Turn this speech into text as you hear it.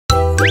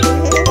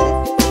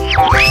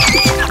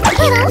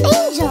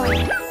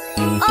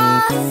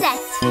all set.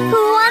 Who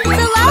wants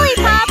a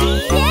lollipop?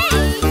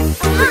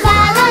 La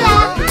la la,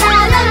 la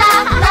la la,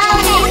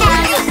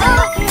 lollipops.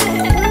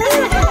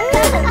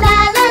 La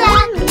la la,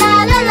 la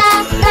la la,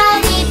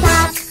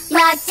 lollipops.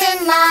 Lots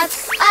and lots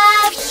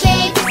of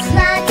shapes.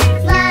 Lots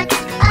of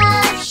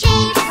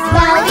shapes.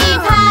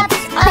 Lollipops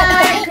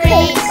are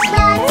great.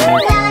 Lots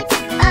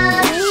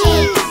of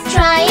shapes.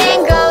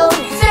 Triangle,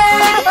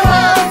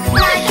 circle.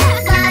 Lots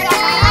of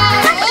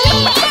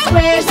shapes.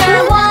 Squares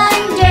are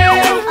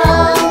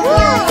wonderful.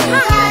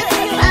 Lots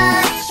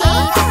of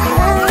shapes.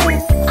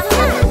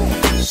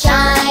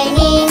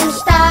 Shining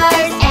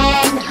stars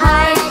and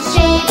heart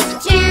shapes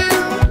too.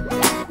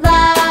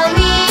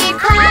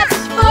 Lollipops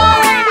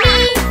for me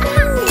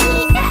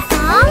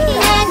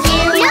and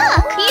you.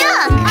 Yuck,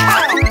 yuck.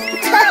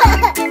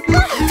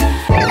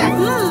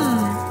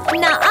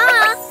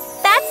 Nuh-uh.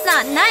 That's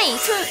not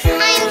nice.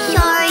 I'm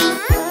sorry.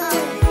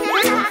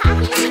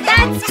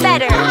 That's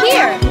better.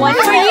 Here, one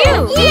for you.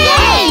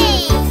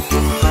 Yay!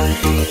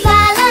 La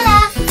la la,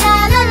 la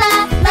la la,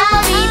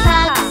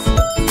 lollipops.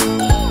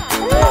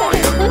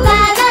 La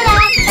la la,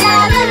 la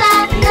la la,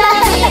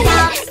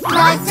 lollipops.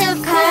 Lots of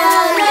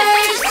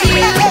colors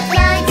too.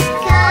 Lots of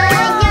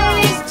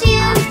colors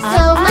too.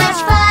 So much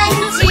fun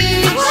to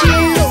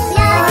choose.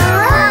 Lots of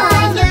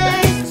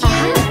colors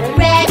too.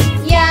 Red,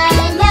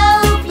 yellow,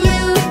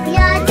 blue.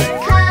 Lots of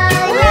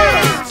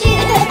colors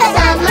too.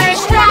 Some are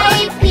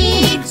stripy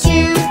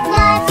too.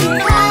 Lots of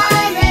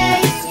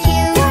colors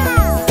too.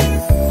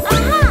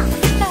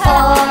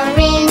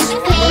 Orange,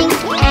 pink,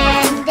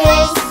 and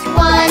this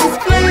one's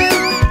blue.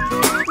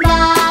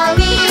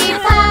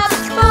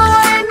 Lollipops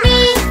for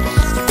me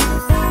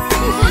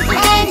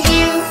and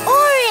you.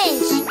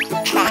 Orange,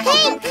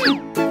 pink,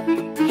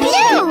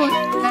 blue.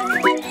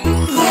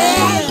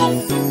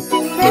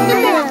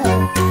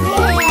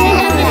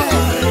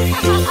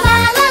 La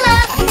la la,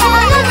 la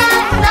la la,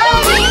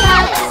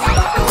 lollipops.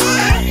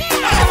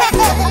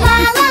 La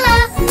la la,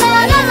 la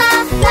la la,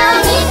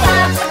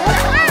 lollipops.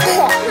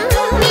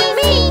 Me,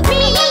 me,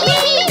 me, me,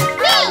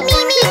 me,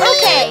 me.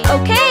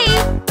 Okay.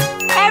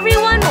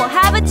 Everyone will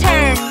have a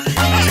turn.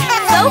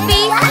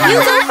 Sophie, you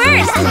go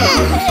first.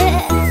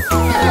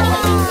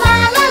 La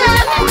la la,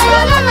 la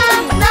la la,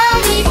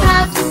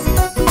 lollipops.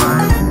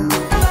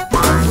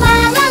 La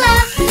la la,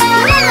 la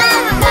la la,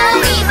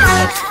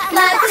 lollipops.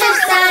 Lots of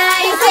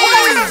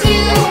sizes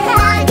too.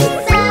 Lots of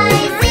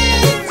sizes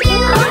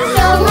too.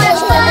 So much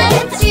fun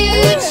to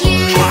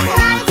choose.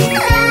 Lots of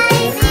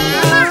sizes too.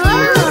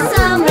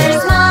 Some are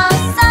small,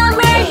 some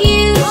are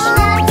huge.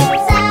 Lots of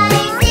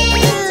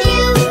sizes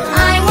too.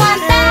 I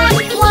want that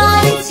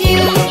one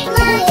too.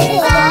 Lots of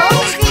sizes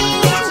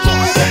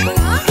too.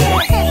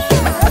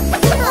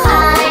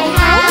 I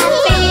have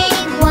big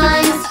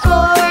ones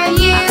for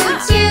you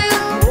too.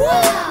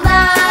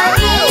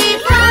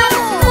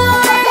 Lollipops for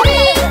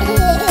me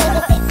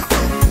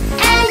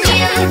and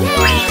you.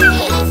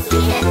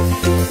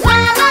 La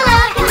la la,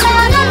 la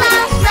la la,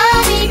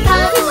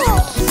 lollipops.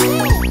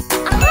 La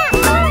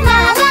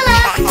la la,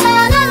 la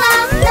la la,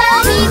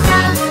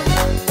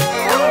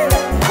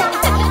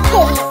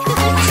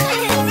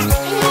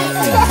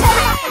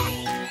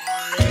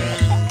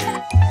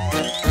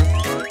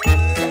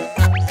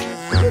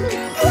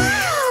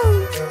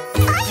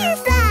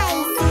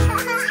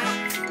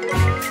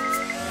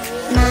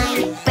 My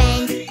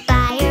friend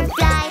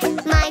Firefly,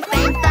 my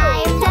friend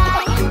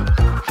Firefly.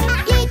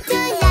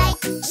 Little light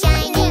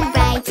shining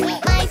bright,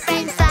 my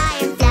friend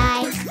Firefly.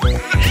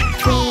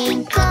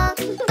 Twinkle,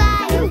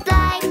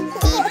 Firefly,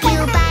 keep you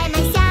by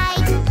my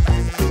side.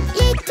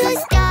 Little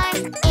star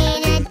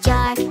in a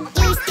jar,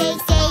 you stay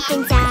safe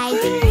inside.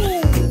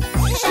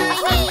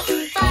 Shiny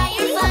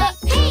Firefly,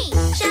 hey,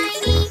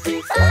 shiny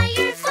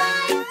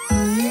Firefly.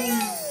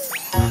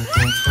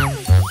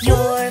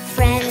 Your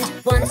friend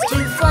wants to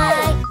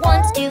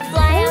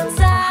fly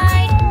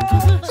outside.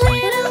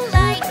 Little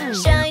light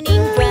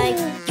shining bright,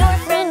 your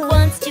friend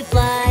wants to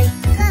fly.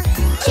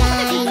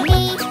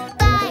 Shiny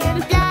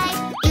Firefly,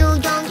 you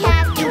don't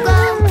have to go.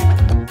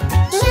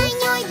 Shine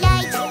your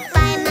light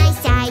by my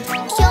side,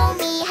 show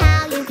me how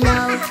you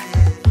glow.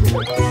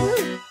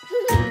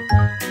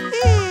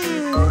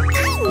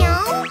 I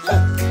know.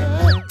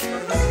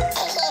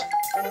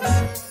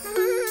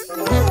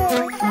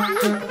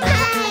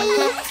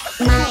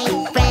 My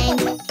friend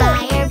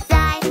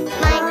Firefly,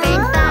 my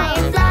friend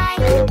Firefly.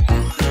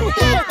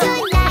 Little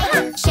light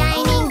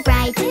shining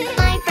bright,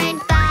 my friend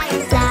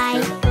Firefly.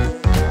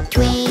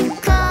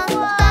 Twinkle,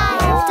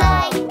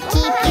 Firefly,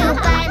 keep you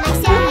by my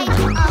side.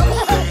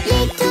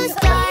 Little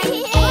star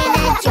in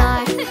a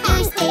jar, you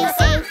stay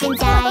safe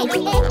inside.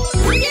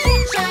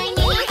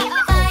 Shiny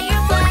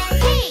Firefly,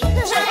 hey,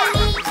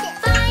 shiny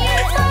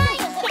Firefly.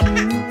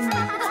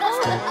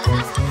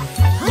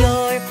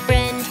 Your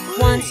friend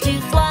wants to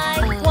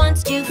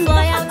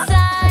fly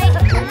outside.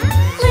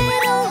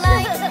 Little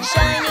light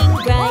shining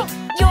bright,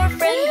 your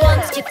friend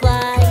wants to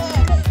fly.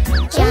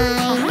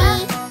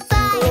 Shiny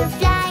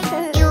Firefly,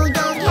 you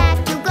don't have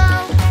to go.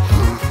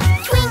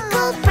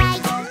 Twinkle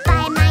bright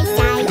by my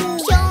side,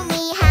 show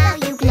me how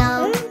you glow.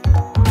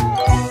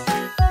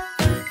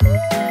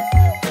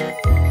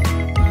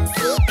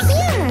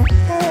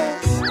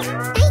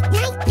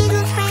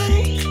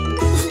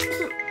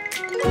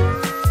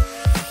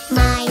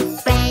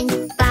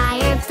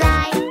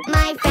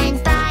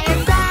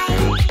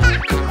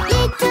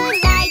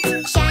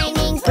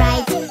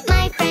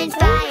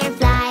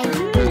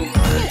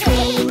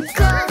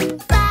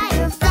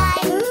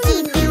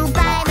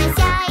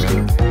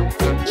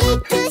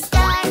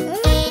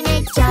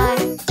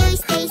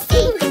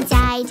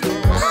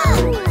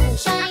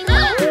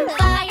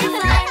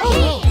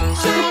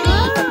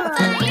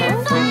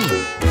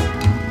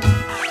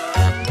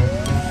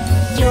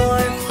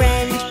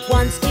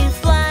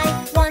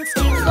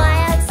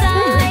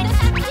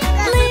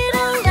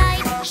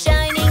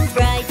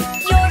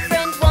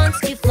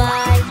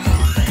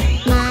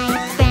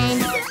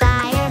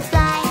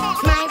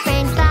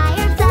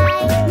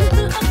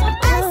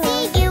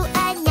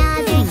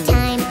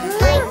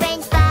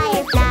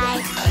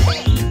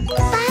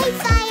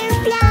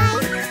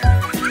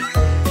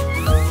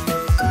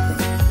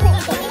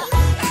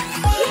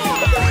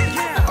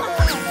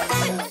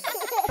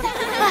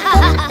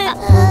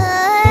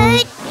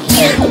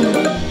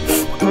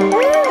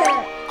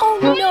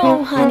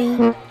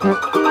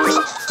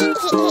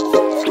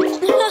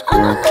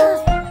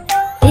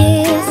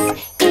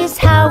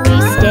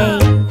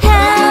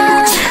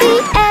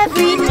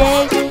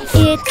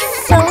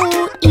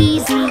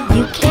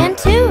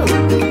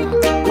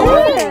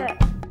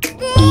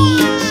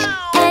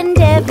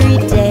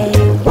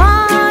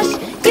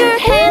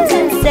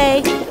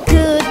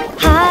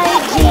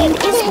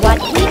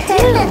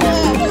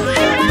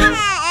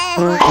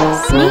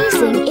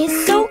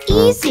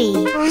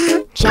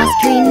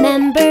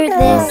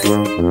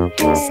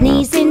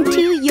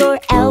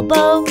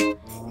 elbow.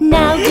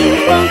 Now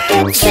you won't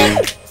get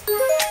sick.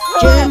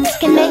 Germs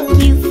can make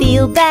you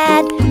feel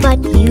bad, but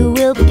you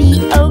will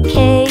be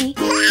okay.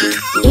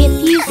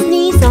 If you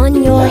sneeze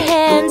on your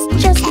hands,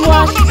 just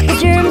wash the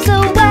germs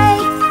away.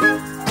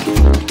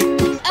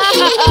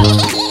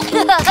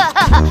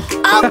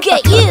 I'll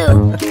get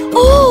you!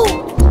 Ooh!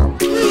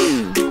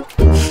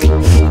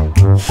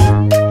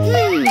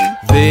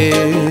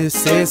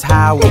 This is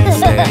how we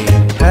stay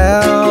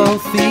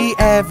healthy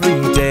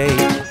every day.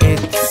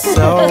 It's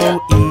so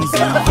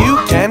easy, you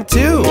can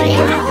too.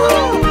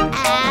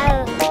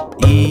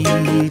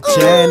 Each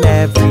and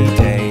every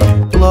day,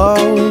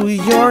 blow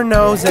your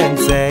nose and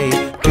say,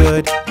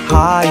 good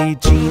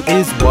hygiene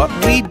is what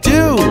we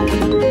do.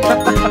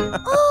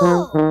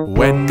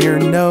 When your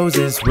nose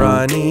is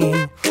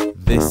runny,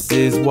 this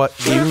is what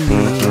you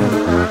need.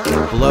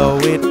 Blow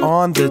it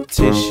on the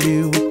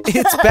tissue.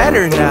 It's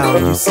better now,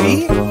 you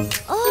see?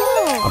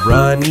 A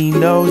runny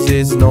nose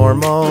is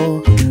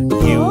normal.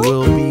 You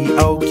will be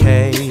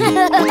okay.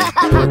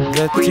 Put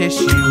the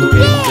tissue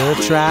in the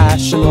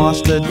trash and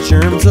wash the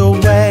germs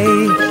away.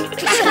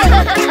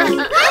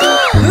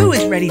 Who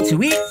is ready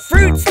to eat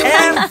fruits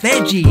and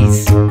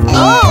veggies?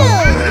 Oh,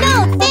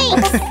 no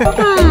thanks!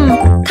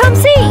 Come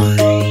see!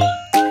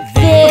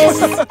 This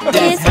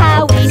is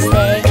how we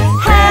stay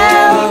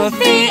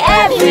healthy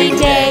every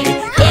day.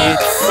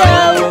 It's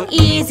so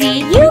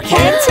easy, you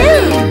can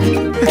too!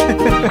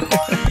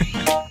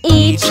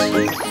 Each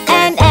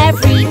and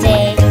every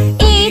day,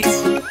 eat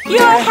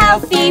your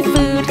healthy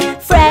food.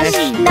 Fresh,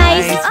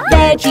 nice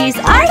veggies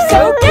are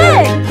so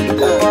good!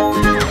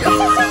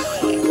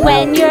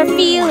 When you're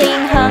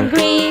feeling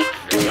hungry,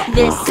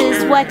 this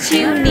is what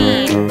you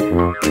need.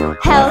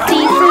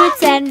 Healthy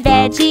fruits and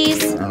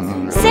veggies.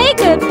 Say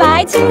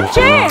goodbye to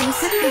germs.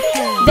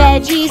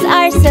 Veggies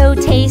are so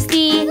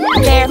tasty.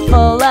 They're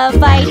full of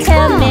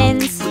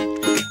vitamins.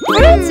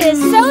 Fruit is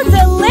so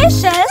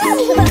delicious.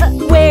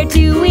 Where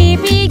do we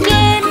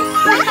begin?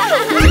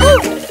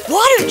 Ooh,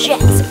 water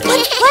jets.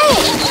 Let's play.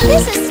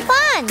 This is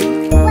fun.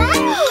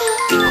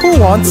 Who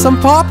wants some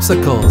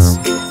popsicles?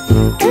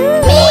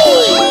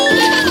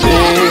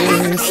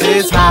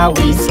 This is how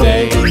we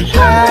stay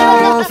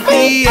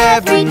healthy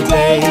every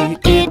day.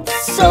 It's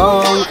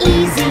so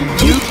easy,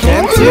 You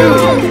can too.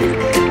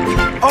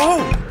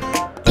 Oh!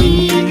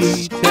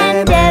 Each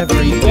and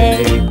every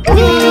day,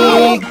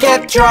 we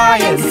get dry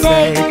and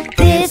say,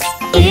 this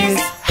is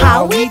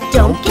how we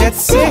don't get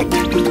sick.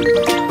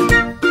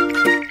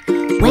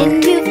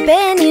 when you've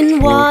been in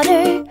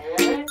water.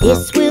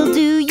 This will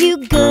do you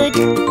good.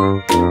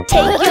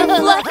 Take your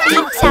fluffy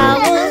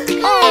towel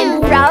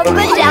and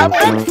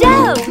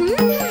rub-a-dub-a-dub.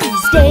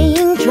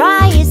 Staying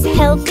dry is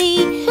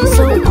healthy,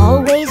 so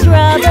always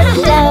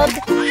rub-a-dub.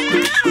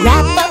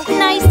 Wrap up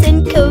nice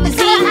and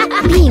cozy.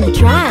 Being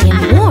dry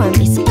and warm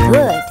is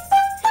good.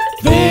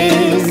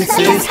 This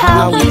is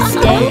how we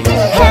stay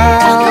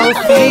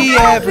healthy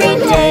every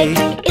day.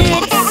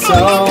 It's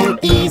so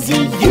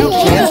easy, you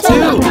can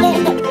too.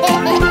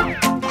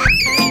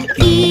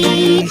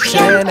 Each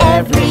and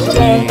every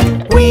day,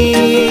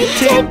 we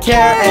take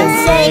care and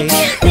say,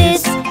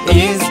 this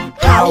is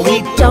how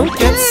we don't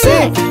get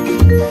sick.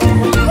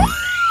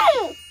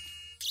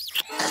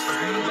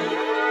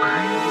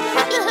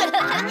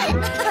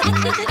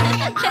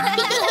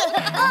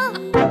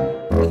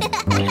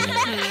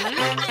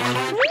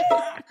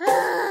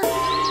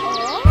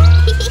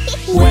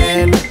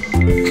 When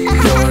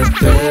you're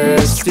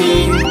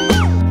thirsty,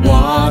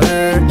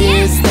 water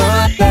is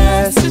the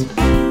best.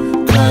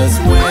 'Cause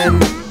when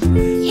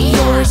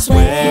you're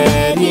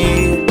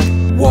sweaty,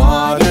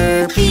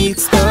 water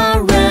beats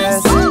the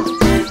rest.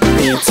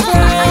 It's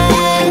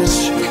fresh,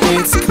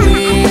 it's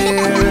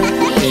clear,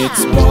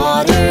 it's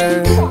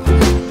water.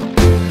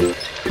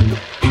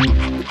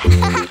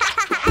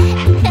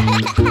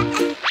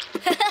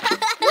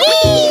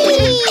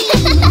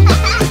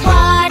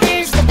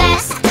 Water's the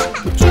best.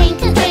 Drink,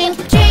 drink,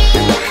 drink.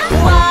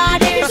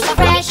 Water's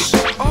fresh.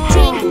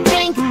 Drink,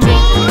 drink,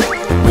 drink.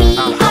 We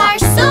are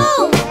so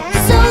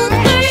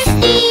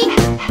thirsty.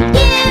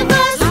 Give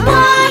us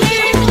water.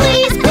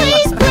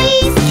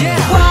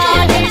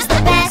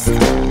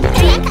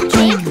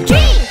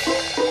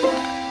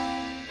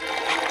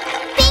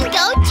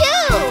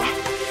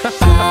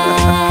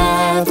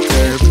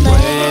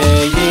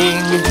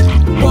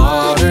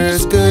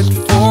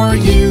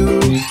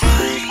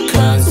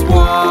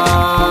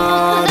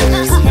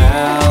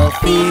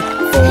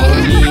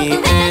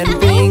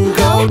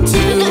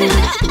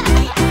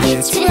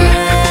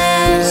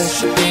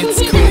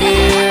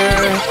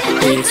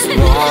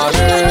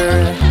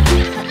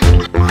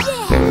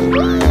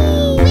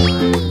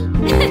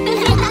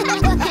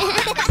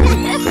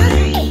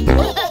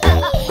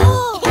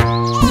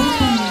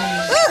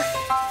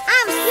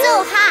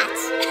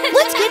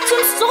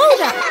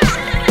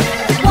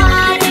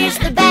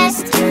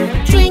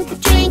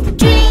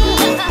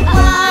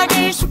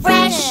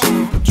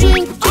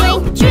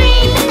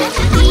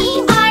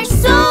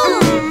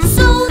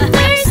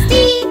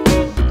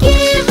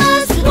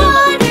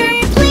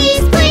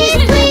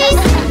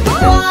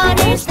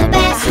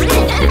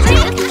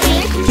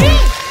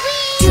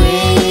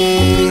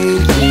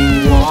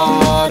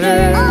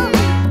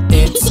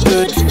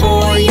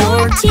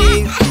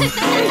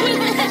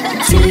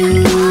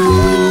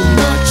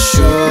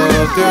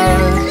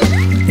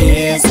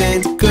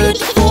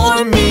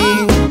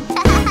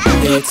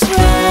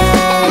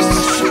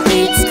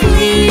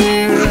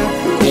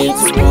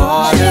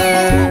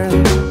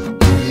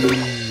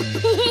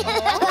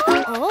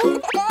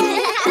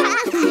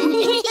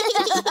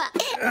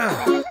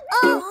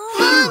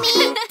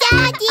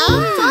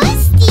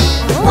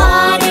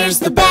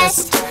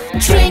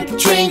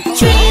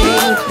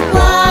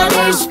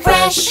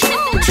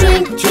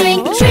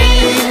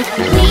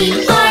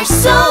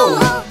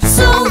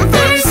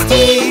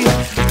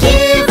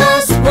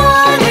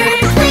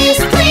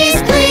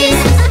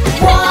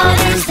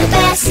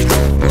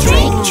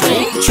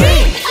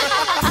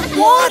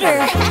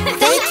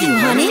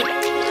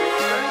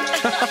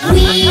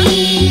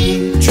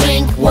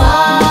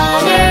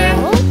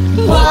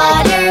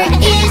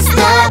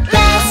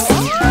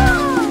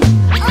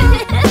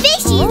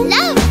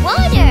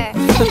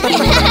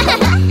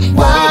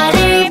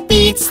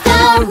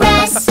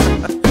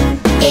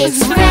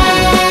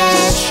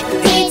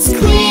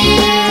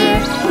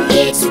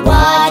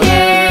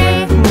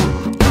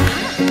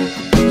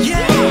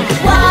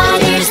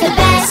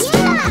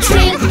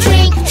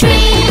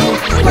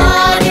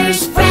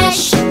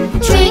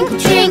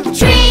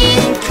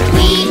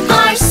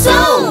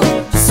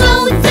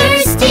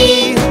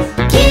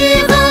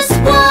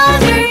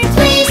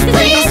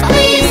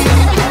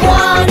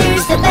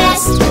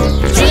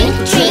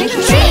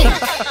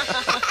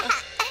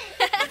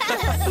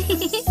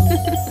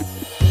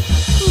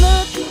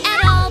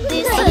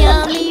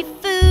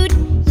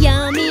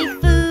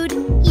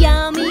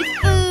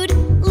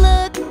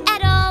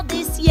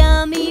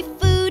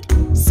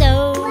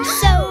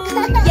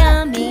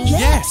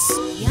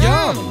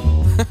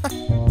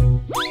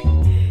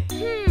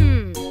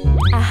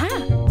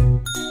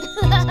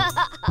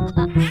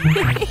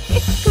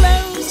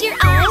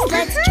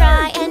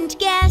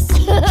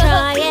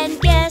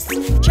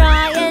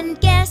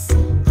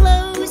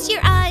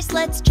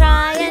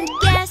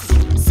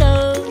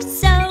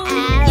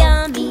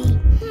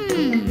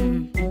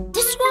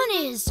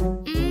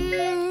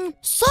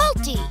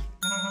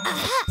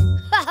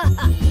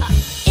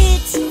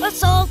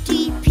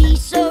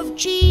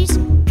 cheese,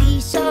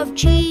 piece of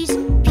cheese,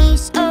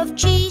 piece of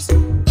cheese.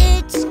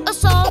 It's a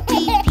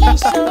salty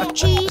piece of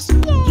cheese.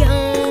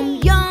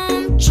 Yum,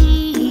 yum,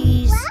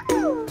 cheese.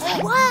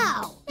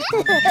 Wow!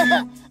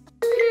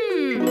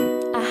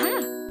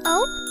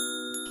 Oh?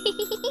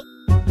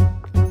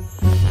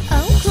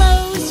 Oh,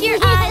 close your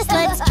eyes,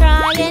 let's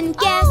try and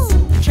guess.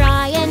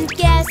 Try and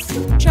guess,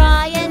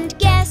 try and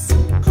guess.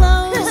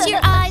 Close your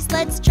eyes,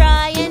 let's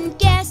try and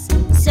guess.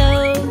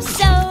 So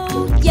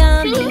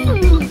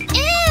yummy.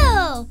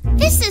 Ew!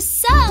 This is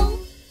so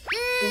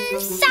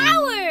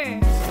sour.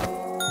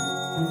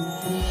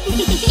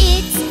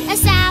 It's a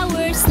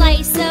sour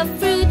slice of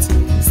fruit.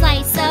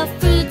 Slice of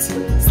fruit,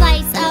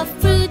 slice of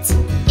fruit.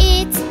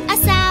 It's a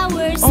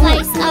sour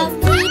slice of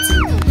fruit.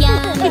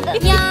 Yum,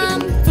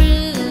 yum,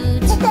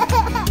 fruit.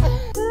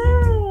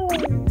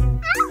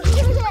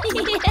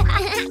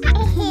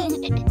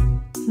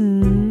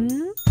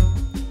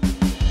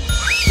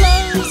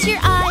 Close your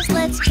eyes,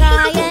 let's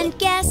try and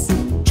guess.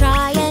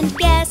 Try and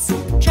guess,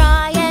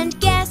 try and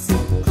guess.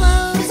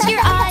 Close your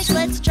eyes,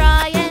 let's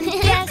try and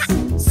guess.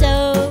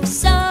 So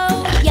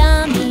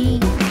yummy.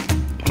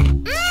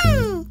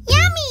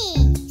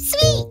 Yummy!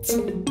 Sweet!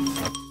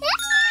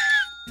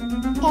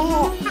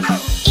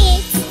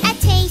 It's a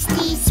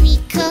tasty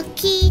sweet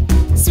cookie.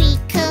 Sweet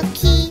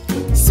cookie,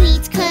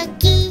 sweet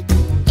cookie.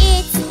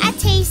 It's a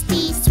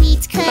tasty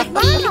sweet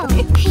cookie.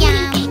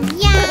 Yum,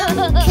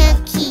 yum,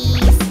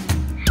 cookies.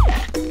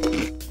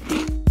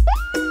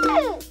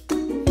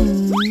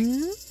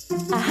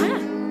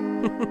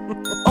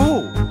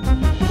 Oh!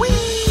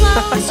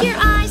 Close your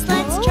eyes,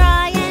 let's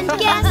try and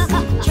guess.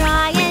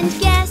 Try and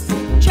guess,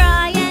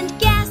 try and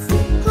guess.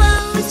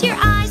 Close your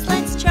eyes,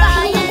 let's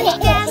try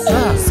and guess.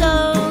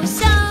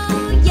 So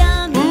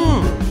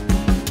yummy.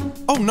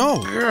 Oh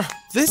no!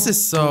 This is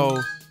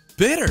so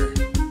bitter.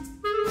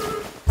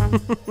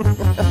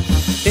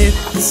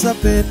 It's a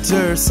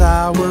bitter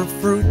sour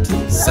fruit.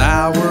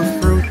 Sour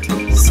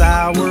fruit,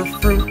 sour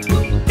fruit.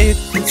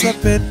 It's a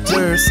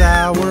bitter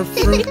sour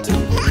fruit.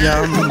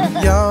 Yum,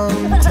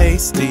 yum,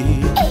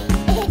 tasty.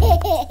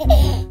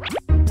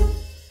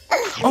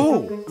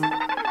 Oh!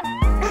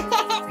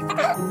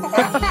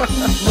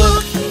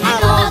 Look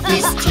at all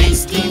this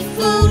tasty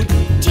food.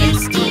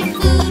 Tasty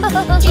food,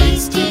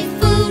 tasty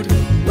food.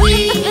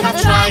 We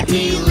have tried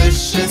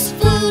delicious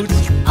food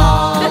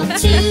all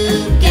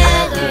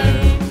together.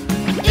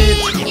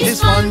 It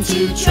is fun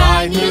to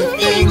try new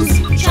things.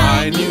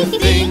 Try new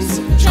things,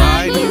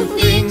 try new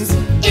things.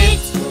 It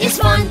is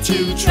fun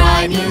to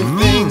try new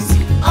things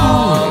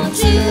all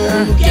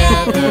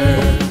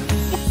together.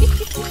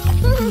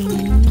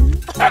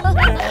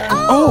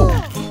 Oh!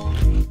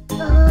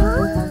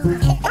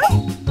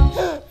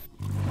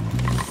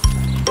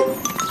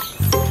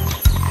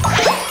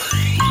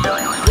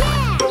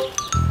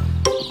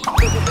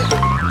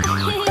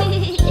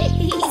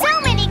 So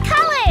many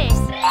colors!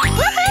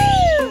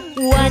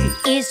 Woohoo! What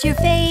is your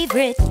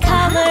favorite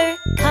color?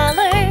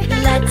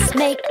 Let's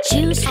make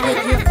juice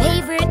with your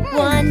favorite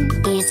one.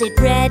 Is it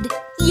red,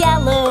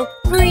 yellow,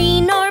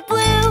 green, or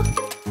blue?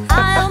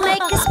 I'll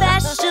make a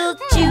special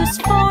juice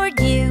for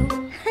you.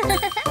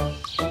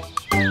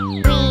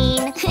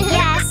 Green,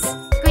 yes,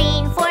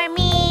 green for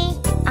me.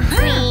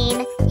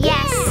 Green,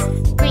 yes,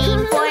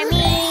 green for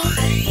me.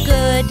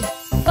 Good,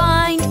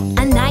 find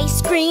a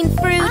nice green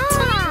fruit.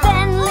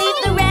 Then leave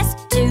the rest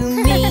to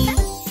me.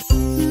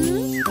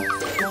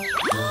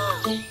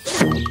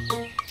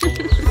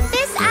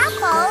 This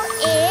apple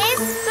is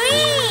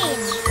green.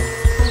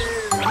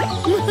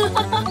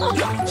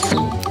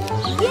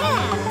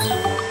 Yeah.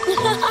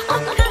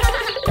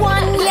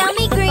 One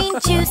yummy green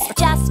juice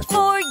just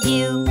for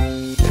you.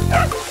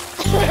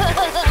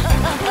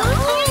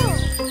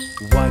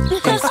 What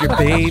is your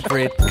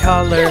favorite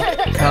color?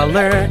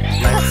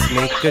 Let's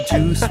make a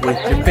juice with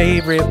your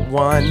favorite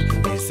one.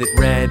 Is it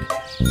red,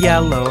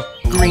 yellow,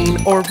 green,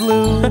 or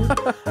blue?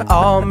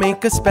 I'll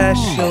make a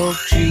special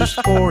juice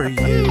for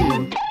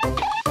you.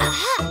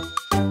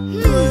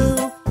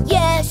 Blue,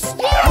 yes,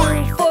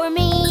 blue for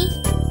me.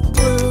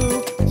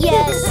 Blue,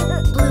 yes,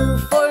 blue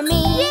for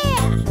me.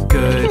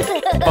 Good.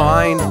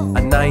 Find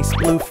a nice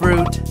blue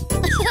fruit.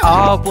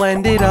 I'll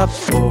blend it up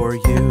for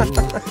you.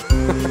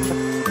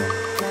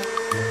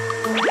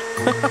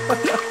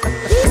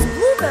 These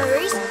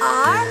blueberries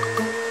are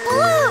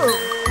blue.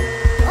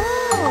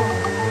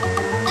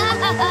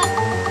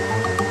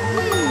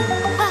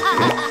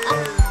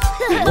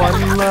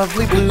 One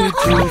lovely blue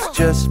juice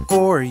just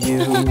for you.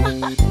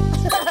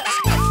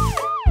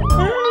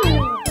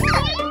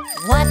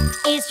 What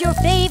is your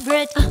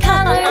favorite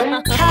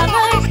color?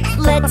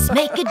 Let's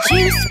make a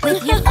juice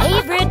with your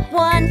favorite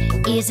one.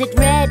 Is it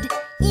red,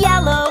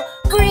 yellow,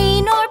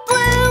 green, or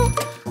blue?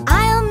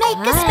 I'll make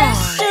a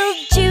special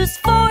juice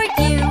for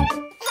you.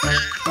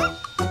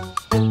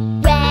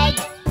 Red,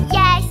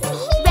 yes,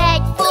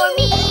 red for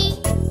me.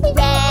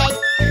 Red,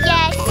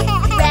 yes,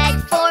 red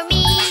for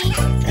me.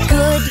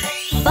 Good,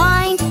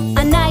 find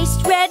a nice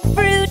red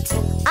fruit.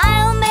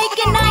 I'll make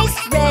a nice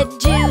red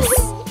juice.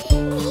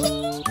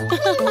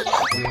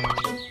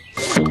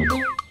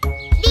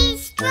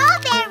 These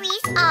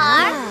strawberries are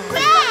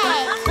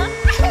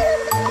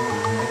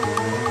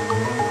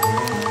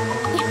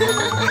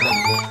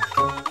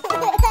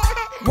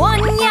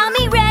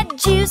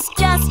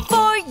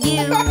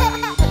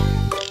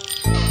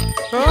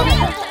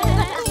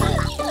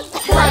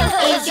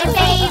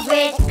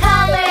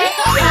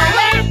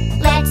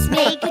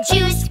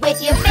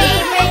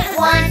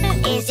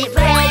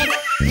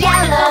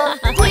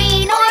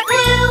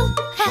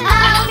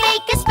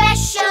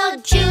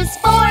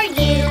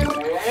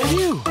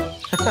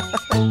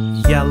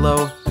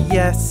Yellow,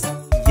 yes,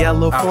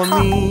 yellow for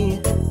me.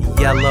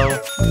 Yellow,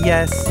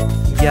 yes,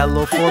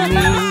 yellow for me.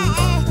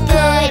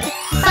 Good,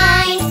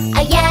 find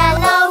a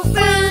yellow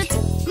fruit.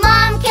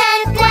 Mom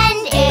can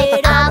blend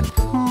it up.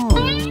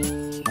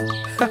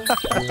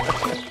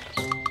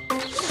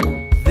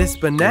 This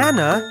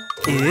banana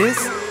is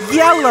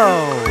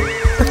yellow.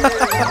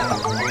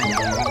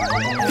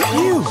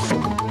 Phew.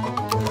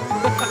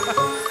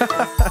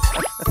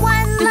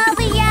 One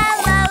lovely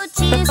yellow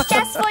juice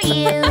just for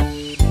you.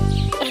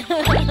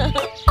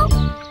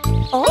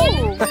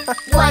 Oh!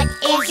 What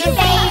is your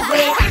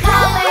favorite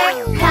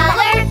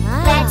color?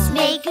 Let's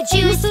make a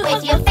juice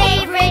with your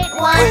favorite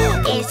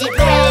one. Is it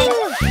red,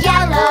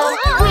 yellow,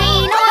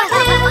 green, or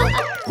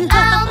blue?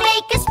 I'll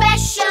make a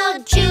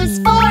special juice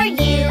for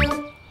you.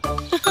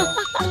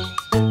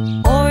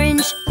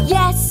 Orange,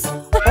 yes,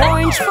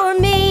 orange for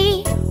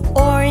me.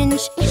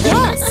 Orange,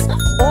 yes,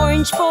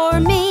 orange for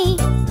me.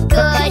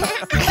 Good,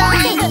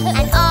 find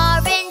an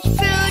orange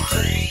fruit.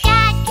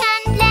 Dad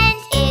can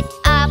blend it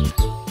up.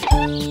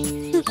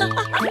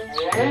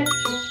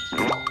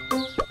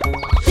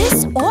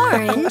 This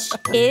orange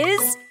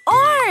is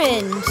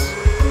orange.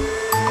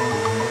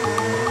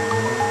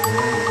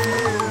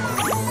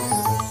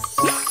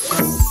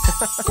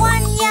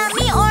 One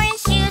yummy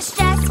orange juice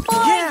just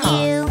for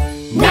you.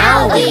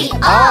 Now we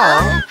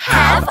all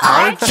have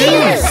our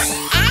juice.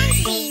 And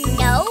we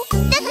know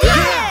the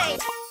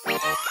colors.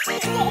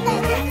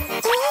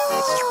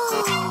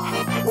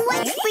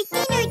 What's for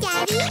dinner,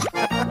 Daddy?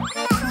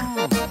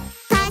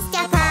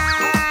 Pasta,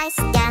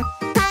 pasta,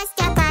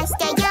 pasta,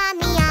 pasta,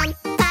 yummy yum.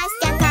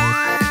 Pasta,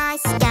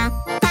 pasta,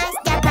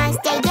 pasta,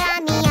 pasta,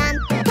 yummy yum.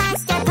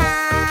 Pasta,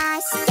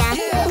 pasta.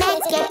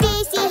 Let's get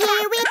busy,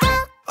 here we go.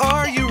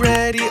 Are you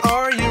ready?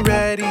 Are you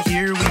ready?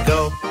 Here we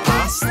go.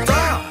 Pasta.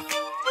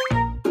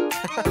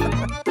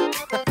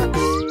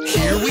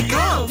 Here we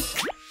go.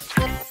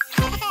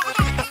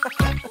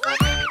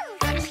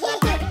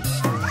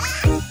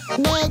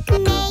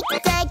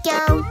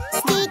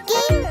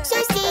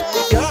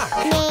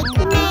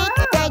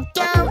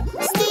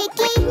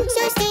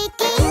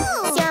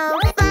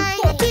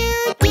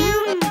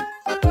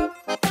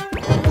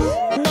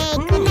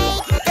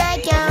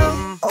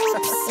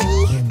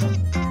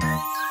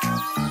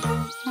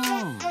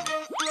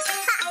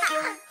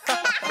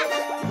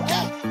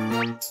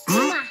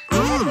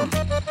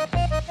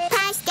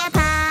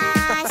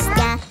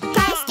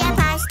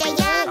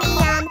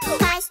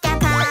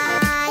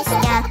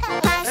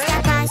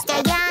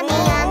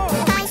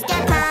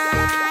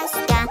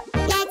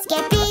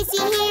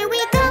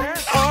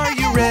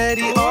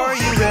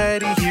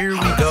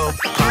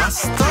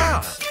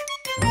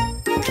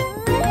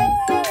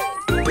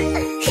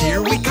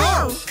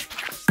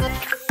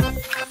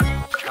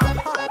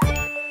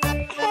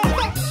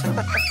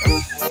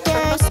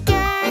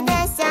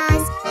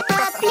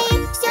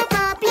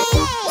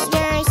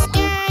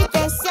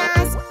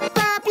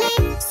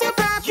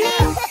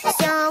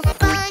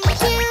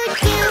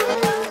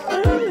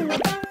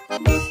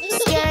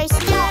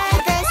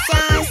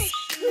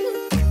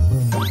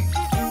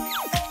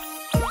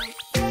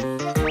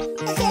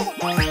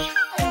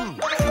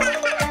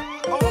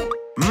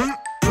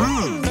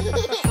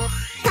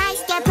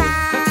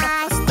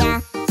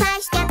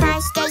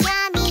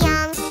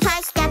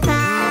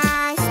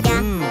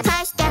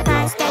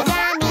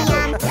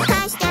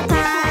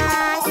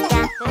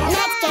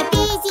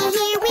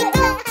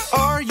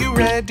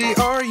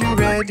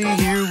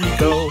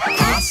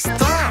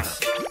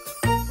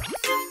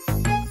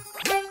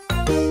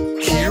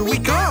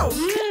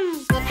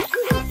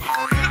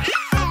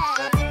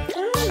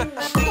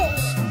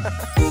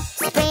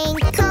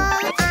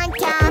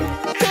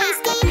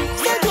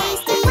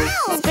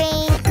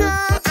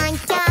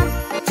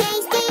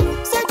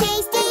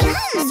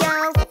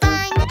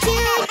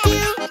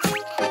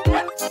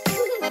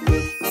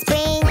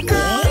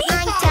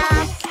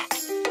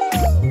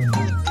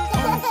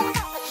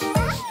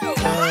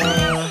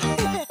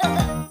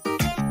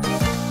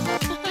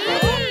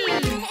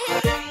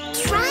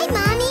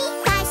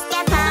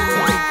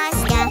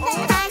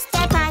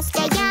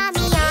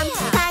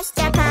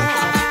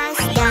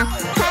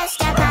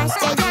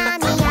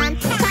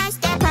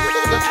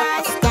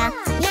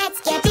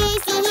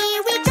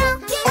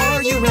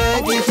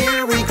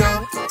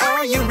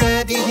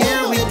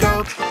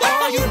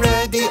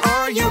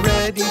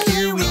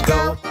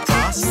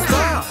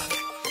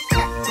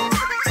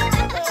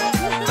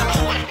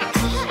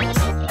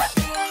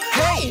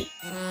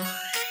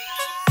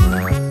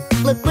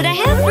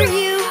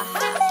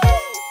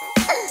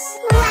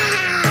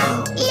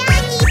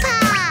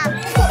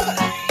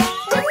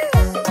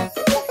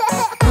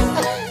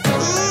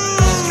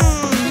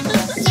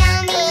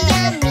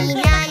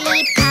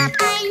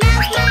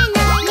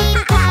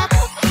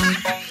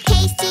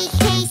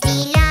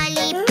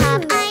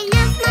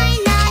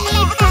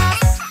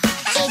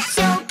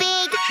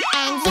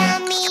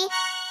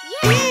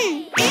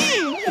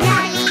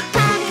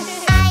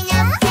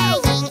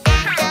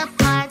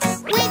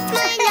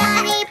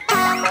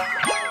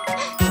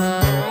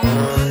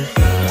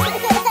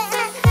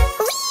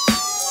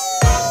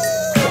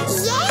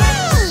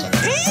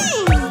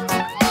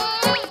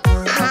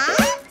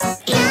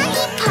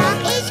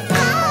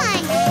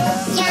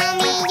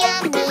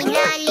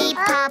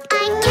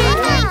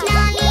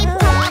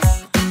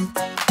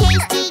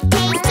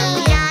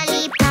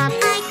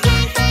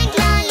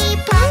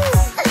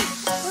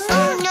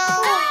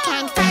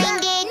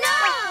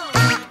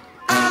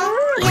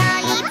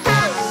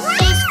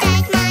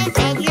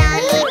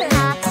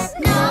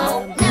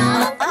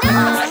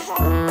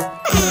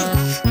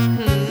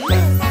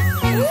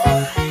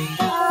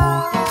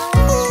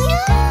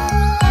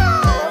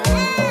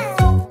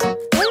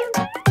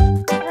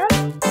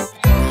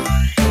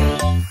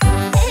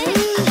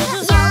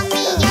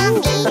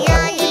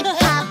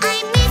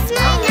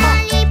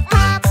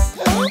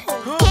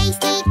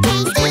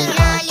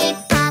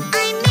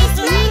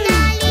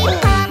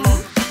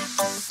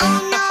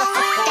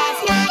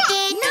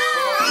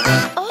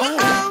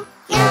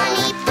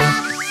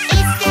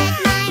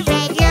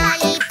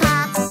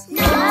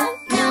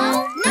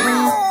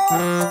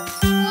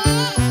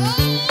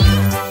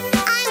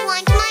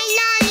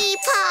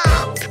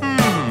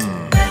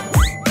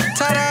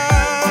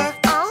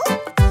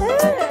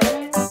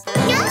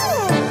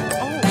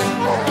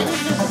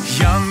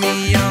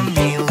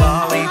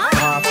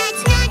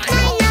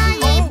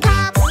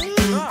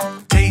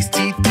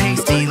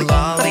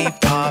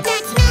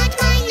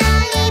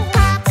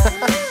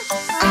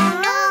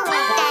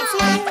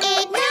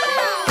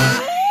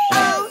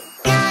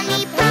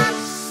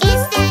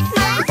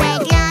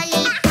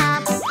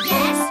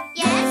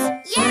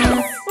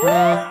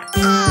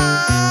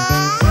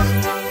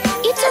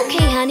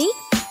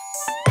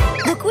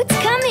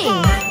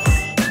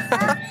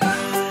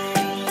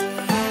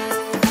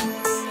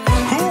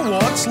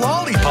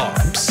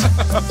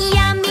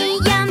 Yummy,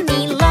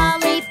 yummy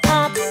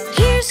lollipop.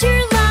 Here's your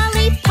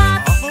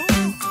lollipop.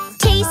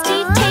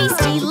 Tasty,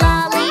 tasty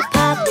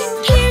lollipop.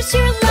 Here's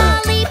your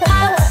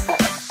lollipop.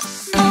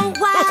 Oh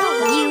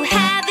wow, you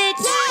have it.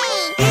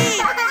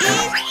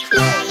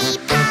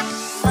 Lollipop.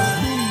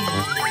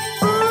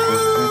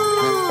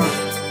 Ooh,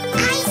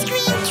 ice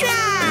cream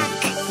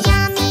truck.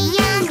 Yummy,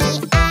 yummy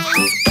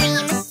ice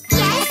cream.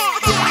 Yes,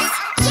 yes,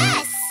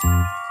 yes.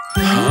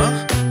 Huh?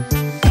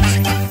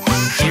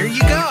 Here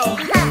you go.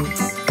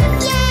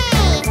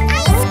 Yay,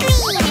 ice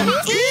cream.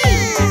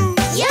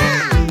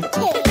 Yum.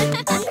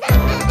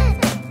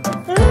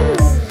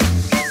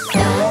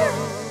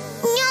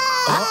 No.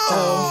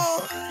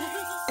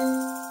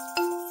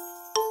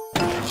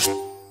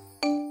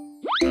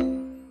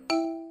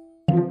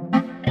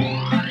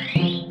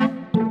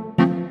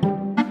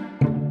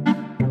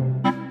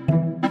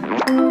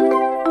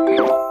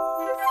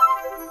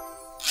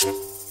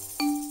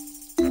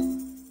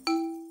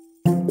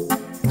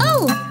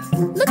 Oh,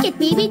 look at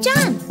Baby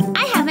John.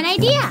 I have an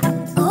idea.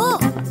 Oh.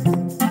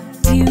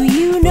 Do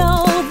you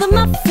know the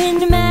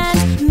Muffin Man?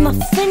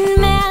 Muffin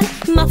Man,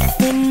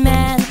 Muffin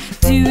Man.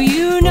 Do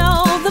you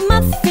know the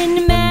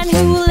Muffin Man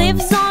who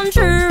lives on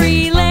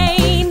Drury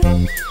Lane?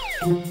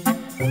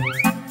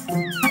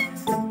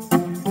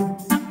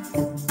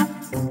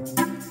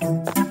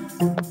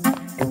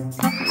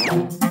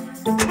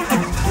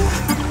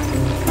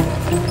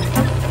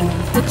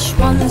 Which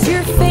one's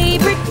your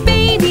favorite,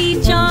 Baby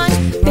John?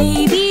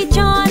 Baby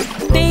John,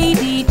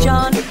 Baby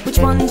John. Which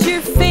one's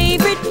your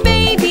favorite,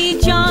 Baby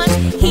John?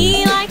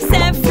 He likes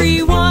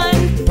everyone.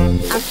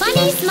 A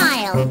funny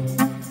smile.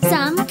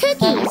 Some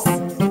cookies.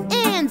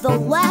 And the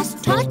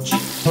last touch.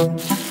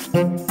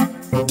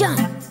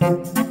 Done.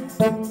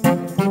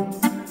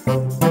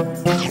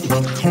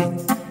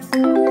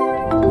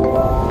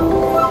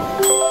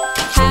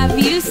 Have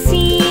you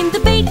seen the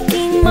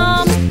baking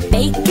mom?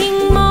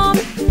 Baking mom,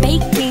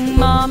 baking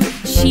mom.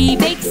 She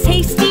bakes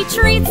tasty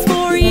treats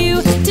for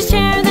you to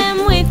share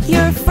them with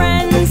your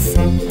friends.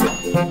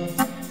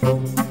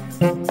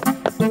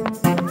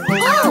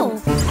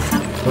 Oh!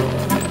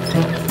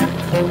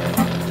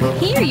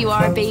 Here you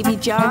are, Baby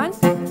John.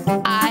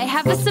 I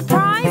have a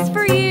surprise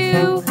for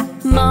you.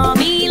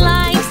 Mommy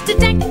likes to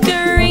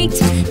decorate,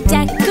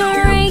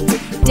 decorate,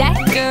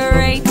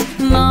 decorate.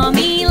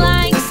 Mommy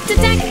likes to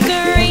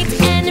decorate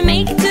and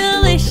make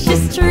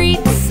delicious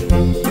treats.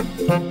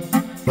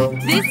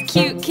 This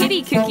cute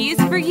kitty cookie is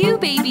for you,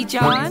 Baby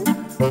John.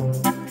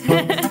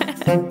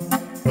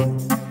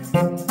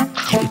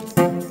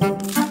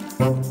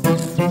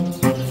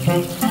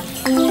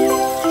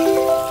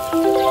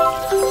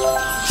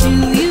 Do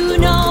you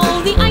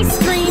know the ice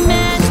cream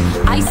man?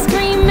 Ice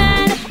cream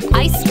man,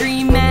 ice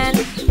cream man.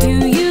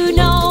 Do you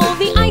know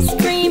the ice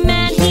cream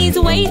man? He's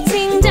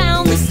waiting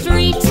down the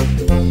street.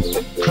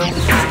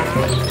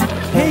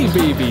 Hey,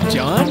 Baby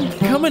John,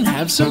 come and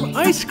have some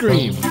ice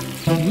cream.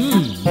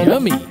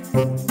 Yummy.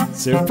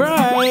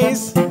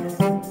 Surprise! Do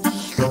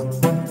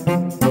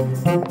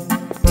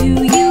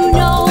you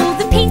know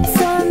the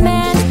pizza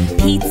man?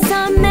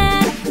 Pizza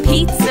man,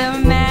 pizza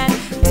man.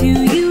 Do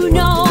you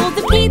know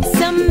the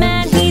pizza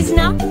man? He's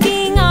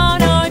knocking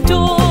on our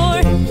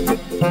door.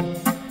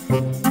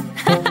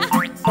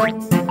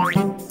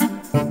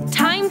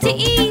 Time to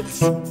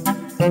eat.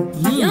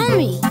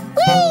 Yummy.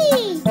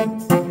 Whee!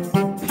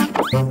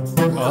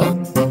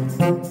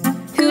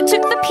 Who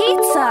took the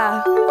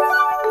pizza?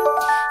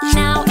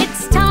 Now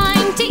it's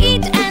time to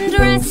eat and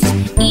rest.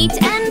 Eat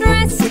and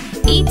rest,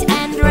 eat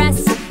and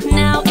rest.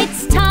 Now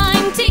it's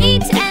time to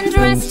eat and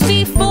rest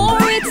before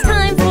it's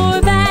time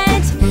for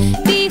bed.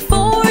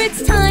 Before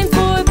it's time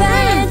for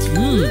bed.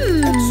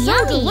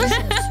 Yummy.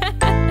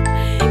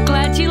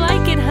 Glad you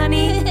like it,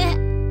 honey.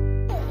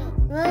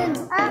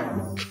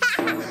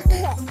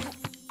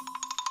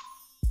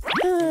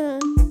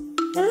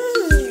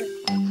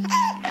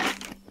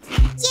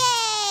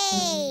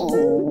 Yay!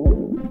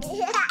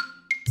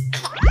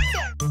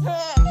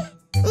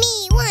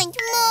 Me want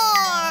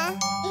more.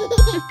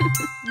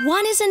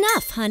 One is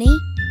enough, honey.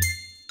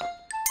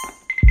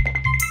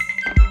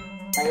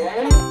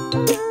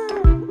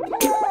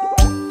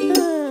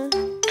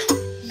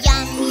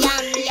 Yum,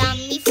 yum,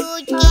 yummy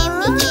food.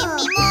 Gimme,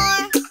 gimme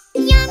more.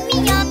 Yummy,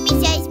 yummy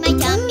says my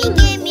tummy.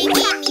 Gimme,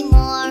 gimme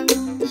more.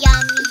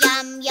 Yummy,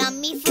 yum,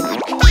 yummy food.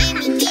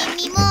 Gimme,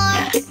 gimme more.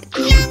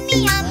 Yummy,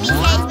 yummy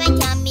says my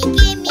tummy.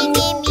 Gimme,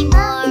 gimme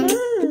more.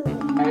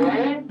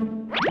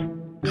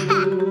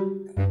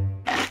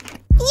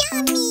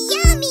 Yummy,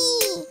 yummy.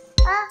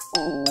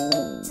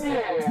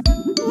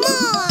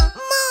 More,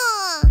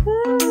 more.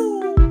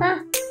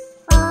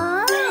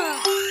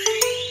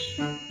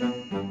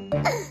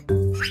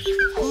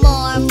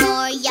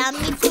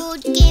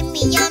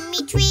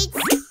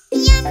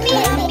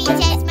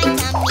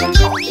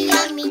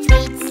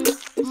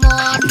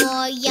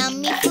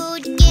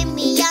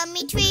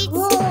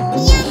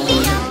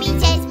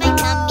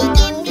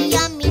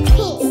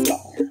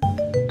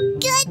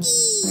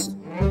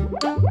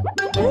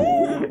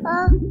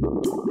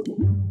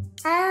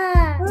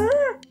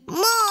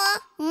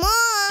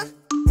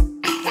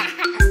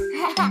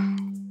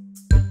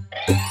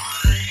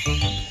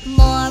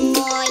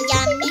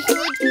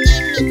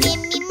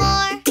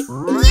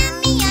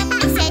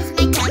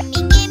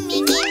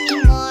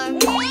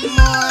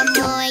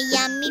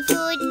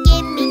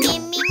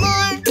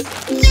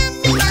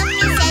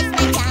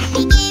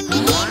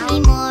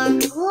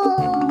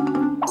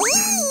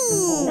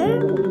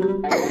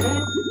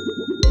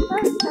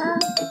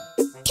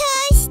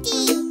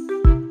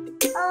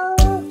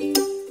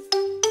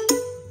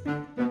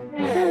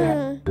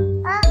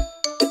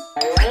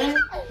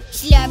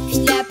 Slurp,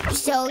 slurp,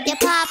 soda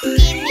pop,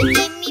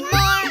 gimme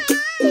more.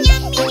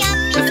 Yummy,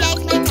 yummy, says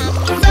my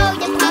tummy.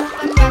 Soda pop,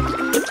 pop, pop.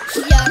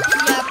 Slurp,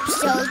 slurp,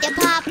 soda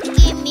pop,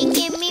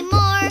 gimme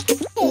more.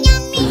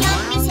 Yummy,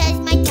 yummy, says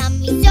my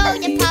tummy.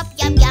 Soda pop,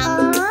 yum, yum.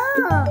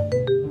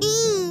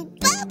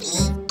 Bubbly.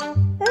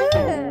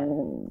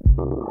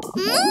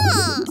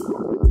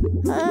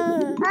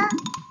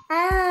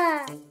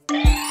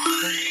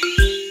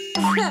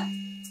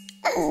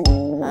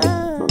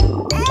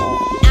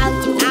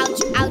 Ouchie,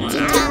 ouchie,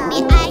 ouchie, tummy,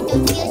 I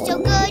don't feel so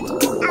good.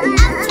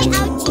 Ouchie,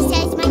 ouchie,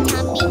 says my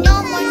tummy, no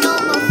more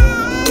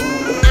food.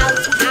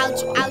 Ouchie,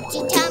 ouchie,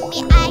 ouchie, tummy,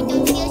 I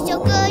don't feel so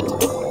good.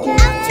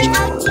 Ouchie,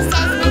 ouchie,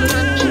 says my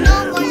tummy, no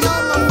more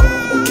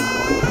food.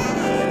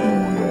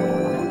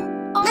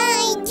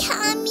 My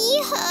tummy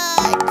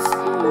hurts.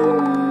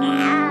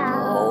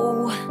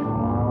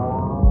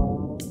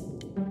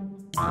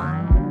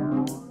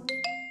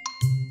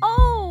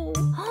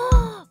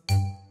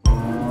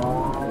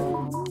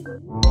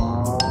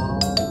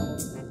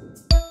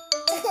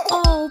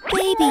 Oh,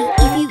 baby,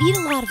 if you eat a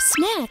lot of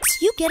snacks,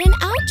 you get an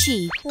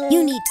ouchie.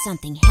 You need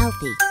something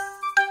healthy.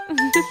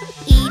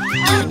 Eat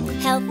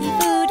healthy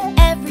food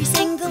every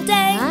single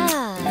day.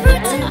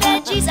 Fruits and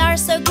veggies are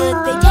so good,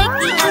 they take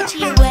the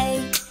ouchie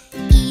away.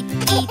 Eat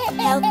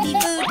healthy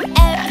food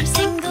every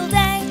single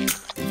day.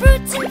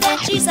 Fruits and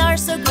veggies are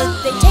so good,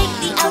 they take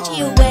the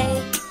ouchie away.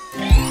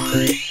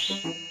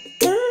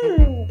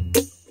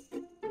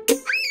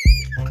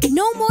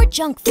 No more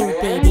junk food,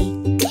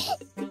 baby.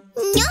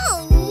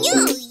 No,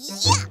 yuck.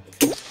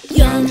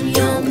 Yum,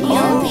 yum,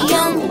 yum,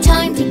 yum,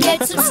 time to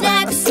get some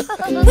snacks.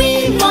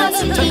 We want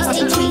some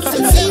tasty treats,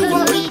 let's see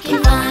what we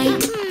can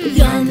find.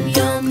 Yum,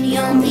 yum,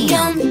 yum,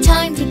 yum,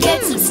 time to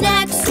get some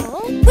snacks.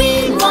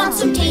 We want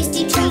some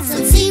tasty treats,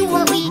 let's see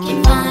what we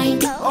can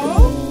find.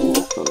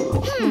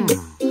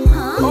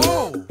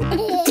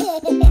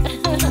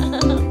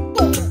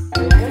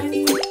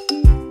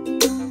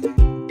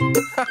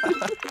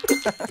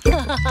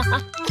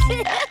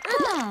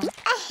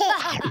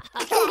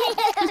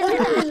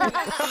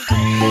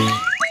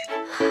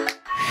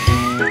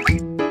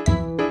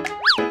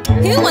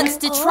 Who wants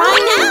to try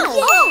now?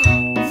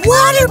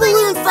 Water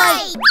balloon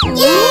fight!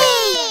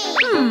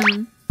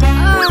 Yay!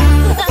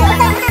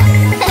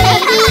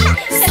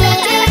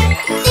 Babysitter,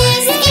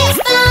 this is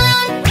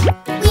fun.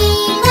 We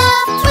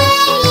love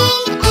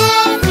playing,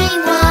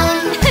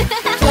 everyone.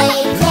 Play,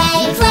 play,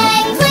 play,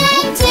 play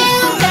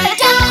till we're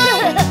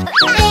done.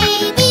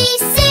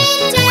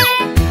 Babysitter,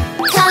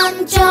 come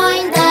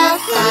join the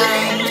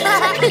fun.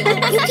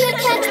 You can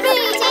catch me,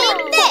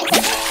 take this.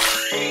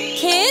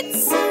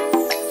 Kids?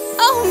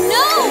 Oh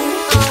no!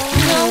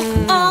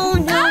 Oh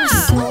no,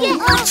 so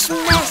much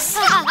mess,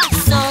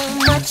 so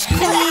much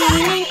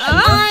cleaning,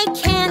 I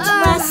can't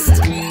rest.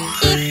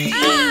 If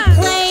you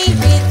play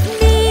with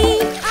me,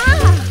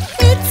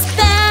 it's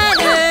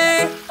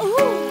better.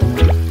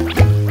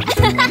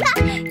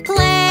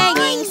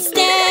 Playing,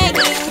 staying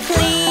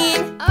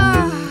clean,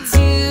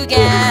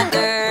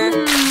 together.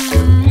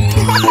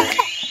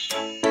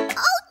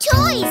 Oh,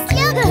 toys!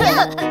 Yum,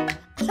 yum.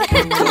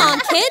 Come on,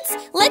 kids,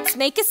 let's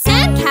make a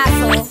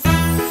sandcastle.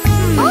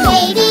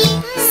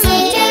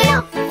 Babysitter,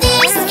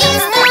 this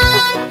is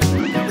fun.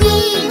 We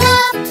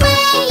love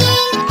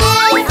playing,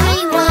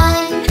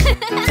 everyone.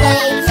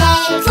 Play,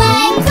 play,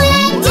 play,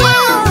 play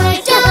till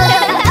we're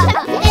done.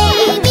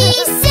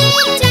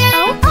 Babysitter,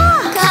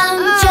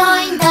 come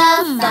join the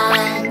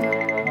fun.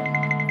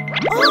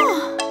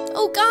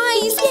 Oh,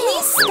 guys,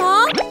 please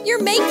stop.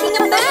 You're making a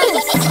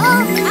mess.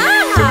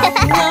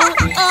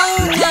 Oh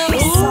no,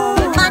 so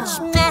much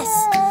mess,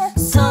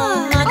 so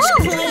much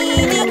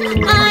cleaning,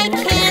 I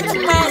can't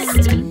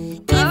rest.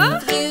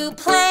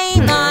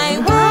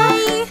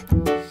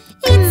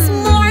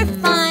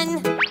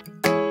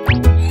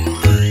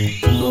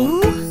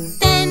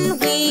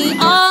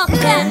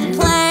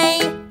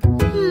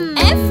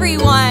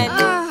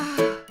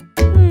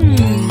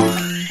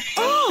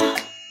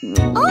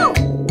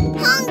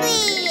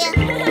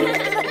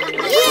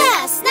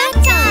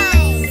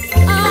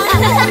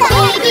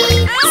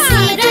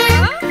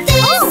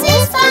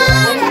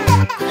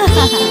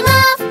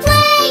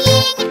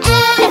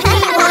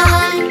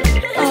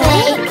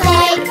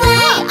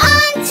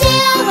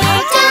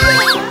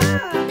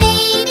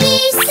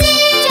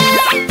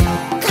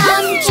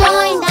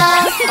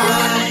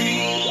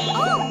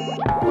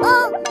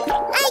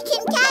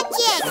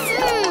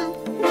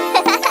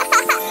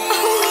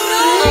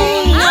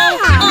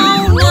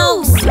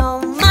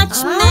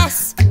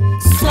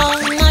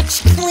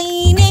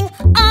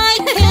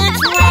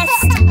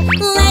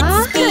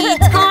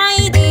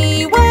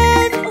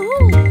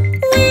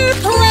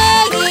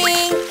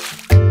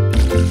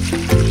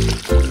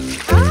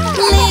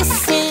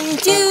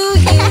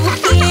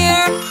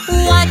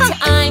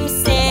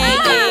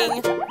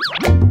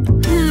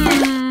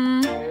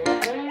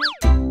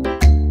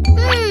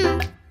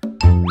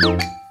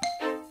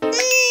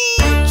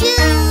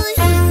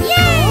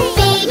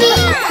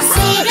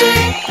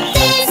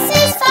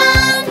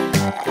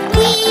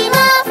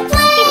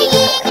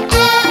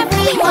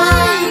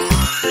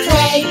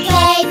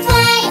 play,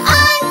 play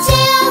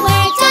until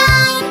we're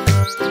done.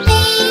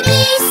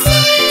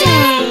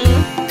 Babysitter,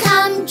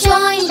 come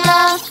join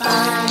the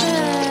fun.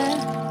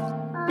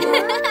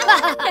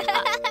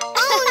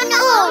 Oh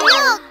no,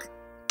 look!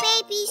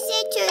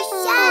 Babysitter's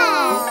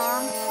sad.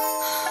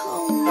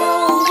 Oh no,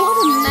 what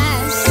a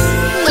mess.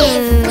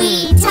 If we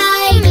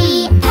tidy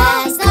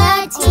as a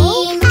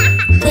team,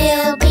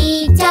 we'll be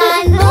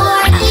done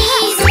more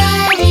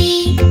easily.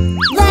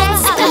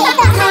 Let's be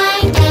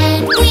kind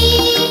and we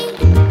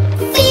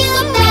feel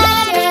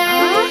better.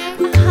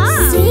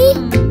 See?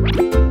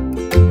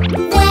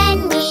 When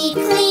we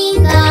clean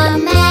the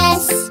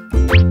mess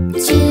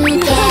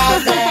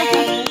together.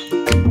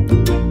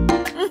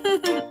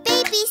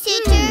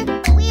 Babysitter,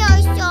 we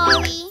are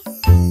sorry.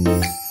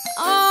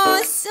 Oh,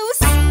 so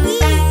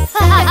sweet.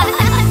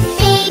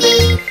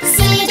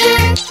 Babysitter,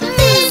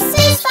 this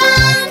is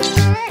fun.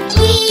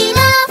 We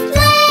love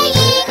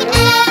playing,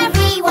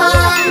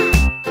 everyone.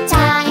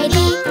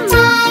 Tidy,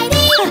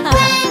 tidy,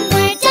 when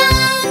we're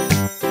done.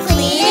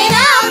 Clean it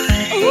up.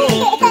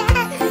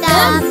 The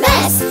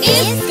mess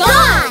is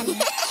gone.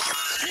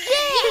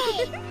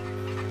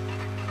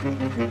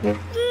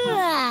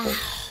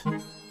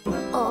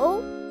 Oh?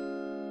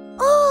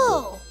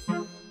 Oh!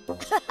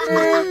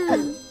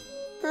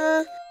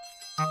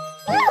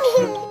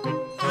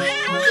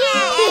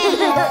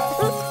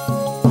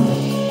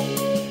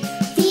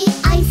 The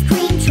ice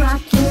cream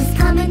truck is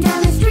coming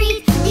down the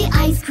street. The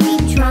ice cream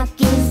truck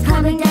is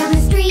coming down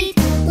the street.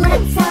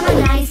 Let's have a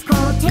nice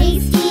cold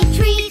tasty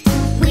treat.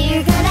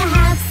 We're gonna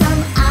have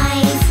some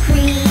ice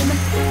cream.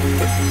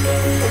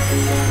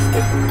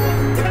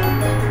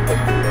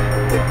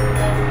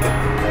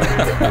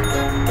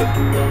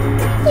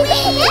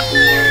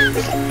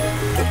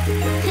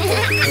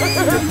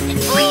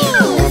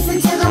 Listen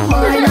to the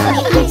horn on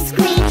the ice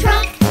cream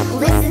truck.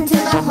 Listen to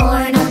the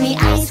horn on the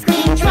ice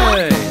cream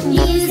truck.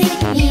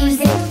 Music,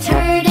 music,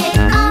 turn it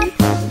up.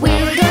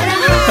 We're gonna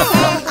have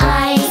some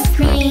ice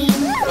cream.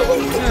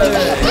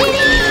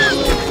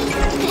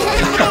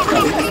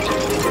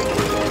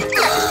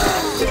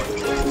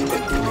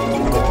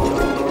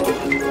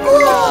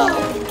 Whoa!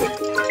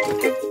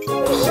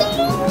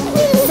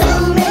 So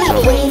many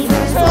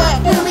flavors, what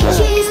will we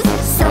choose?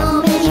 So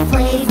many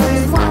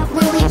flavors, what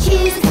will we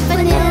choose?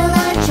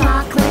 Vanilla,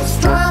 chocolate,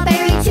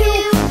 strawberry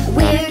too.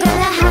 We're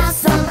gonna have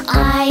some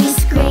ice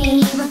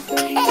cream.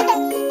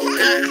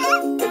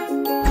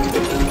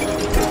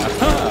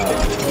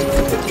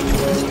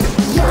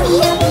 Yum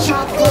yum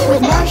chocolate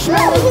with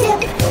marshmallow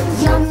dip.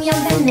 Yum yum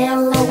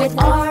vanilla with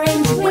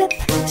orange whip.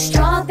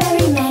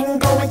 Strawberry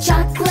mango with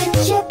chocolate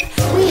chip.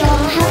 We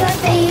all have a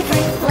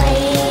favorite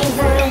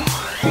flavor.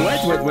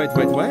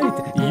 Wait.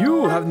 You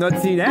have not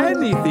seen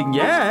anything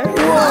yet.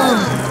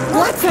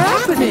 What's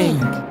happening?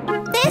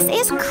 This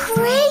is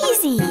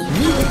crazy.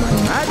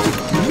 Magic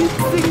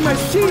mixing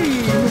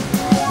machine.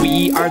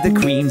 We are the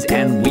creams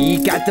and we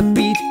got the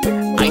beat.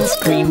 Ice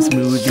cream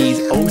smoothies,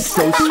 oh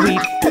so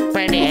sweet.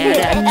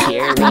 Banana,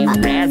 cherry,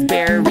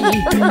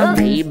 raspberry, a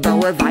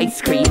rainbow of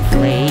ice cream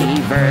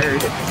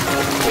flavors.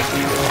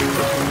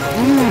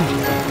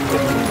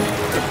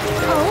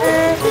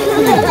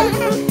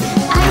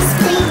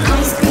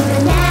 Ice cream,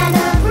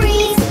 banana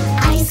breeze.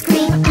 Ice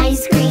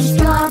cream,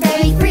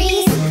 strawberry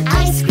freeze.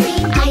 Ice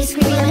cream, and ice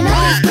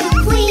cream,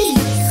 please.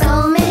 So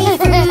many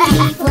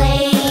fruity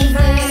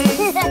flavors.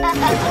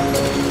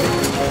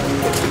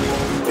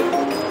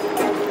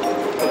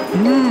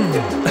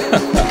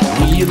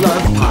 We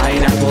love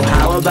pineapple,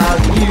 how about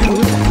you?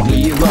 We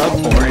love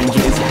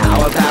oranges, how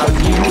about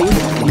you?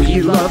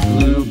 We love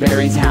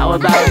blueberries, how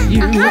about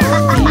you?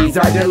 These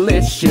are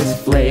delicious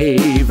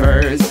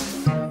flavors.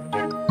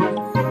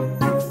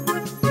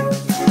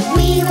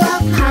 We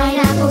love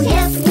pineapple,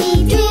 yes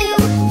we do.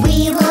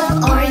 We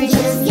love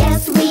oranges,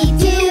 yes we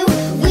do.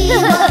 We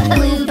love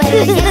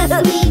blueberries, yes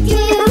we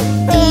do.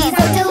 These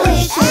are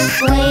delicious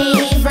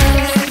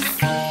flavors.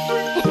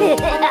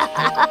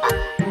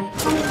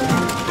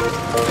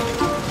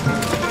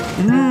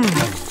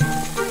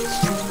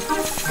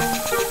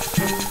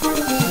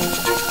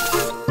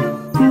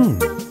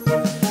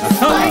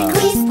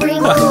 Sparkly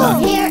sprinkle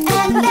here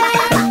and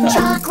there.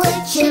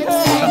 Chocolate chips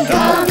and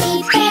gummy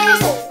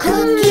bears.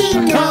 Cookie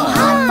dough,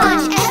 hot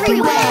fudge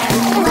everywhere.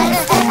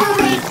 Let's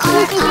decorate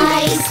our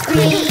ice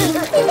cream.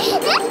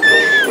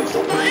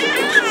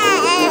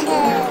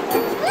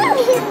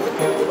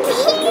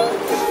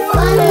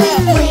 Fun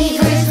with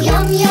flavors,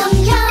 yum yum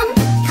yum.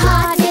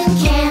 Cotton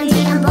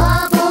candy and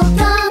bubble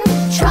gum.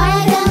 Try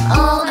them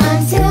all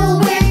until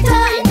we're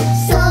done.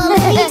 So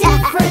many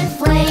different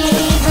flavors.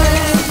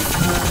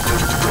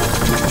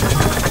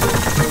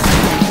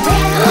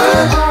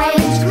 Red,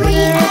 orange,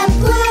 green and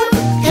blue.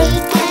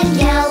 Pink and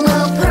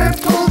yellow,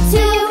 purple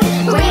too.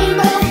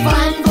 Rainbow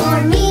fun for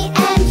me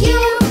and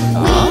you.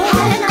 We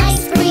had an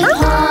ice cream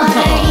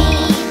party.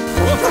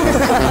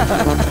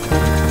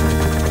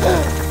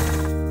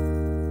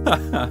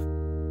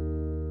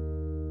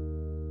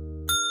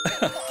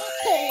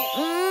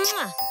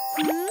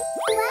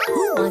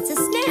 Who wants a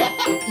snack?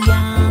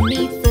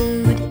 Yummy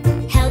food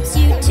helps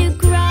you to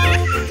grow.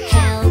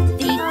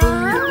 Healthy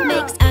food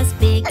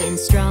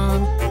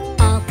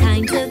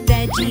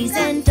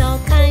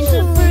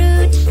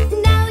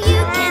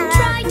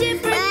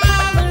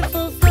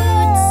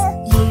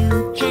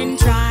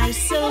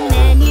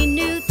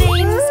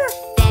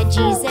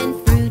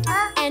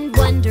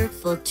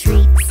wonderful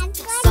treats.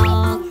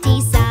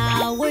 Salty,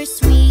 sour,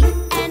 sweet,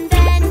 and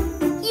then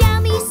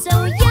yummy,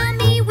 so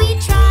yummy, we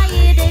try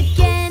it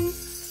again.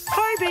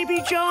 Hi,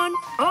 Baby John.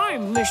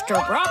 I'm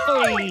Mr.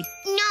 Broccoli.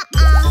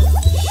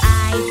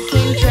 I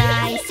can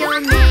try so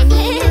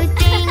many new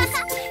things.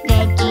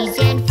 Veggies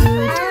and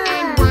fruit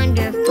and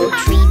wonderful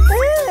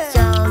treats.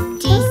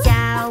 Salty,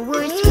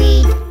 sour,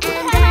 sweet,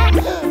 and then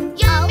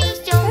yummy,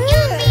 so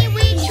yummy,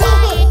 we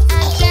try it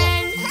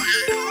again.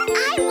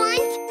 I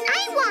want.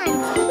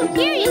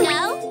 Here you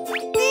go.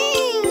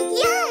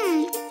 Yum!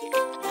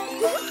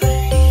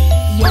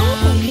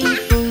 Yummy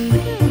food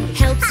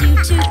helps you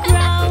to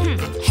grow.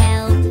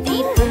 Healthy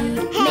food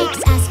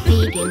makes us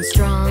big and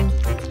strong.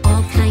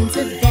 All kinds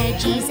of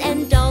veggies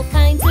and all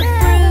kinds of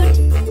fruit.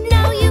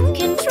 Now you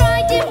can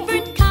try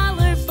different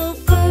colorful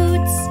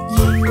foods.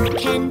 You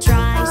can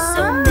try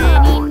so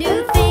many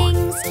new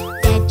things.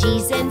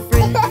 Veggies and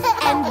fruit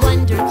and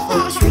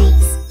wonderful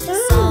treats.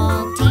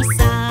 Salty,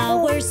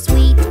 sour,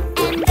 sweet,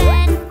 and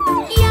then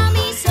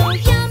yummy, so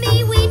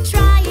yummy, we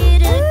try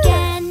it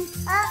again.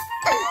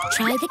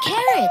 Try the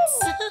carrots.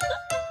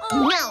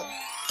 No.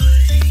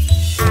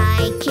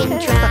 I can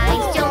try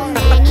so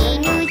many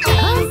new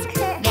things.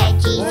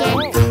 Veggies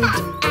and fruit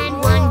and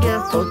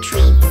wonderful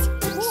treats.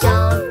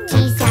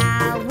 Salty,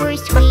 sour,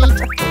 sweet,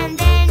 and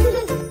then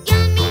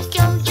yummy,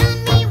 so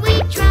yummy, we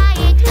try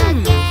it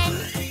again.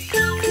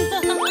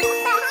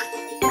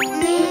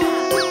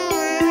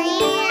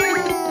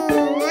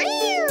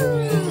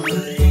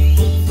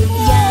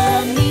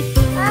 Yummy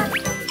food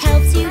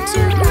helps you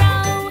to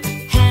grow.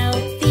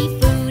 Healthy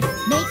food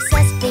makes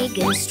us big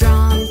and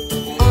strong.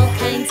 All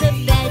kinds of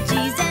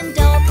veggies and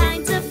all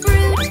kinds of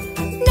fruit.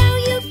 Now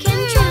you can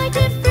try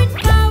different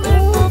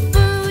colorful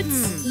foods.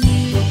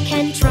 You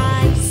can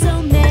try so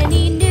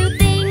many new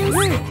things.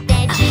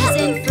 Veggies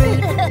and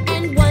fruit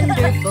and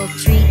wonderful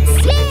treats.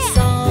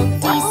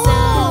 Salty,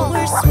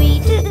 sour,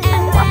 sweet,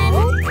 and then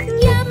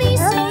yummy,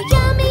 so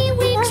yummy,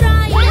 we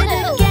try it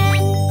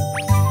again.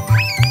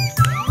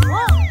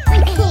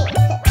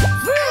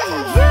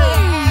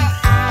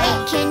 I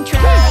can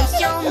try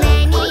so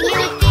many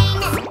new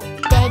things.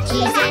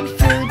 Veggies and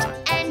fruit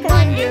and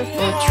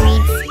wonderful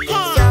treats.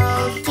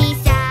 Salty,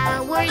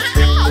 sour,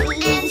 sweet,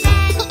 and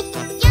then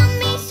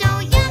yummy, so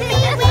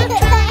yummy, we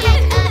try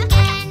it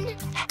again.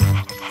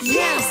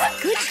 Yes,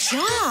 good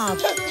job.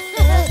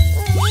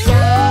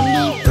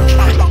 Yummy food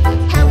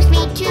helps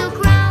me to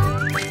grow.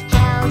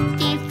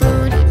 Healthy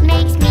food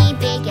makes me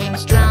big and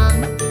strong.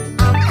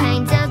 All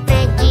kinds of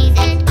veggies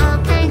and all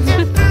kinds of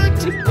fruit.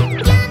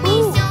 Yummy,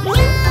 so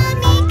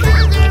yummy,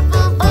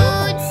 colorful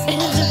foods.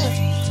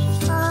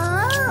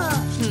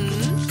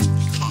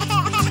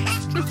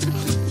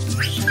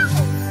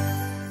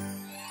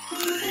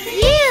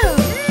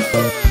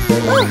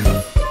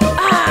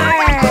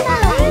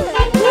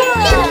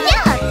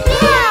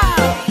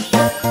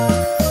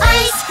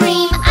 Ice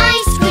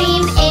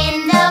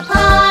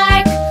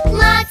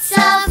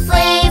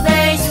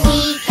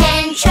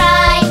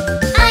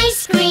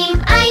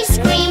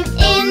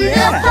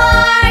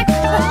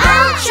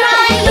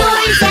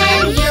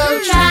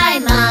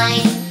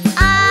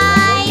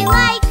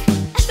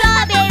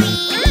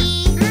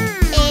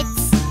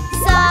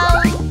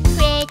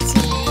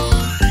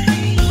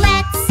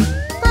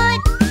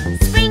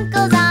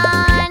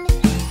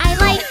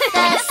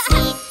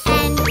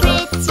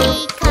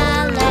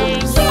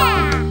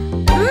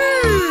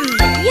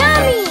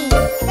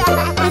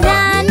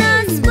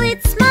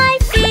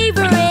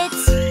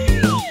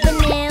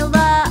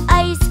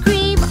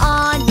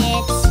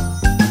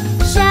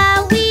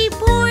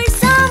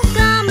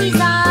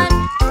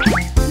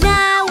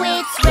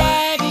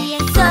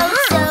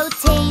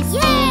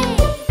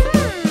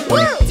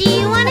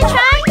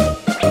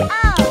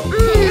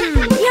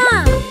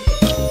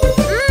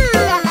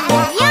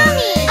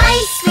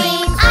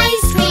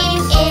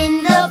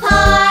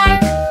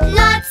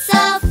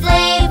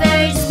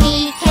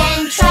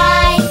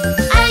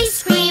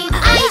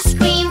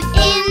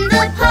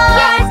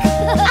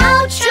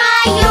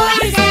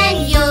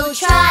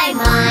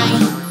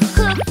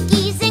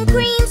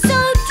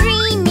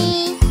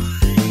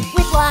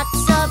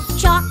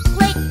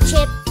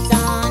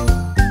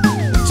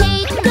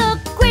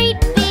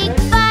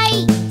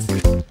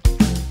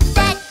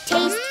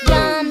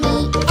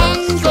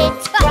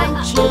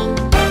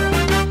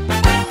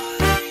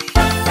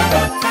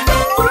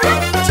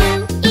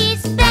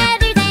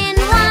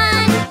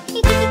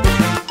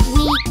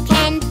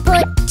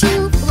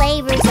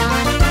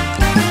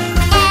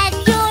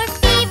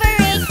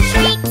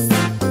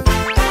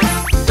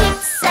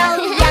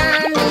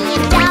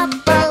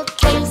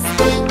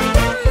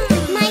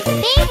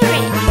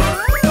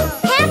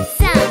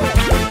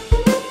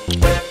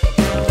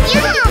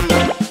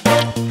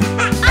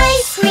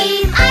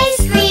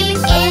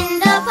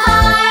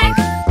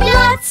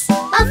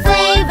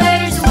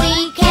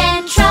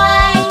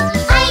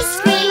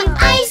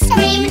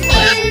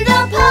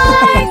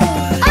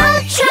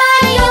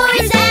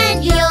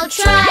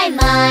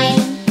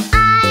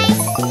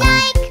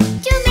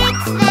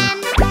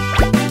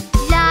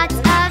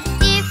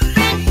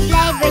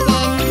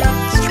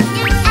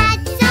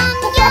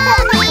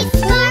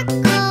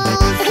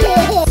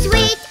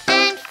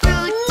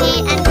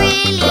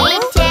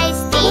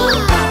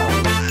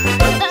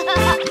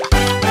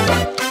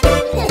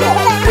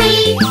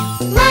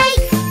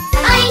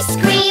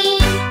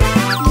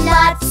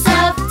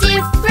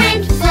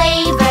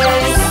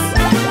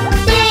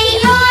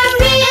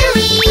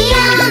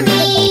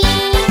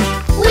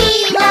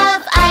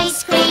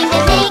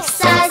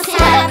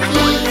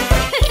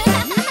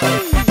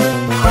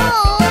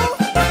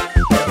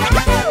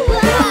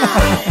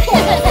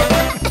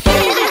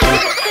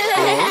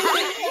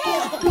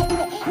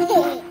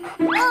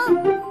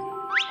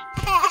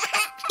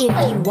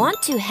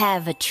want to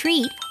have a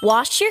treat,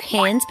 wash your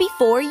hands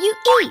before you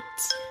eat.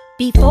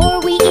 Before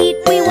we eat,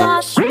 we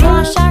wash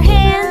our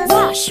hands.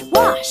 Wash,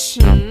 wash.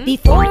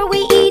 Before we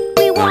eat,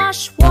 we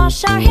wash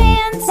our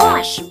hands.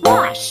 Wash,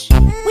 wash.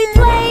 We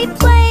play,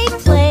 play,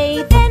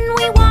 play, then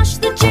we wash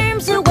the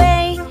germs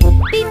away.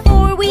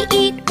 Before we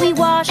eat, we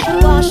wash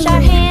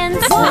our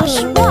hands.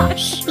 Wash,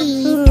 wash.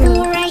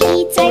 Before I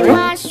eat, I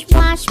wash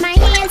my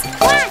hands.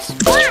 Wash,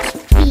 wash.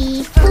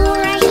 Before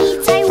I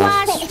eat, I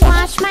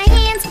wash my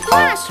hands.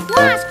 Wash,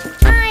 wash.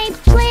 I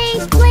play,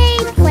 play,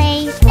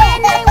 play,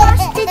 then I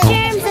wash the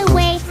germs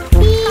away.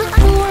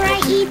 Before I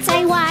eat,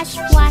 I wash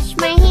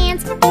my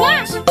hands.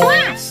 Wash,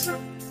 wash.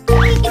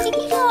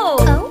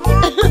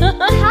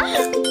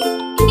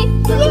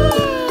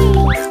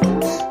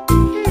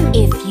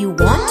 If you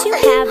want to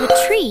have a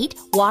treat,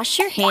 wash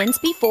your hands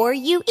before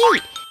you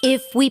eat.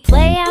 If we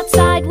play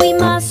outside, we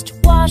must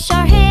wash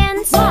our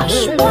hands.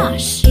 Wash,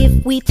 wash.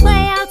 If we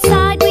play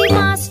outside, we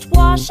must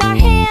wash our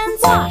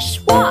hands. Wash,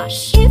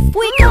 wash. If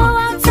we go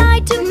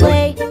outside to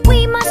play,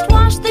 we must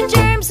wash the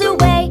germs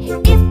away.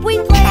 If we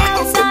play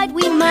outside,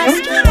 we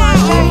must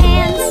wash our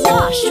hands.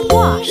 Wash,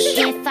 wash.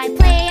 If I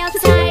play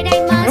outside, I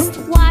must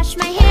wash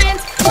my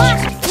hands.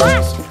 Wash,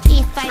 wash.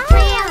 If I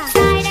play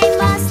outside, I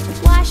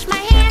must wash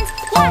my hands.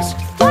 Wash,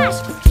 wash.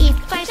 If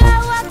I go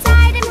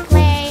outside and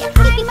play,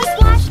 I must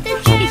wash the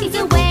germs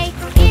away.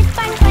 If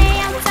I play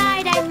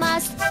outside, I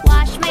must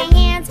wash my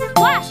hands.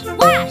 Wash,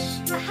 wash.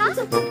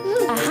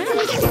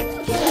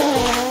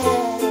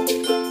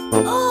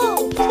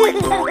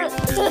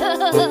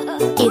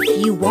 If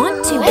you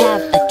want to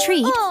have a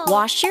treat,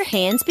 wash your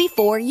hands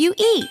before you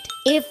eat.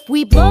 If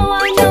we blow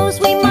our nose,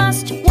 we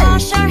must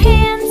wash our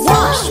hands.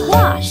 Wash,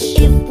 wash.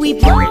 If we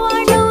blow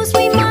our nose,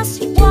 we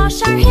must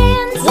wash our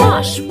hands.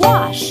 Wash,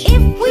 wash.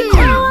 If we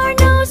blow our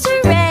nose,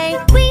 hooray,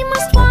 we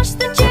must wash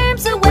the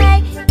germs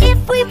away.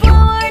 If we blow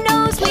our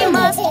nose, we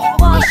must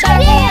wash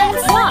our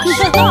hands.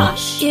 Wash,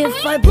 wash.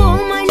 If I blow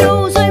my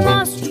nose, I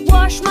must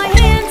wash my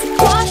hands.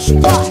 Wash,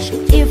 wash.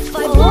 If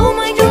I blow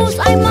my nose,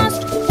 I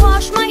must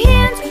wash my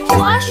hands.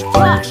 Wash,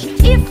 wash.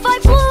 If I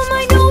blow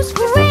my nose,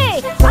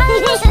 hooray, I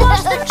must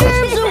wash the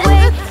germs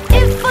away.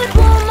 If I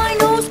blow my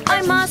nose,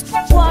 I must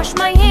wash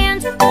my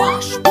hands.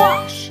 Wash,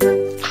 wash.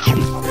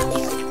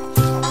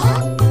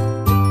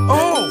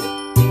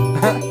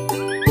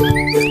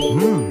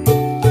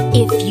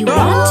 If you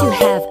want to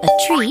have a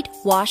treat,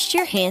 wash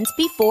your hands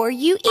before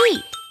you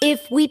eat.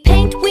 If we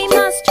paint, we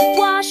must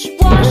wash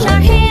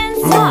our hands.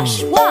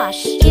 Wash,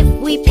 wash. If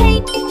we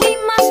paint, we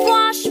must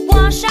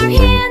wash our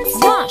hands.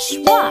 Wash,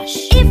 wash.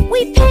 If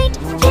we paint,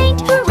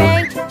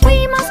 hooray,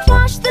 we must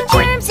wash the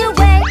germs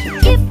away.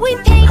 If we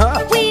paint,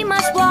 we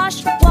must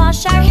wash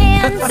our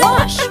hands.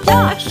 Wash,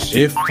 wash.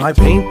 If I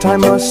paint, I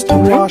must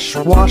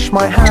wash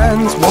my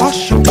hands.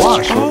 Wash,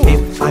 wash.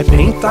 If I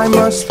paint, I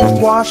must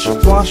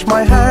wash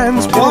my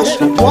hands. Wash,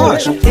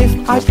 wash.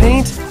 If I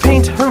paint,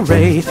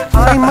 hooray,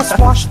 I must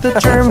wash the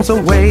germs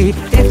away.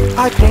 If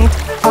I paint,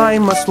 I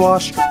must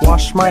wash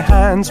my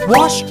hands.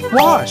 Wash,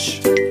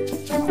 wash.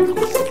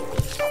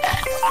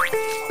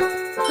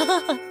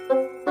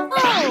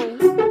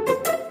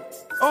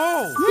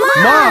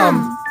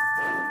 Mom!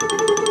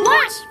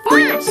 Wash,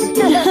 wash.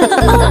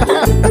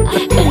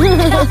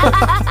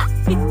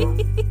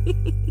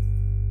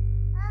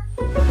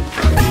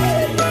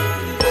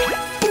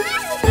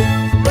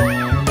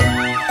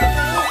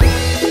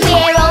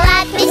 We're all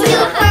at the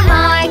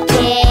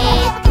supermarket.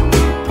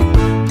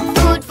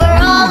 Food for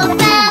all the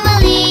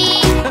family.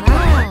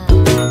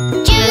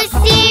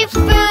 Juicy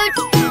fruit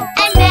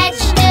and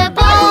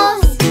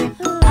vegetables.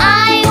 I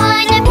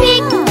wanna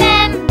pick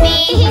them,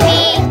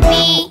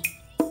 me.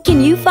 Can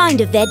you find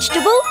a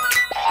vegetable?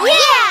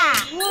 Yeah!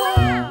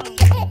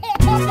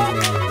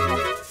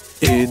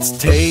 It's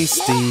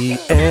tasty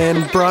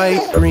and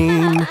bright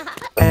green,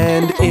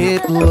 and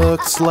it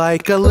looks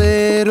like a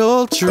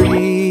little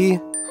tree.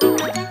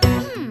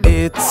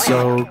 It's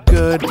so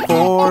good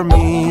for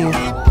me.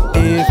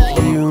 If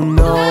you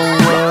know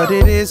what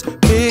it is,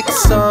 pick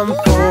some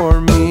for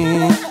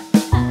me.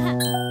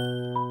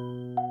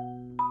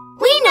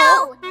 We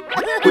know!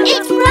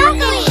 It's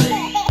broccoli!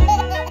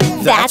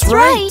 That's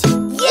right.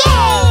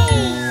 Yay!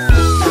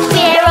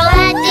 We're all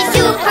at the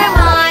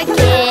supermarket.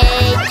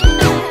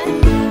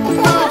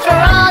 Food for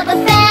all the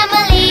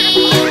family.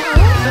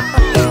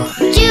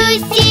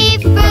 Juicy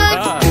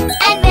fruit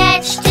and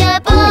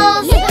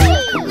vegetables.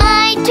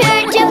 My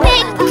turn to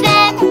pick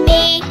them,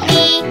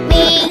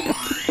 me.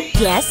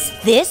 Guess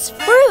this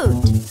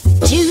fruit.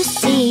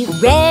 Juicy,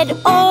 red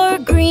or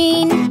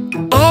green,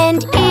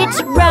 and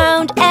it's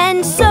round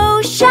and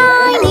so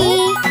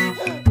shiny.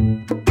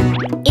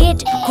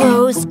 It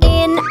grows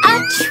in a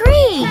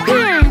tree.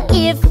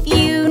 If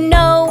you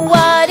know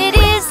what it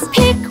is,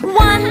 pick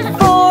one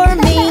for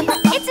me.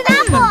 It's an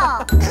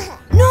apple!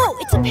 No,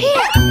 it's a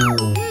pear.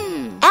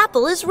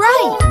 Apple is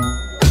right.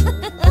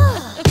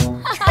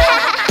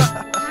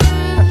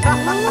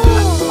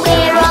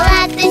 We're all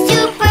at the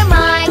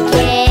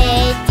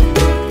supermarket.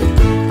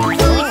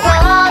 Food for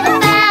all the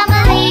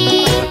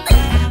family.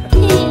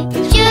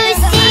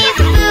 Juicy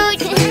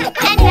fruit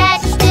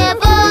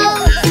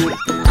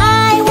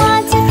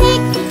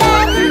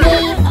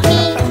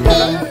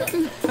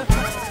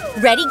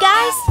ready,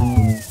 guys?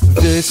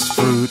 This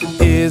fruit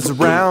is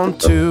round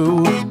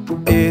too.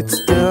 It's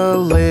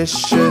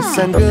delicious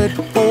and good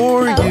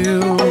for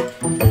you.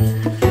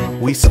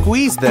 We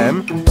squeeze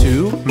them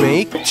to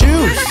make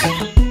juice.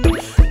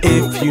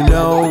 If you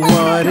know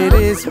what it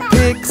is,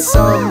 pick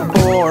some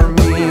for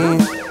me.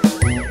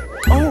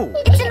 Oh!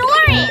 It's an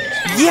orange!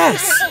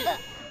 Yes!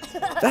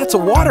 That's a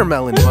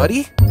watermelon,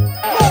 buddy. We're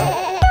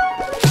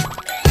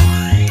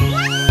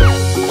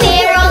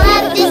all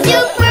at the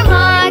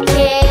supermarket.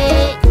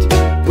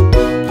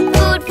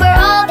 Food for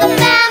all the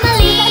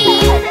family.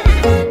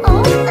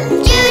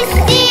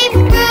 Juicy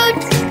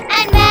fruit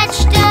and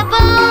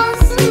vegetables.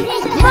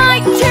 My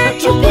turn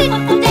to pick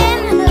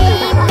them.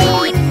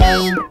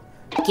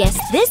 Guess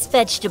this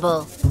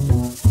vegetable.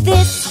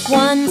 This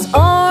one's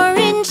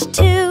orange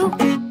too,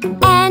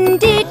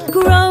 and it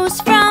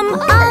grows from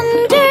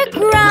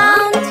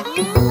underground.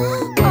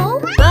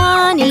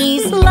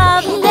 Bunnies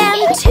love them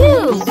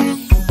too.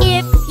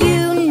 If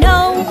you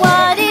know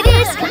what it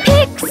is,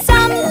 pick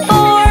some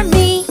for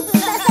me.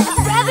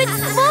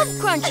 Rabbits love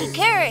crunchy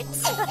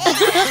carrots.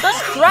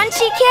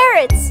 Crunchy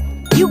carrots.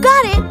 You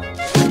got it.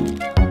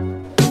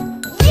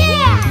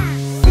 Yeah!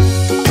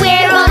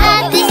 We're all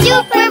at the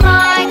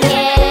supermarket.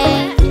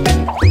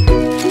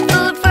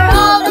 Food for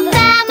all the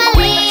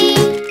family.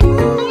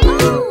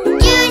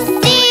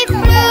 Juicy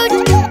fruit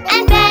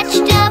and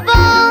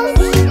vegetables.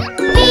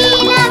 We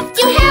love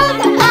to help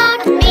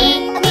out me.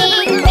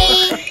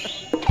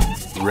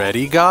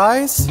 Ready,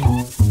 guys?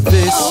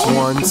 This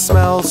one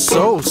smells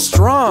so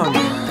strong.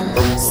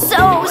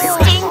 So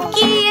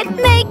stinky it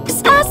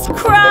makes us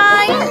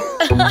cry.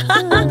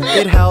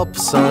 It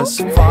helps us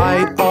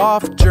fight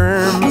off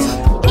germs.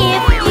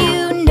 If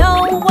you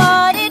know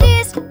what it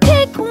is,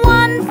 pick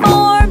one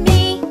for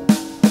me.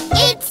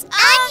 It's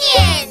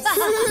onions!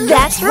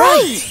 That's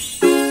right.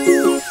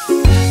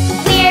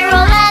 We're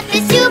all at the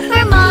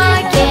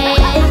supermarket.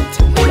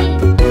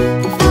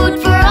 Food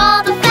for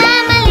all the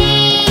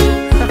family.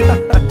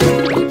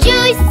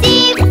 Juicy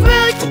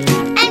fruit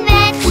and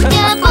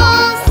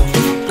vegetables.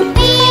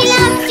 We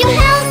love to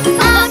help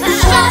out.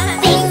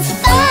 Shopping's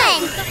fun.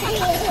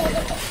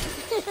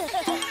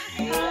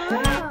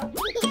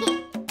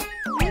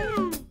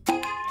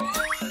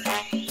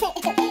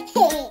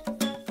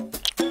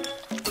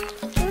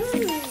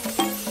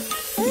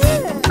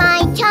 My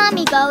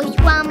tummy goes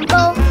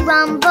rumble,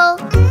 rumble,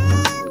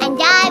 and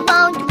I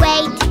won't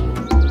wait.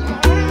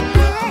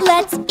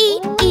 Let's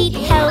eat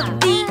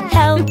healthy,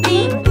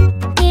 healthy.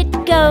 It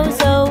goes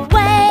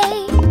away.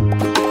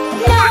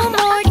 No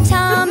more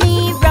tummy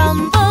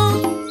rumble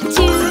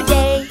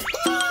today.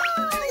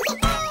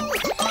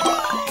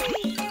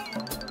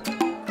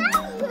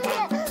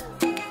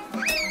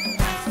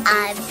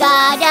 I've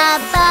got a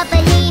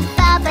bubbly,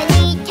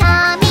 bubbly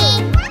tummy.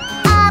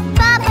 A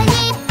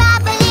bubbly,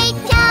 bubbly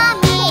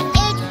tummy.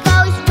 It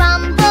goes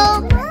rumble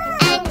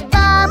and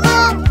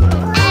bubble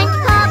and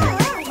pop,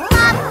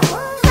 pop,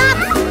 pop.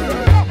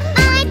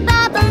 My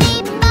bubbly,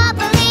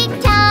 bubbly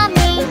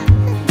tummy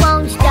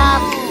won't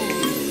stop.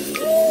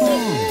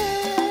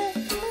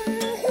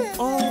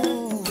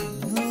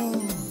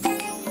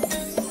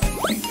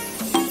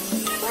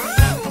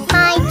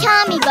 My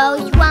tummy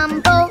goes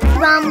rumble,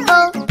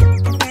 rumble,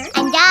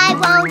 and I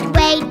won't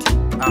wait.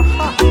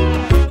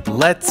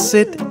 Let's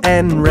sit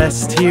and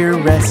rest here,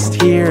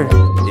 rest here.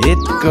 It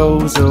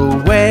goes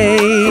away.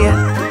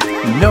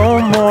 No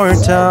more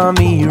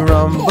tummy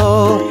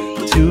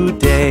rumble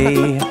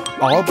today.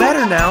 All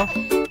better now.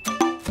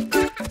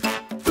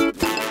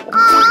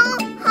 I'm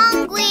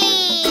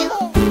hungry.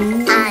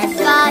 I've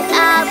got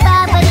a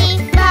bubbly,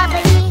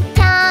 bubbly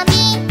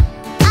tummy.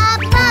 A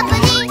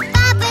bubbly,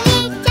 bubbly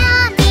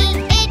tummy.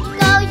 It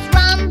goes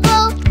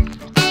rumble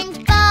and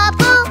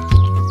bubble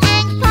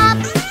and pop,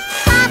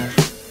 pop,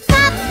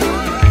 pop.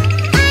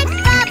 My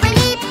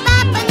bubbly,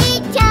 bubbly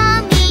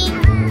tummy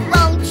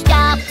won't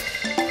stop.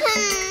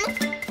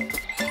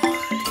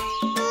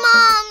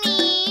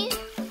 Mommy.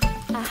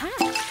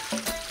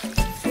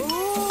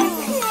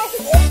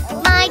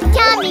 My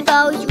tummy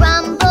goes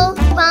rumble,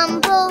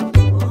 rumble,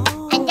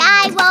 and I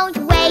won't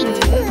wait.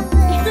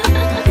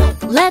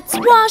 Let's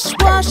wash,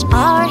 wash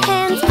our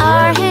hands,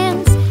 our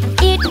hands.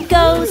 It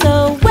goes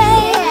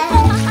away.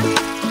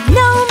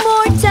 No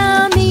more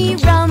tummy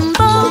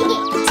rumble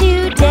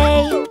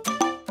today.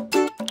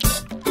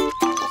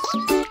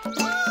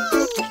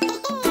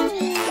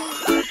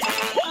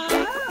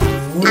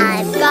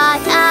 I've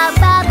got a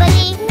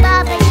bubbly,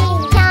 bubbly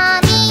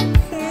tummy.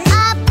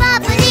 A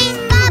bubbly,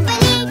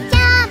 bubbly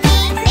tummy.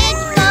 It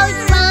goes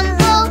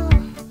rumble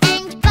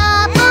and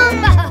bubble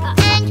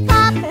and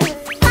pop,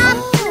 pop,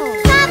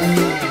 pop.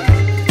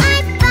 My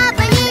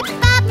bubbly,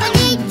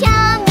 bubbly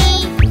tummy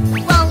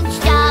won't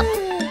stop.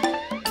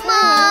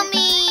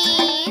 Mommy.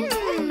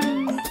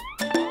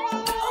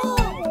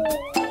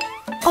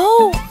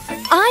 Oh,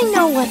 I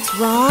know what's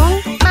wrong.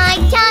 My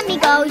tummy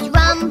goes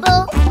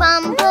rumble,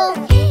 rumble,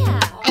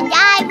 and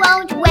I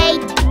won't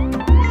wait.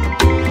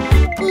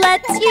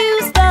 Let's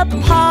use the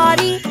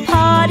potty,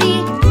 potty.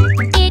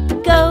 It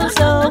goes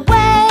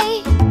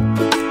away.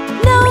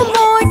 No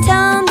more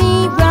tummy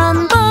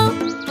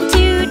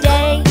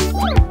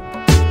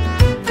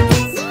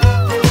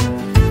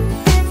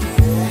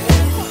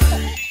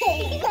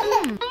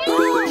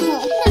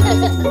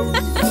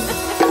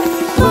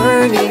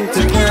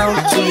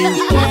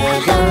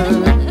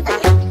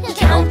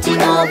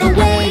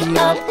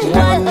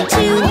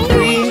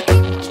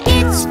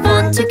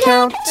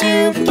count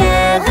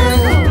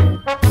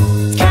together.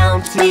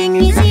 Counting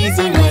is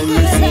easy when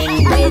you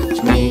sing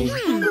with me.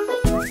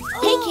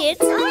 Hey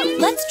kids,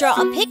 let's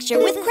draw a picture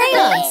with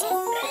crayons.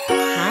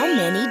 How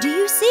many do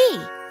you see?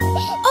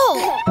 Oh,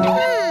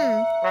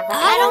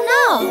 I don't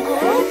know.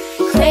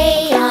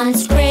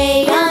 Crayons,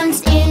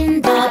 crayons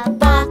in the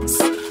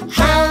box.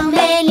 How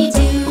many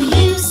do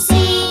you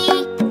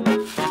see?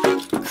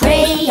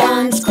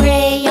 Crayons,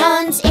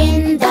 crayons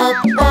in the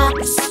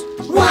box.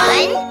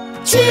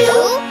 1, 2,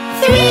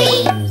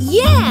 3.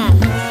 Yeah!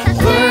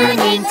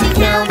 Learning to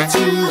count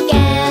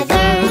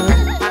together.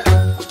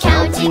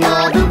 Counting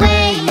all the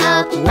way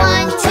up.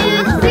 1,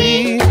 2,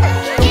 3.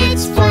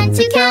 It's fun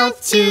to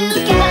count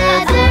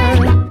together.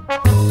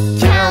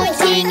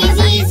 Counting is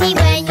easy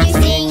when you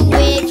sing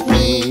with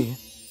me.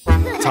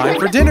 Time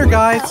for dinner,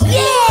 guys.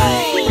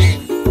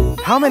 Yay!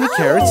 How many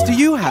carrots do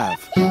you have?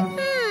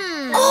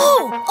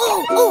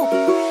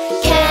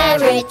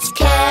 Carrots,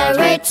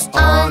 carrots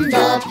on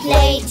the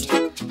plate.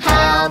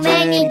 How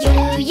many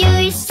do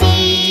you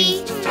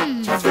see?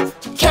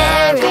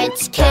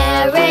 Carrots,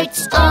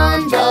 carrots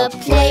on the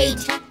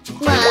plate.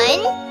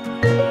 1,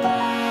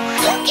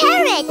 2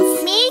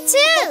 carrots. Me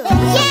too.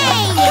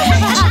 Yay!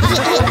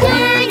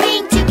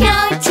 Learning to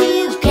count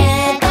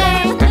together.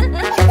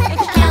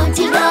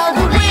 Counting all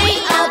the way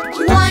up.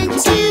 1,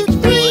 2,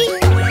 3.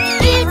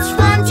 It's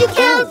fun to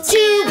count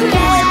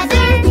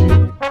together.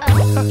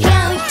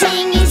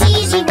 Counting is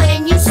easy when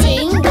you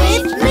sing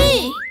with me.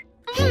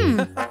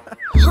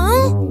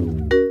 Huh?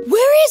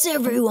 Where is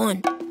everyone?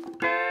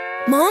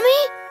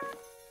 Mommy?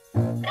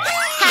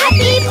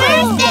 Happy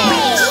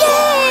birthday!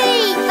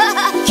 Yay!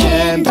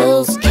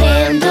 Candles,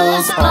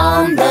 candles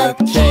on the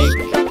cake.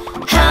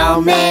 How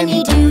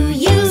many do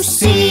you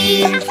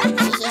see?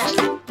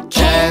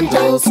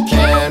 Candles,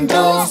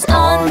 candles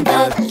on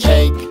the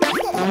cake.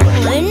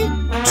 1,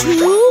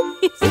 2,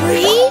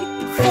 3,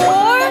 4,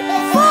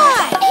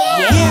 5.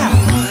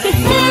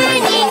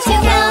 Learning to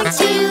count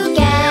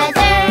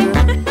together.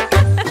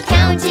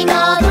 Counting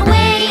all the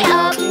way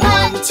up.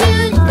 1, 2,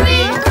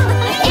 3.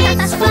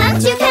 It's fun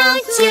to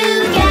count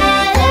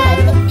together.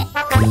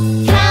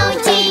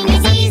 Counting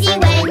is easy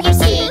when you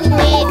sing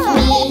with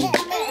me.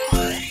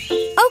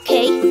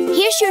 Okay,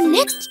 here's your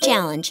next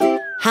challenge.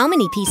 How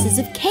many pieces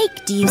of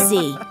cake do you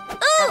see?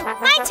 Ooh,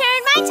 my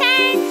turn, my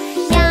turn.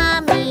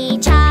 Yummy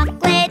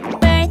chocolate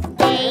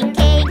birthday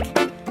cake.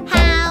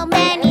 How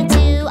many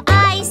do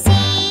I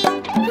see?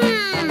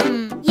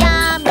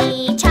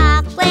 Yummy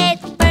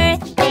chocolate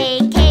birthday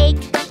cake.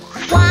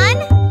 1,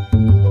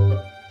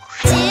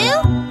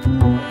 2,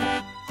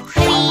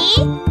 3,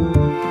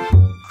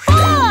 4.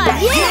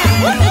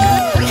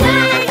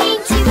 Learning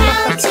to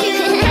count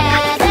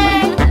together.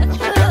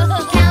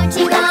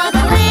 Counting all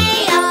the way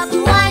up.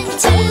 1,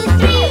 2,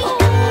 3.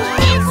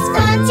 It's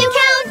fun to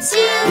count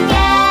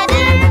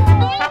together.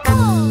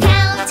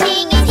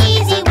 Counting is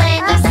easy when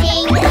you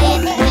sing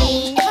with me.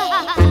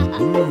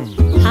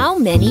 How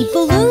many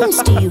balloons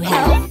do you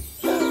have?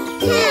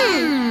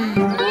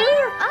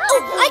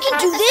 I can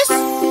do this.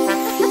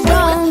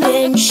 Round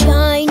and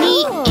shiny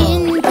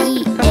in the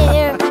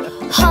air.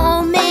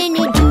 How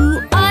many do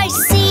I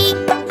see?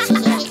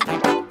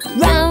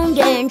 Round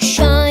and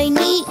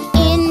shiny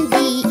in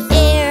the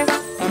air.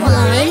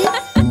 1,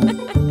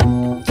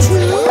 2,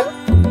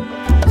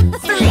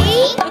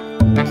 3,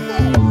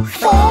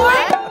 4,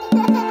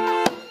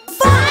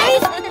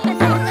 5,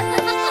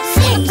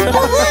 6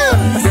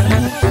 balloons.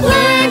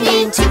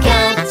 Learning to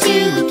count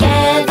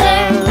together.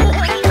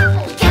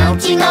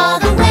 Counting all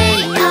the way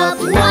up.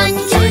 1,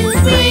 2,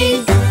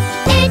 3.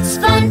 It's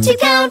fun to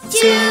count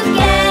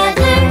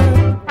together.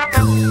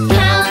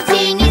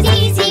 Counting is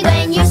easy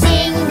when you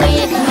sing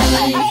with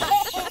me.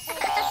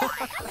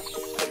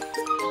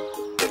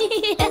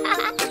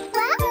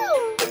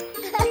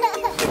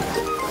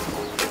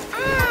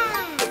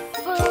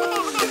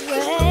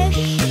 Fresh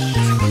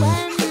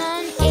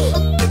lemonade.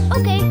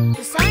 Okay,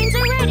 the signs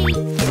are ready.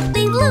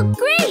 They look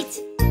great.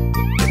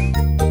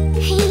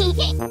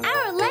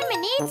 Our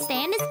lemonade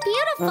stand is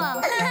beautiful.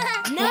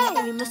 Now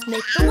we must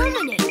make the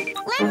lemonade.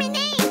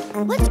 Lemonade.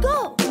 Let's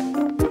go.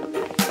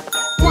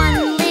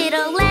 One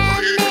little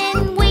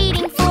lemon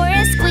waiting for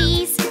a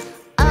squeeze.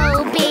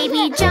 Oh,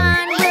 baby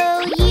John,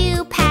 will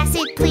you pass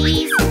it,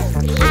 please?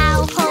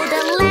 I'll hold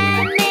a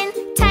lemon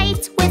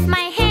tight with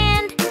my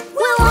hand.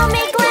 We'll all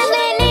make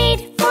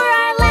lemonade for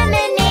our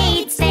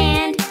lemonade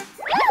stand.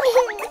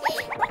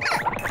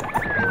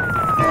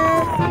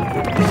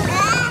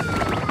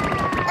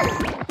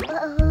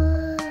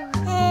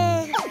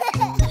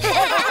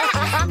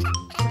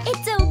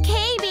 It's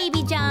okay,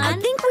 baby John. I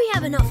think we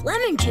have enough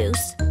lemon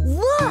juice.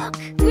 Look!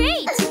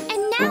 Great!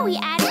 And now we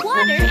add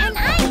water and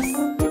ice.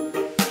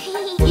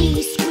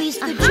 We squeeze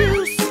the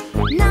juice.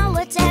 Now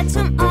let's add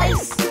some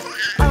ice.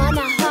 On a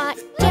hot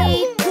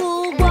day,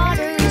 cool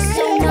water is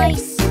so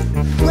nice.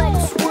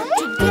 Let's work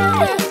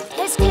together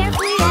as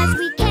carefully as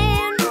we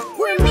can.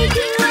 We're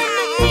making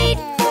lemonade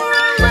for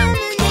our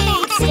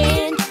lemonade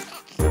stand.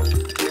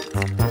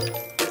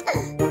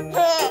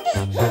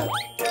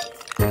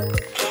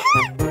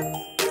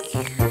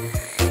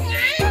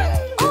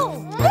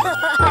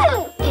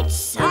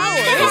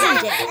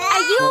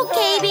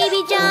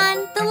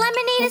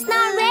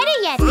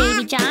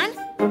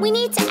 we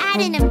need to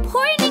add an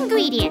important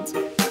ingredient.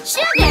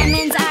 Sugar!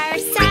 Lemons are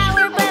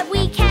sour, but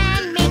we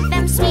can make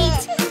them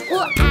sweet.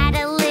 We'll add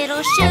a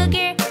little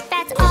sugar,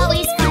 that's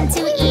always fun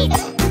to eat.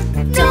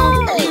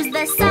 Don't lose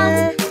the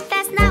sum,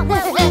 that's not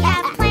what we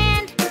have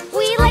planned.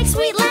 We like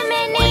sweet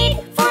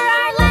lemonade for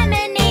our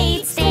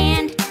lemonade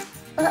stand.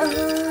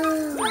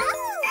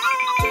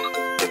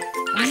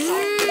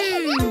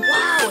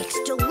 Wow, it's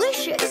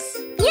delicious.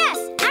 Yes,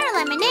 our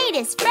lemonade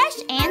is fresh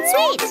and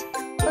sweet.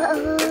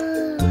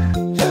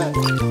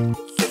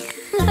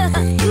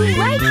 You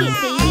like it,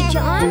 Baby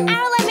John?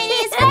 Our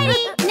lemonade is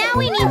ready. Now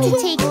we need to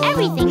take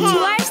everything to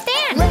our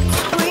stand.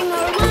 Let's bring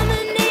our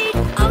lemonade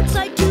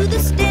outside to the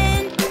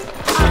stand.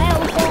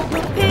 I'll hold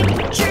the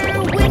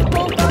pitcher with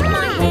both of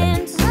my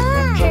hands.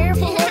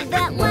 Careful of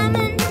that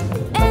lemon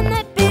and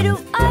that bit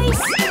of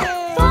ice.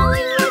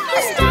 Falling with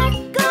a stack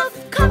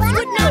of cups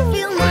would not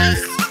feel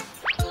nice.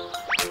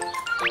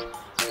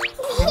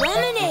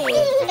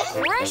 Lemonade,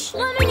 fresh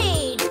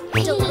lemonade,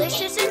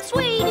 delicious and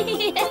sweet.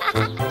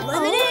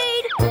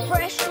 Lemonade,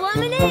 fresh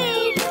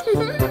lemonade.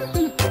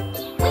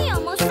 We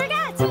almost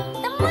forgot the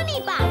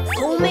money box.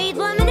 Homemade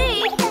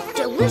lemonade,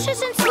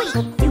 delicious and sweet.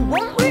 You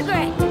won't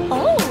regret.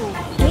 Oh,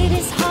 it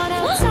is hot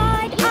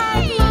outside.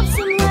 I'd love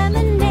some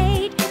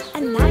lemonade.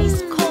 A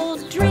nice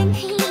cold drink,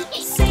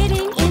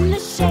 sitting in the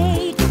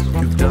shade.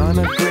 You've done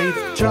a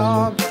great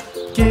job.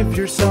 Give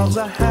yourselves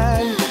a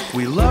hand.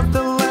 We love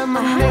the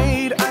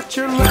lemonade at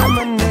your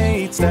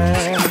lemonade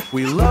stand.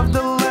 We love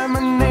the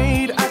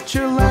lemonade at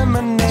your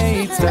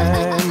lemonade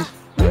stand.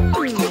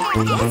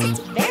 Yes, it's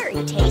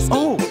very tasty.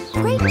 Oh,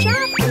 Great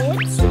job,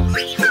 kids.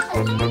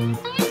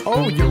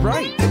 oh, you're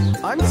right.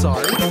 I'm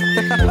sorry.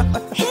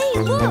 Hey,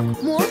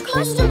 look, more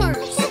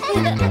customers.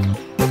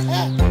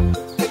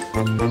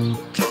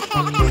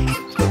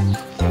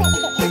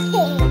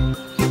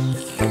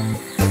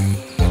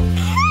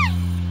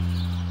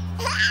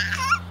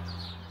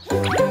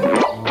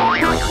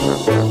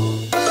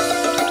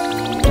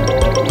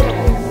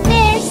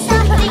 There's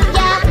something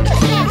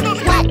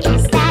yucky. What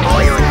is that?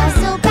 It smells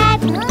so bad.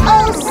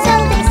 Oh, so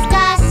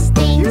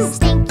disgusting.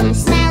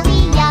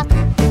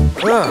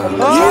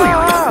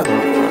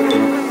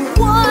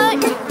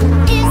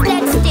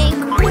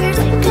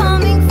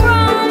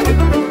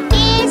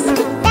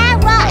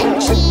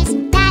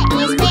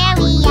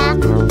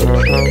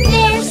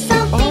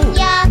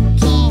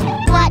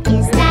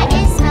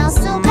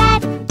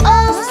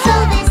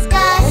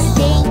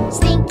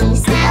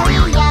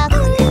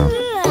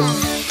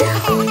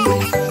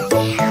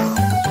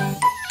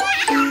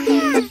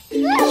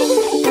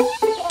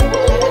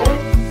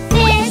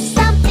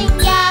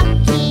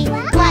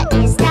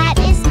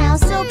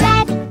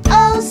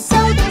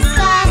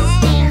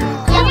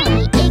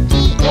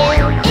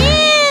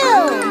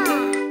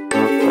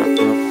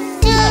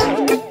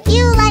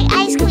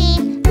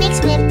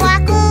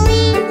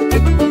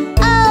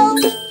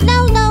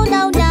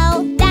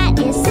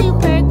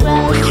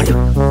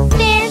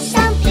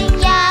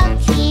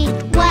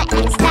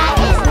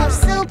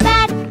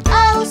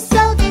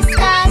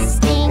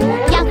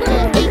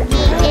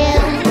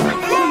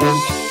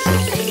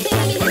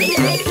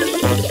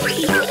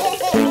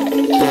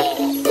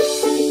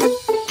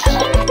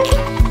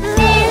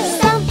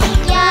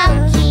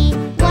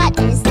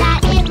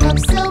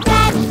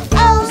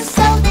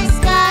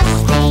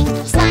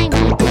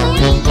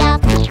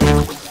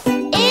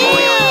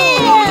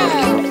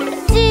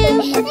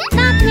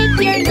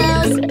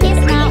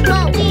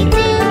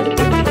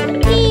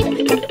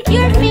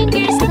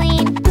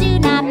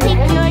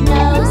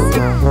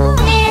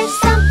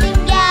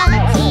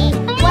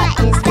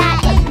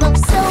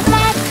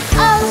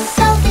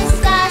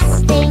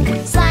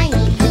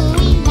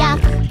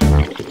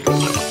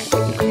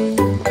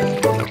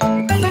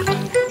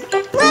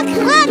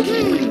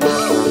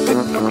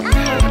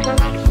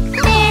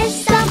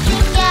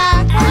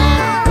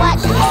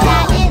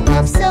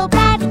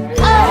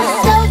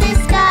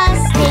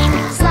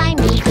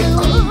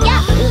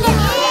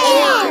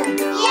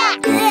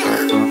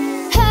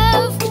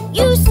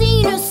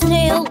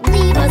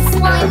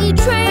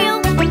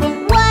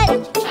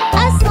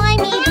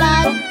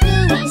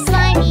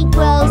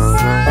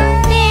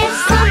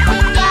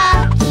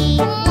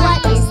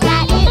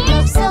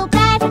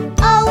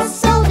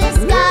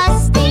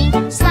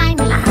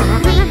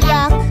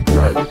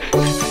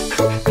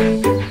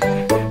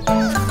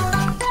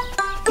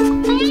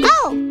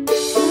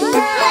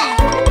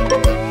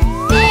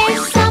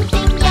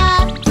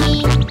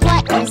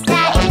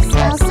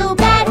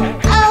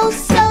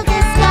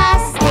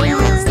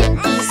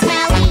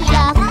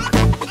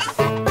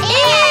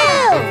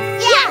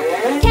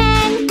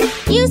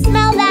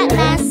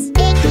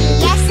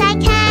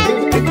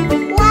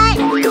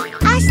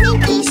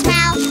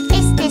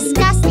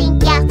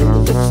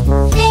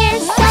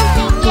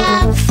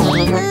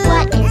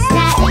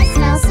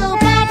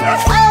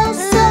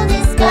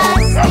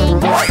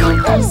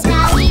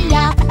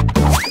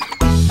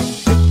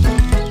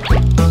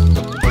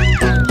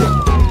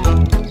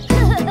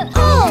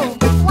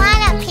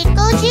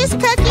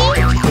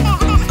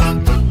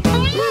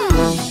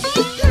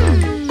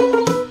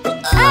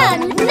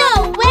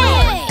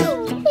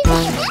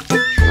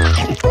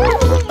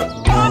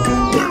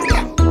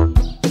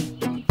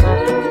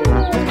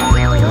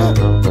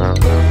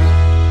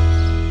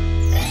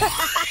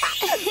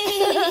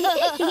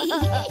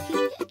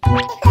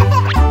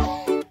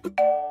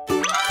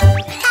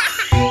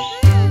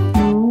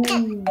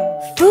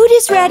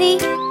 She's ready.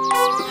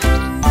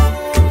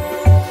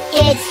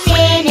 It's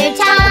dinner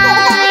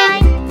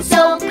time,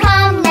 so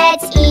come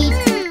let's eat.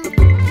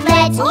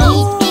 Let's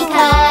eat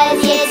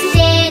because it's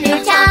dinner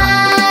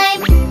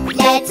time.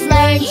 Let's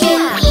learn to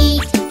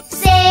eat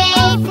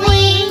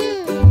safely.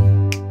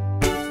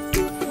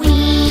 We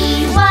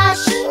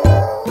wash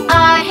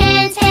our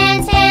hands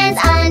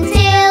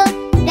until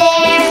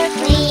they're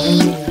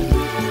clean.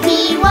 We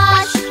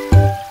wash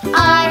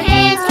our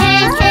hands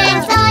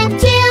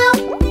until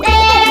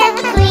they're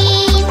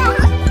clean.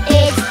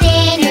 It's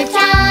dinner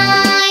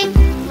time.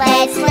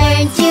 Let's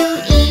learn to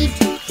eat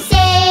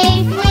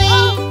safely.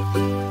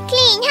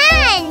 Clean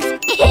hands.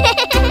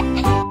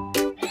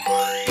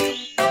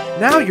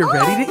 Now you're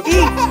ready to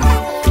eat.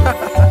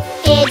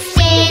 It's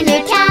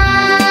dinner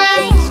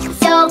time,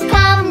 so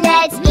come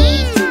let's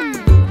eat.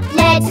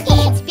 Let's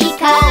eat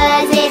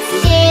because it's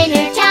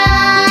dinner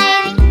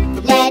time.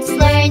 Let's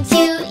learn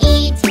to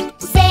eat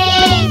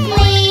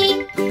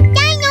safely.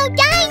 Dino,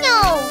 dino!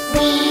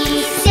 We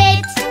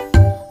sit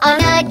on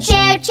a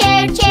chair.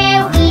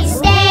 We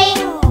stay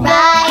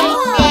right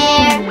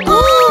there.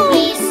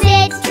 We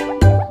sit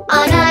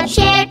on a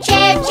chair.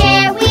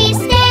 We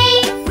stay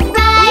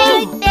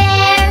right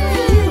there.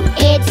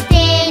 It's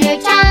dinner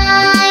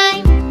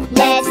time.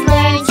 Let's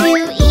learn to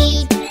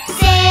eat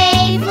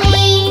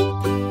safely.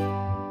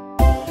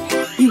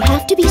 You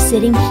have to be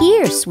sitting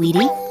here,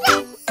 sweetie.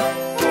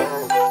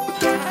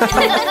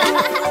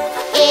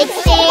 It's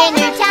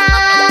dinner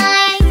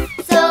time,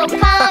 so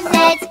come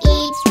let's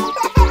eat.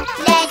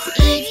 Let's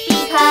eat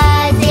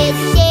because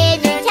it's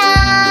dinner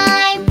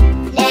time.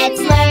 Let's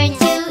learn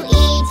to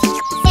eat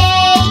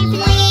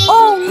safely.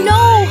 Oh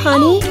no,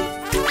 honey.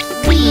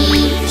 We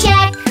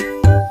check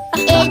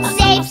it's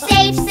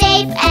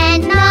safe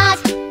and not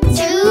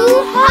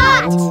too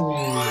hot.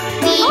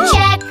 We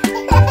check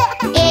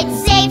it's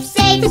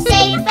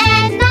safe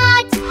and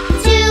not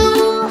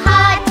too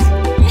hot.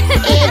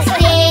 It's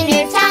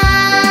dinner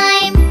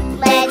time.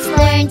 Let's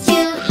learn to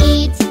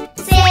eat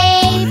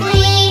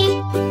safely.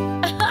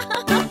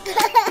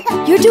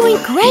 You're doing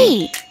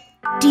great.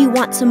 Do you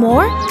want some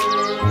more?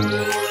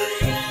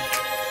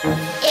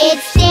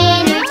 It's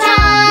dinner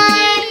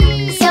time,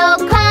 so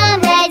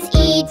come let's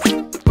eat.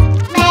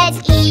 Let's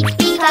eat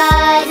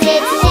because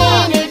it's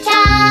dinner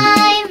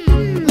time.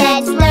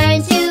 Let's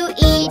learn to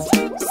eat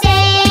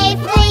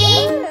safely.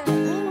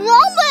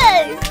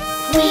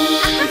 We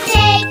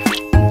take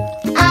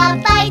a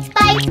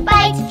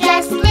bite,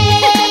 just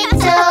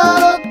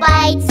little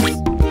bites.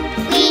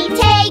 We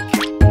take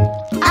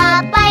a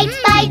bite,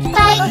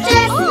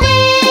 just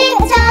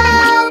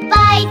little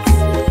bites.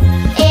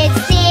 It's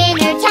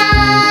dinner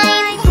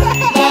time.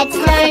 Let's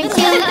learn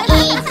to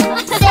eat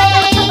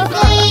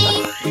safely.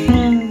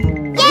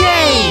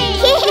 Yay!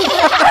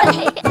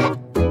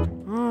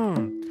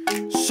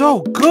 So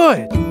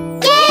good.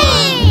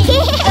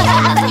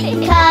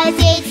 Cause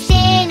it's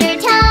dinner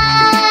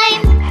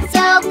time,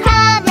 so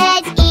come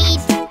let's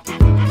eat.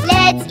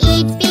 Let's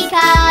eat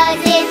because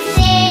it's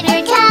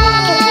dinner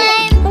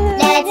time.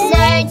 Let's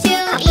learn to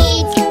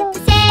eat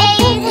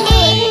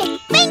safely.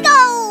 Bingo!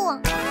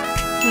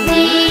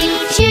 We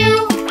chew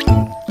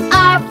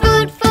our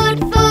food.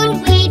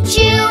 We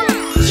chew.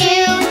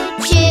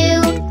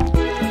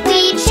 We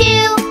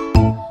chew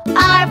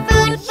our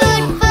food.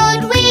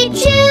 We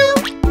chew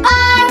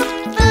our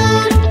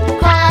food.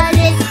 Cause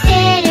it's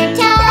dinner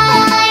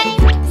time,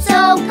 so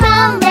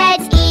come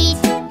let's eat.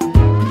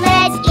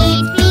 Let's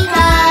eat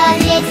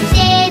because it's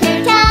dinner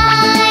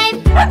time.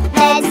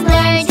 Let's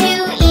learn to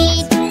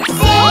eat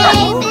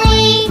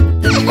safely.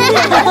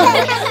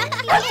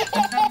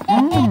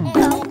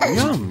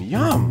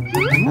 Yum.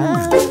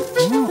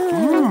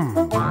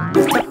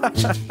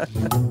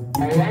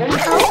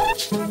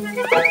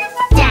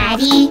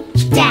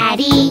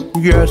 Daddy,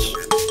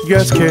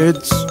 Yes,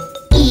 kids.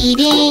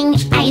 eating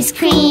ice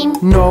cream.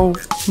 No,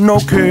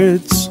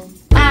 kids.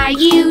 Are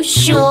you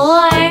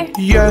sure?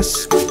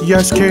 Yes,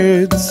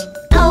 kids.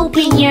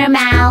 Open your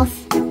mouth.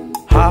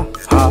 Ha.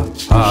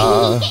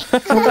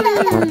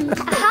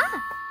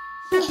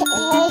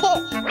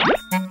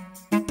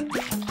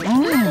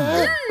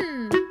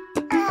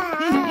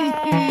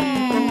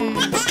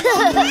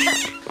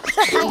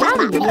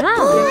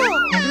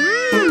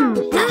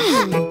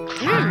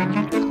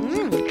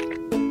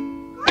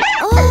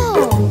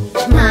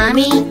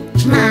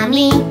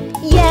 Mommy,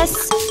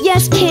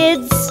 Yes,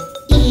 kids.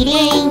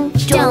 eating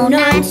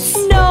donuts.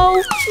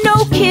 No,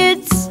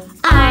 kids.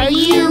 Are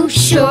you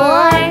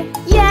sure?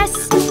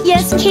 Yes,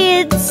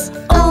 kids.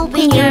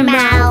 Open your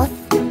mouth.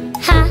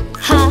 Ha.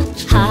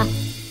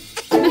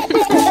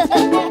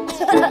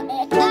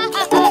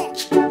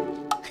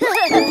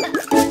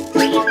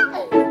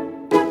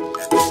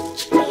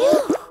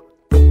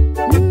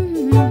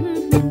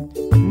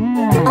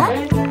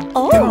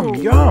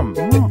 Yum.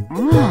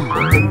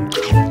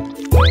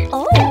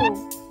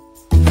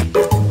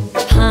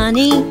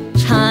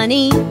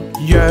 Honey.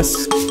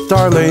 Yes,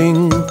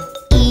 darling.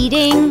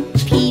 Eating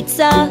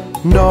pizza.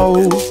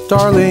 No,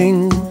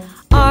 darling.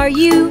 Are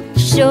you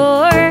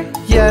sure?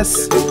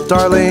 Yes,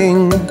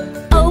 darling.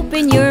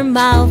 Open your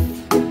mouth.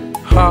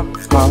 ha,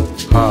 ha,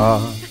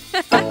 ha.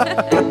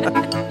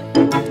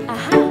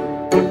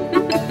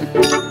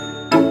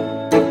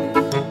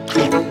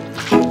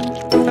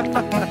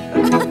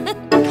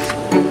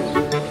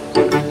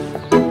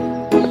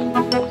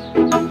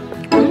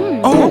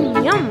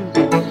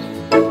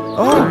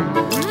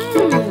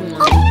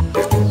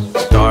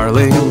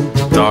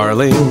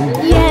 Darling,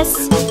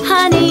 Yes,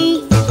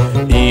 honey.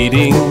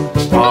 eating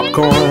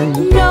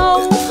popcorn.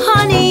 No,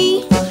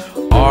 honey.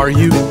 Are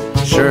you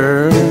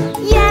sure?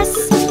 Yes,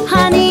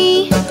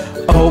 honey.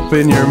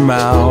 Open your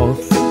mouth.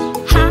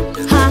 Ha,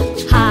 ha,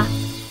 ha.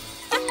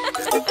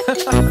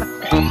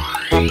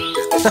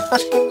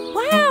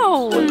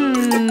 Wow!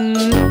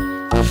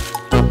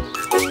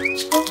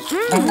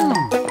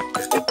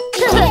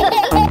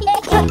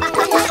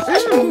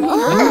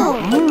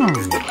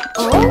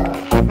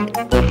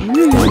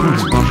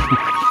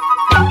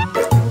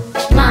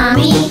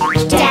 Mommy,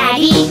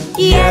 Daddy,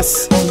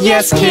 Yes,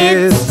 yes,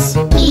 kids.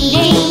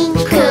 eating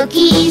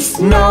cookies.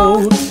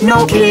 No,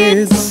 no,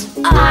 kids.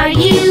 Are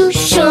you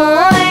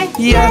sure?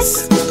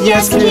 Yes,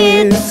 yes,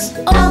 kids.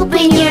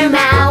 Open your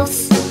mouth.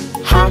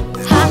 Ha,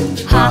 ha,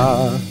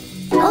 ha.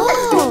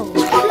 Oh.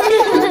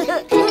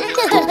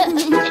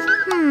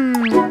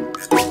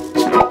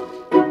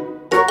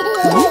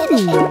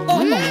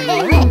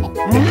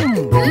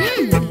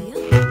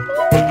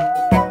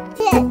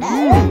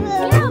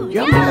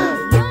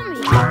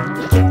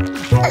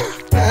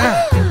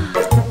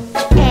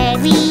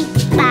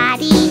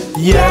 Everybody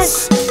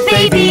Yes,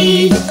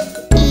 baby.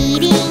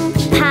 eating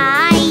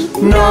pie.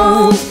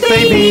 No,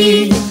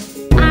 baby.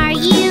 Are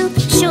you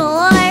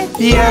sure?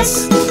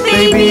 Yes,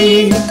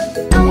 baby.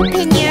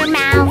 Open your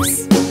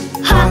mouths.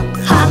 Ha,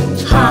 ha,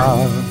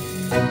 ha.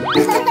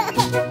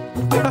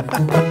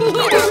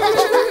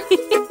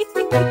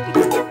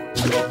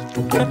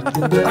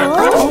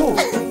 Oh.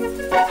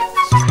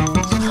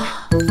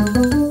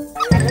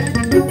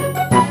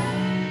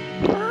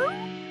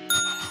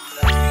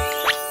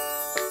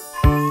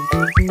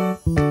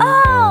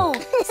 Oh,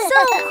 so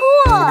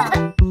cool!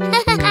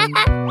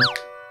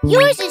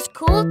 Yours is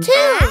cool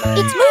too.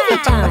 It's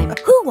movie time.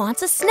 Who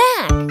wants a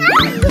snack?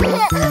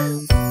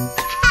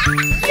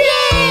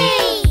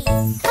 Yay!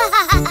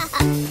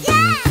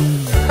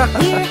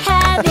 We're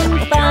having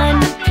fun.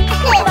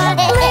 But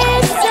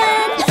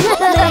listen,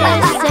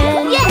 listen.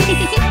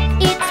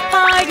 It's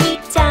party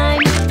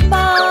time.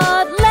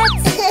 But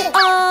let's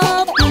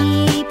all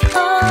be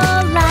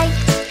polite.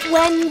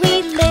 When we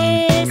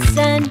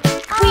listen,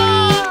 we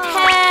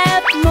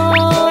have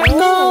more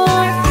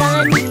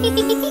fun.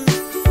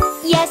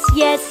 Yes,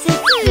 yes,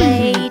 it's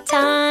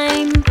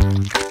playtime.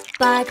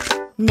 But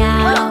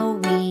now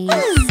we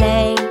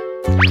say,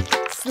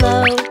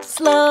 slow,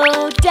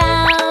 slow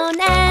down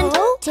and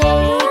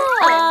take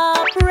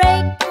a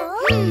break.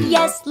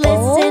 Yes,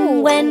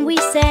 listen when we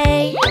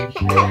say,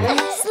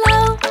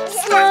 slow,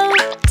 slow,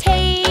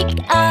 take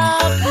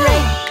a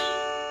break.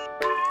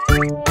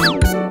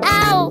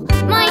 Ow,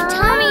 my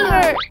tummy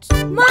hurts.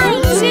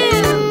 Mine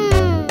too.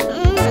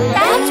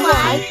 That's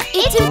why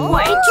it's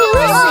important to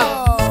listen.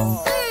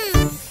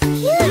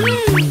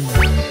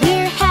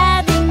 We're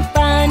having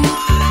fun,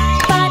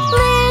 but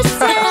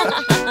listen,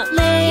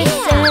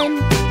 listen.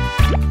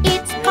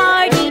 It's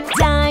party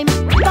time,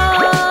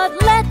 but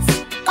let's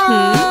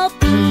all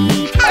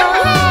be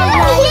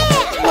polite.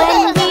 When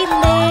we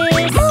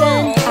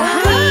listen,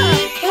 we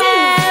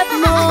have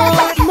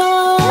more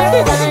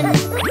fun.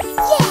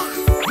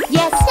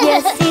 Yes,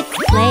 yes, it's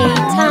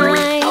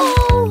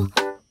playtime.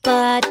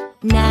 But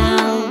now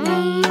we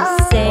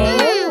say,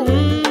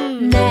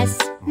 mess,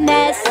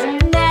 mess,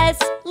 mess,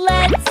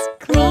 let's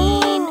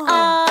clean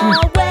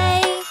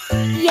away.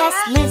 Yes,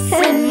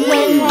 listen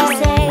when we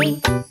say,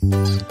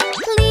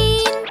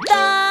 clean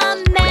the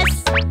mess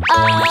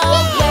away.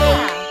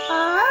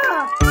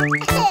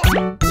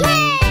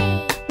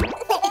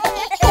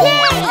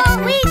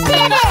 We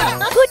did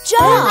it! Good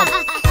job!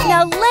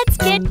 Now let's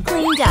get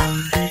cleaned up.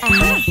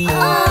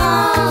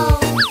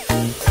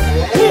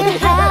 We're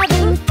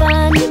having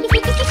fun,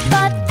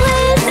 but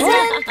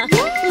listen,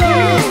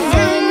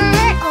 listen.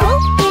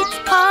 It's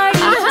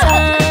party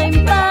time,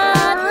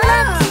 but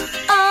let's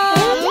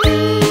all be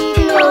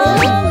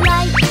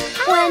polite.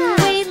 When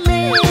we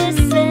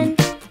listen,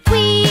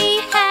 we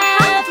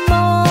have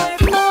more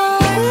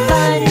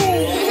fun.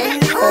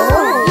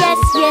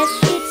 Yes, yes,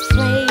 it's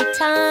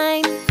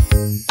playtime.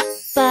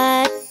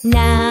 But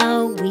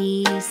now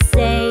we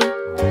say,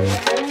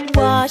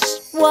 wash,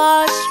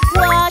 wash,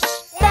 wash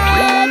the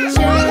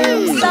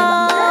germs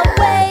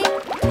away.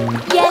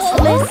 Yes,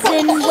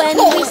 listen when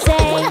we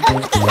say,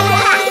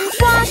 and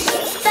wash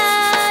the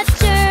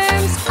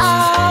germs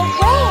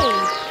away.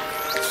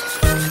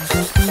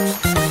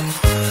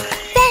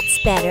 That's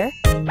better.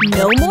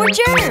 No more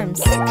germs.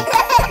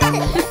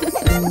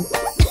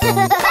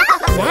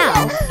 Now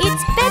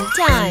it's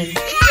bedtime.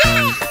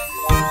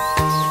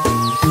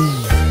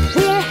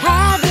 We're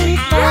having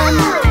fun,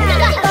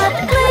 but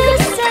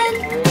listen,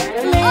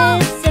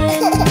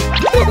 listen.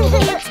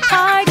 It's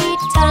party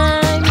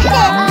time,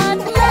 but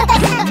let's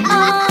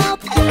all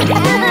be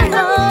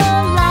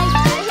polite.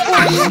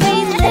 When we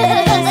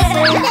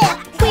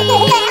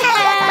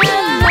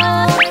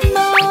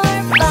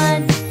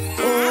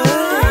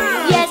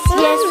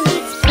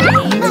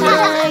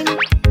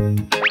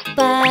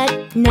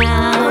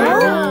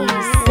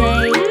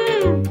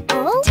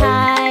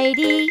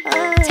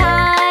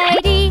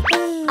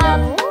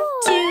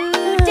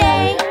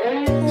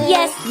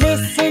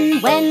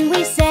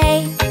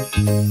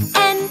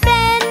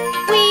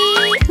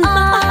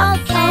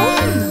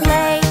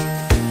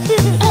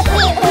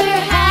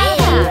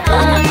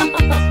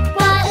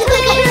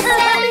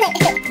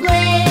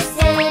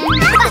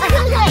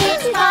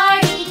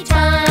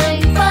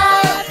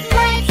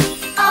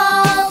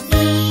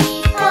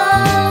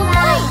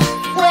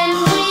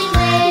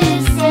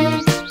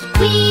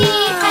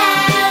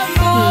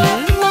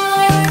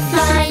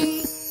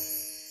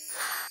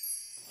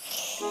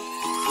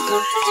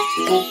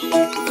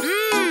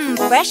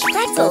fresh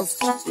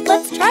pretzels.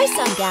 Let's try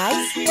some,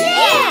 guys.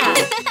 Yeah!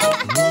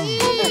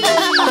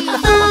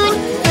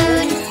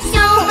 Food,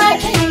 so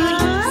much food,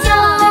 so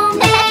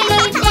many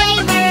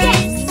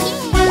flavors.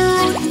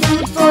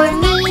 Food for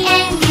me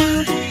and you.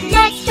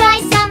 Let's try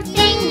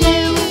something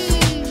new.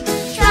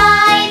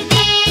 Try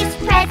this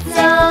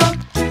pretzel.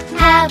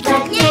 Have a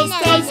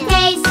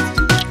taste.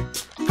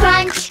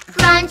 Crunch,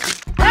 crunch.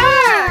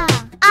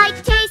 I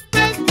taste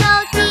the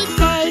salty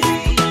taste.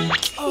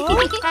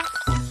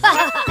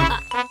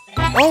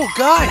 Oh,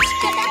 guys,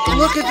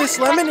 look at this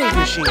lemonade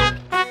machine.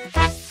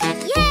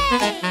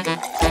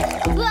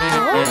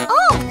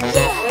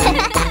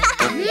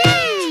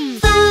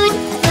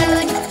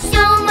 Food,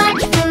 so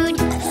much food,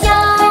 so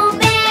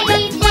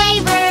many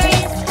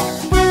flavors.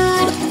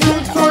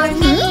 Food for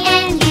me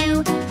and you.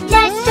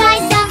 Let's try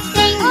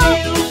something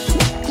new.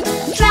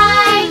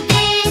 Try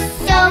this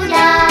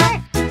soda.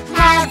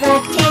 Have a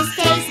taste.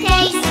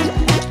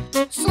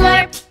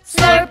 Slurp,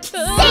 slurp,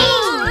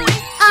 sing.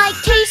 I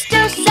taste a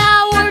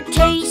sour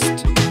taste.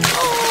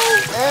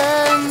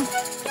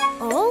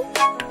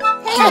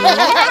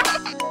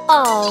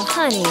 Oh,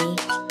 honey.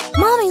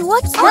 Mommy,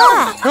 what's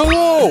that?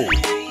 Hello!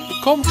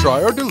 Come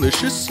try our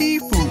delicious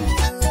seafood. Food,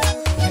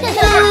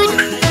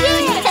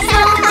 so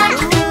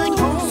much food,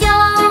 so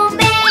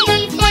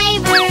many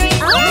flavors.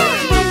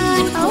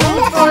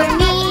 Food for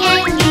me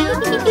and you.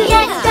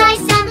 Let's try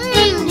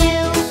something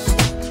new.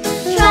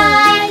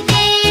 Try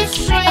this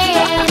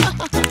shrimp.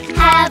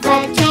 Have a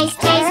taste.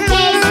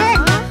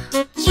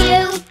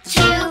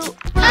 Chew.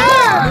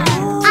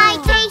 I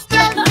taste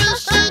a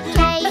fishy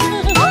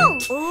taste.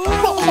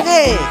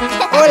 Hey!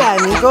 Hola,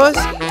 amigos!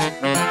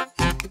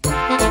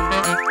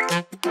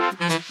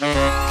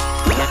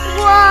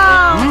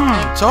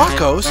 Wow!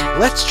 Tacos?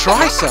 Let's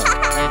try some.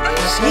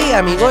 Sí,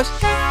 amigos.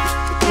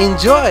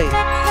 Enjoy!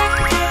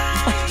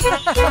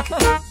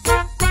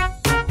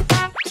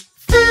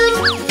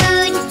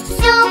 Food,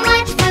 so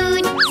much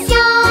food,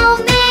 so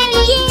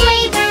many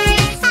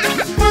flavors.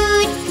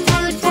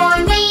 Food for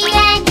me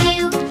and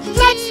you.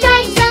 Let's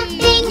try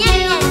something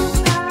new.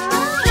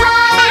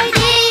 Try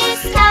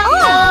this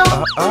taco.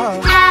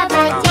 Have a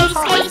taste.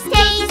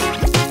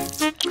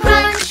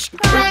 Crunch,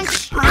 crunch,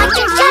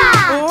 cha-cha-cha.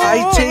 I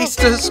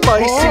taste a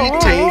spicy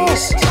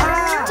taste.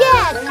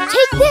 Dad,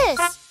 take this.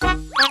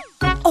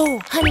 Oh,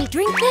 honey,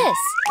 drink this.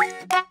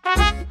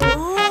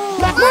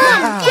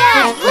 Mom,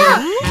 Dad,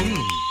 look!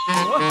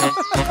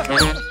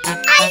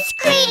 Ice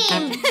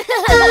cream!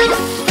 Food,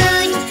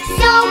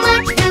 so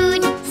much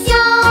food,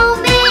 so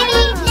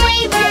many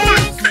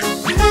flavors.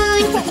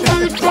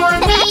 Food for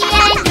me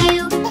and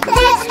you.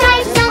 Let's try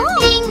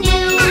something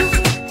new.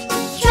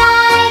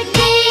 Try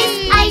this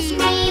ice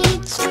cream.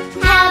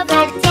 Have a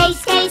taste.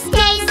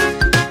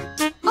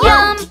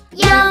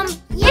 Yum,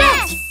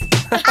 yes!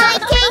 I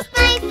taste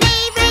my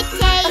favorite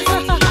taste.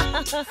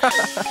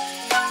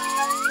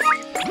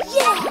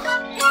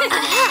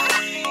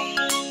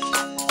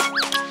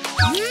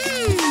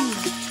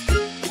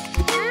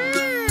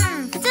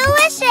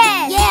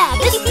 Delicious! Yeah,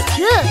 this is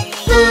good.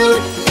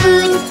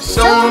 Food,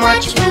 so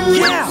much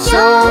food,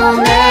 so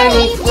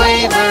many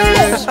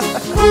flavors.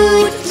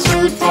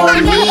 Food for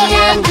me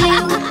and you.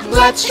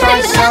 Let's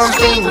try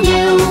something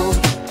new.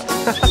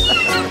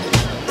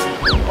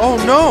 Oh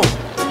no!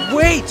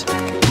 Wait!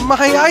 My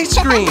ice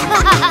cream!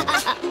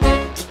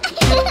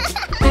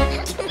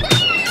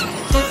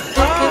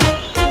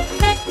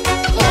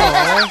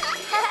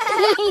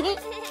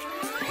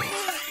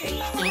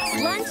 It's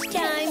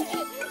lunchtime.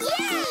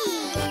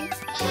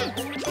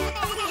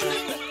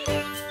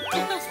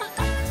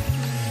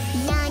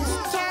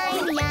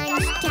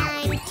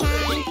 Lunchtime,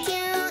 time to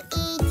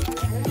eat.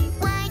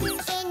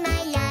 What's in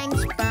my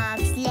lunchbox?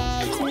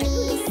 Let me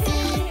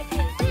see.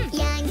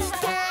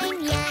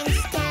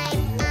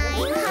 Lunchtime,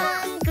 I'm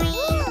hungry.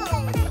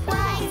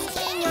 What's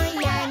in your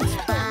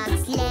lunchbox?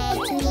 Let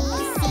me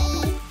see.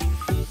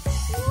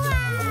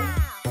 Wow!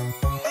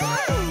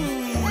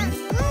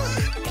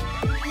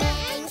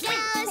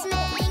 Mangoes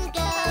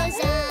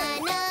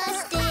on a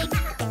stick.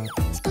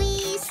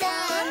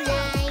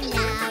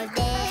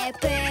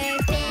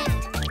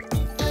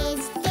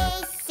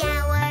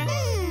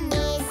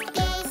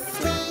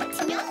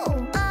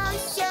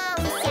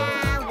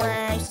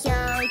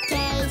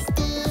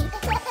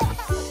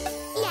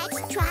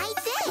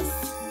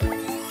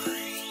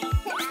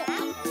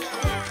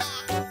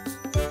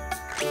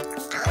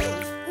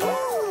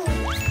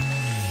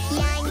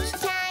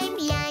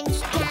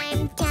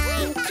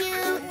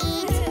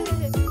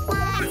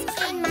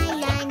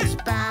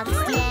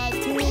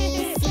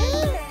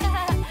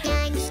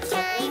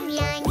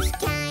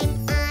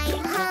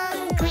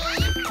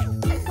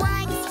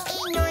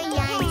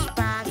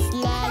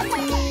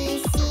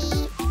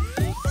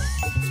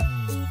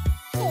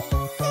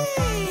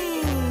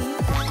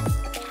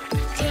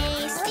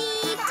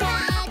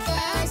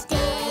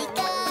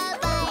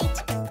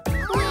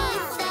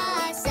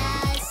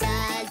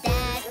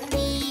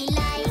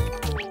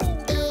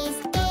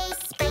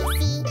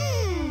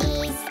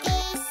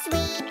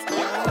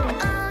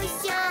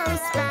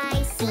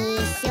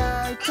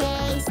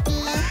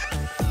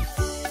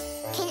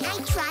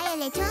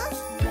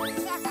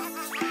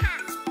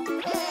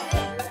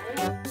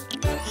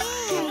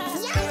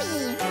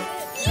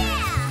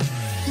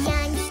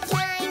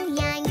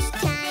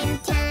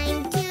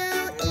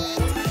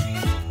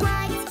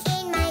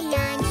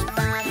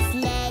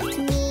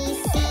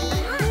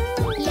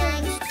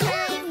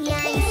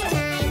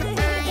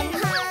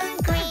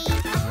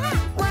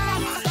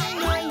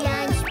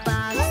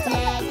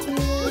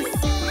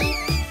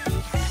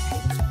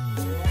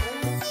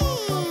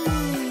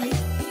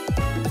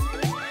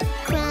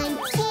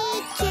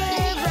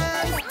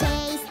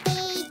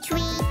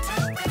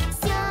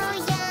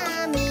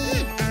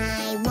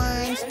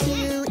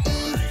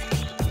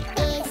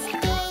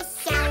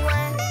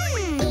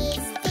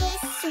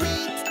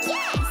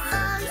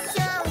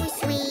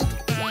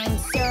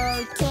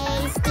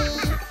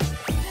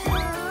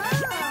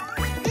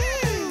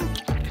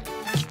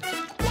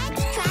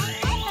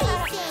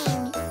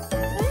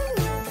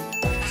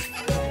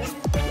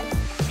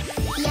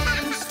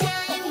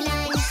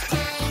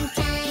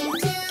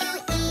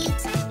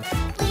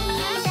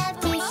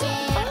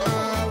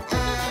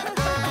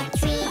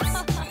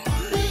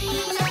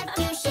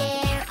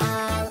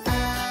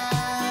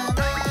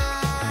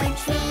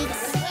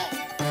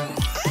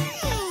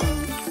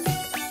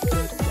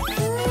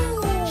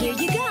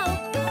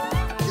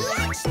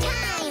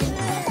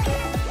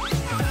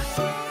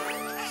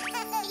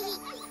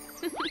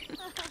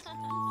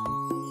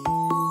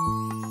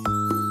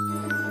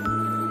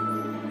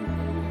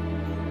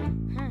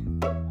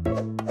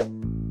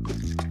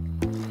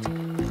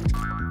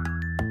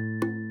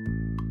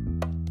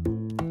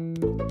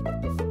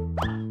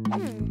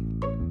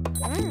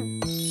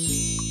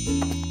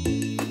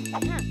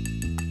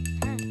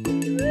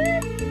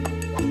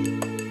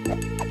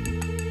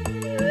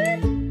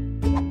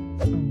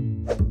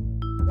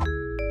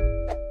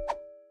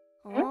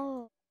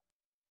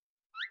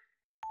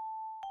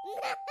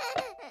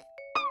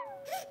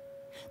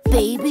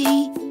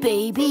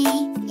 Baby.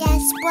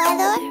 Yes,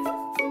 brother?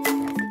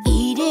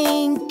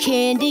 Eating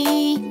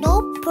candy.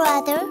 No,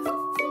 brother.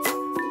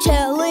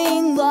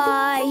 Telling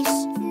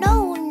lies.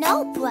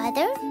 No,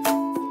 brother.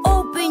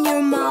 Open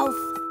your mouth.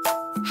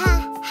 Ha,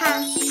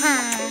 ha, ha.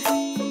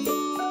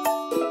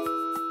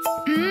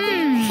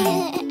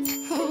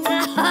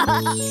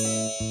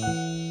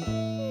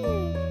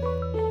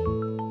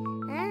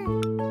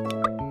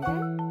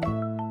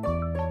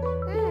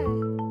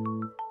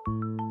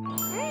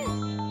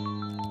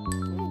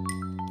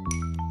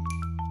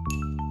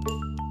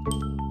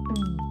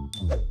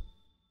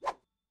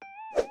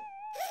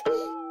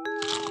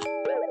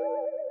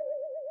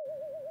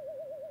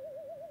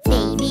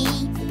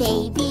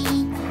 Baby.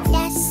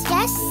 Yes,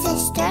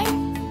 sister.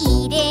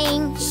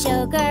 Eating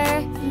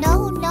sugar.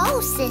 No,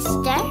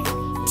 sister.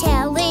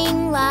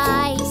 Telling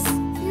lies.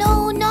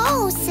 No,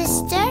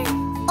 sister.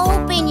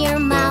 Open your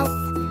mouth.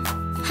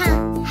 Ha,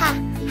 ha,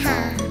 ha.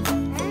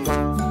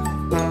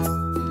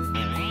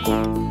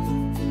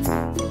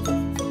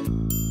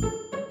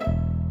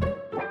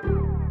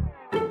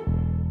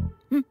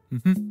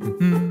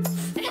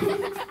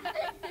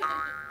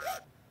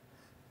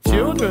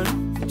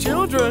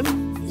 Children.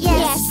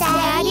 Yes,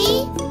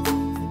 Daddy?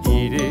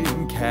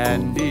 Eating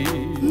candy.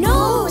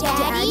 No,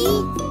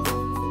 Daddy.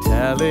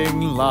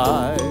 Telling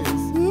lies.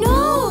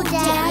 No,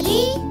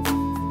 Daddy.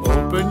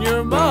 Open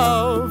your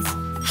mouths.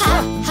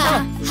 Ha,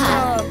 ha,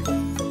 ha.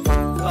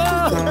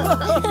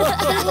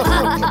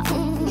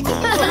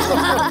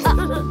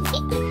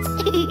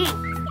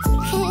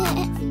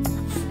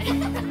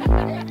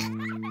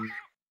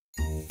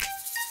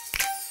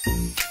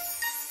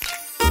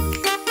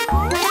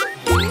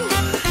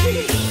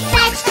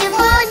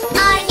 Vegetables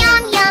are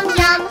yum, yum,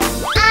 yum.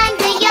 I'm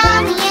the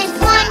yummiest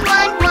one.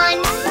 I'm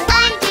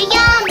the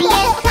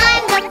yummiest,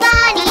 I'm the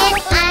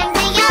funniest. I'm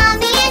the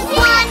yummiest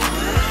one.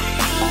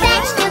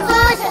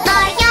 Vegetables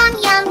are yum,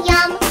 yum,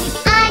 yum.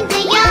 I'm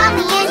the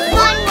yummiest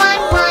one.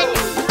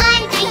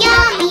 I'm the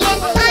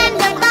yummiest, I'm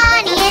the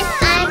funniest.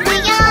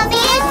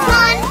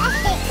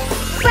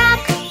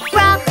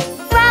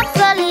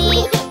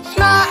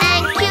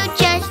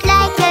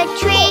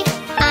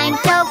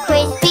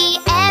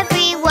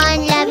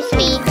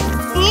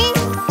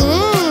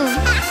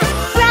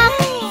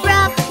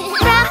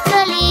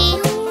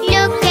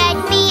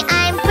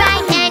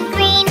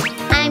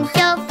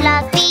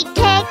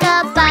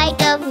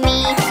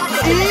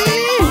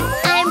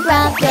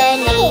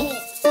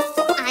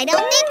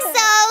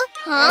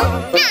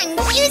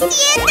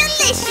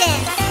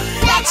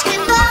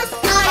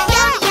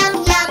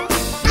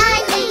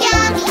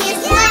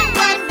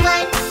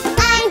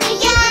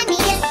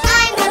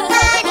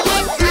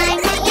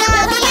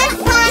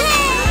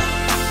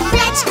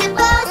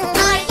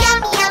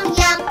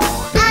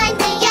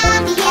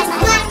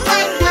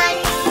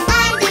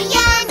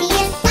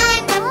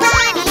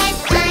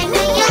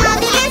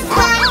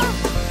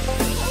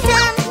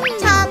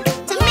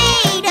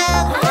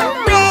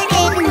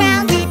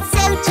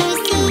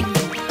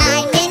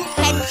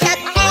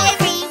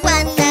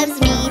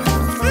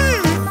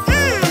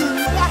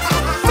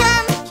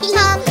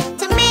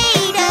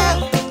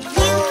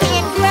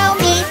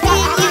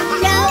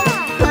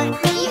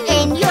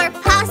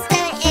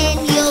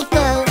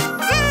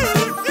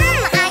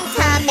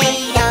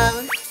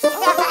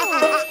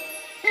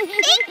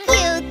 Thank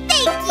you!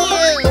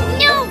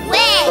 No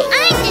way!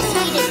 I'm the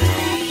sweetest!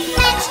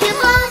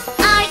 Vegetables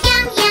are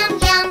yum, yum,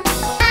 yum.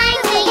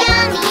 I'm the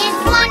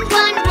yummiest one.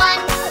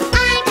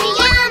 I'm the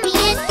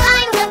yummiest,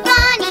 I'm the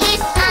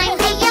funniest, I'm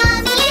the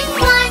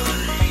yummiest one.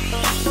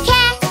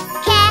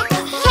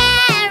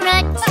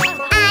 Carrot.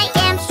 I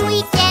am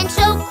sweet and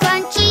so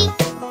crunchy.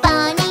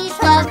 Bunnies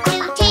love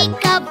to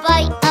take a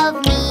bite of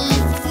me.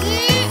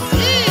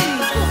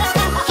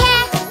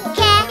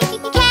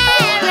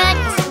 Carrot,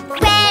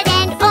 red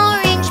and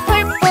orange,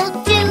 purple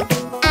too.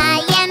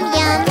 I am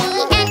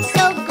yummy and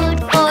so good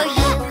for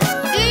you.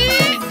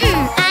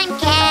 I'm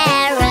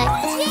carrot.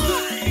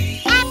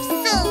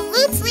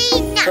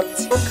 Absolutely not.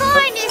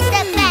 Corn is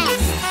the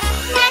best.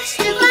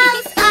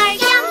 Vegetables are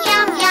yum,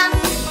 yum, yum.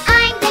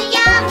 I'm the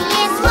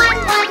yummiest one.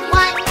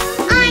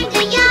 I'm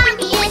the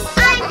yummiest,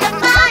 I'm the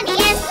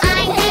funniest,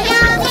 I'm the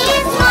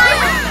yummiest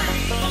one.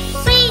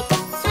 Sweet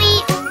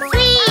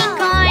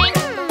corn.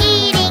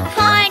 Eating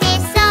corn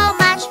is so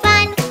much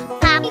fun.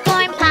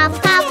 Popcorn pops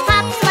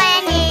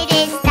when it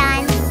is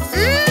done.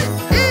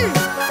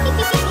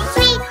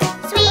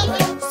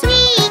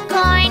 Sweet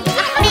corn.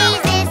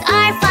 Mazes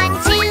are fun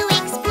to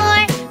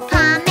explore.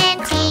 Come and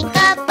take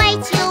a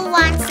bite, you'll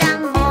want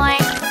some more.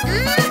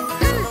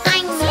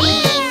 I'm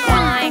sweet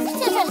corn.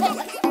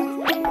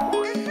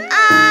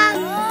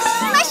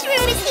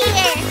 Mushroom is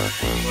here.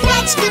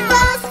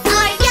 Vegetables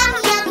are yum,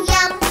 yum,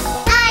 yum.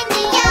 I'm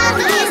the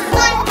yummiest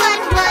one.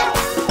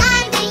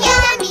 I'm the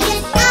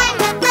yummiest, I'm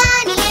the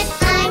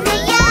funniest, I'm the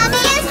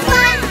yummiest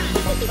one.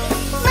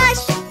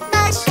 Mushroom.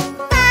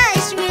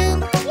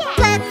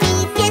 Fluffy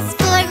kiss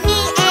for me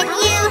and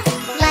you.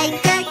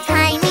 Like a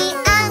tiny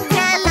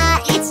umbrella,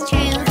 it's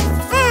true.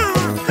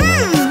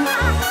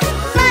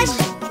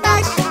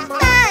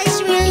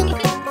 Mushroom.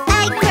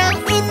 I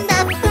grow in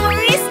the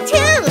forest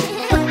too.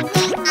 Put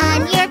me on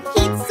your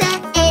pizza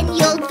and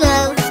you'll go.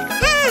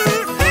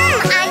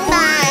 I'm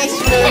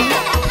mushroom.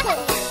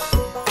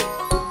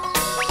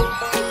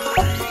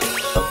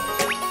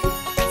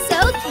 So,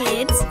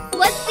 kids,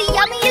 what's the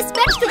yummiest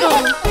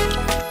vegetable?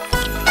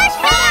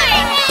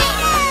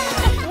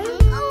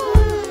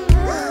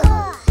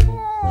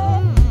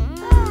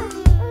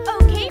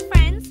 Okay,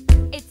 friends,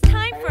 it's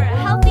time for a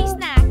healthy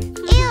snack.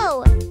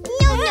 Ew!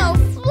 No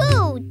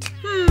fruit!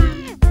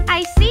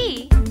 I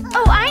see.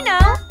 Oh, I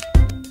know.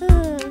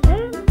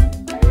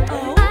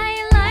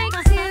 I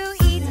like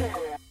to eat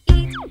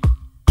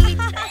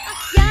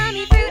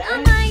yummy fruit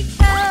on my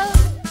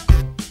toast.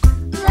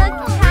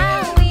 Look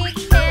how we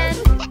can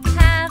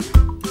have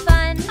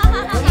fun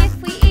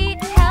if we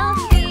eat healthy.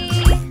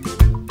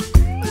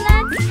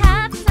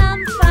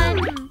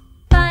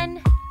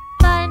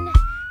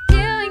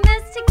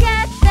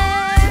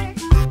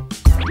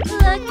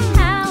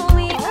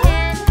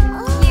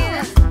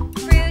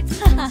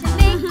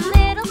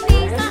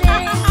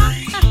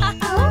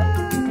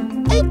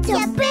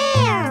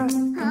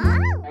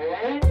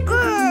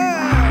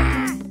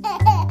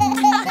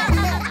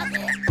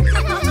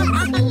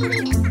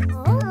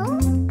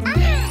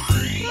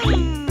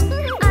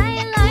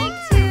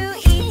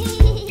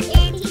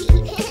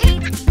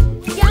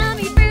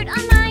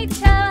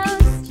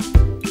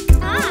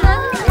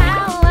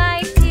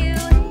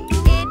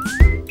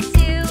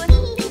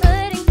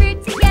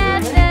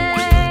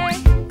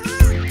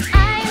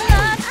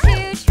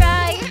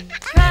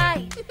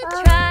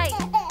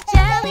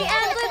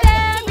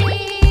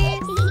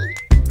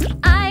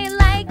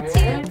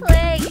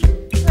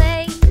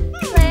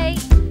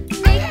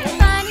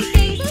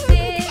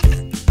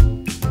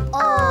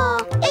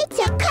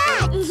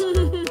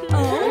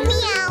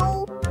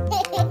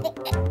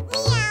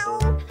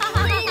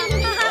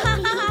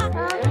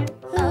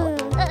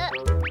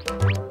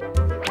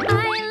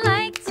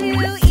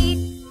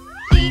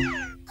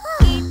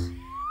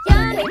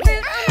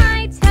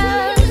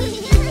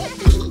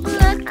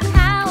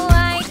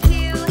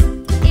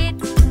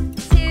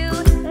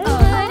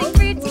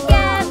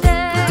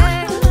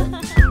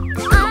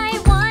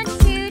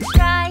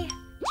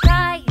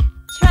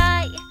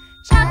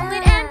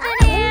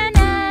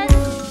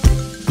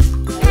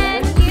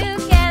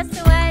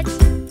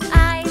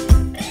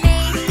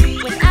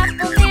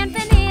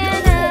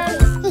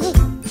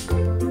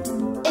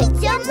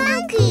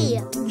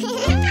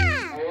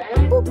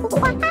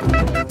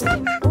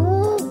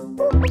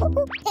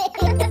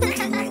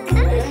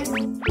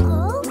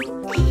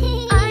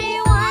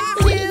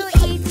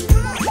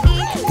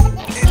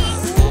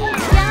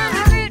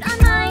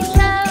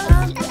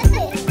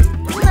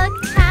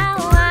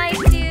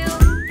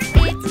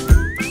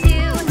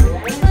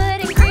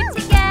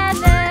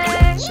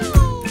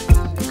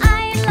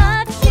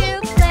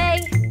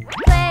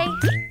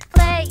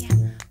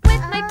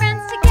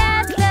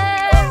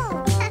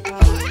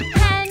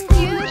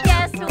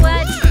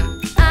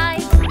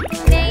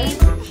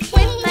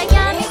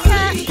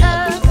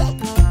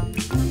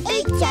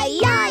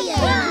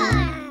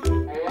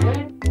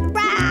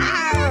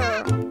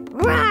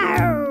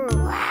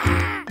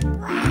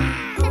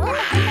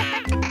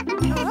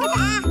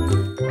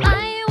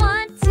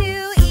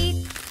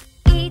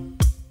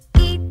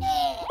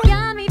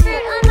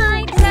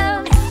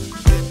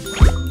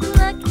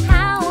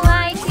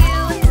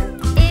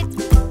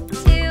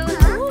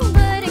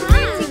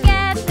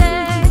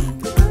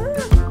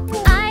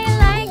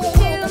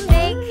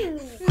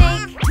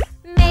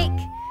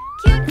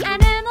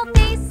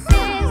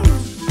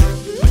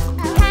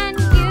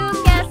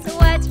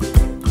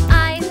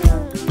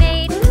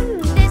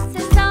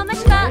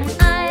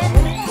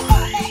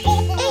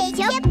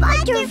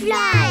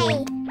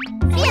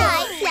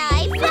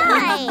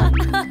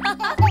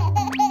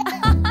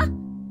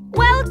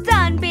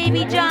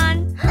 Baby John.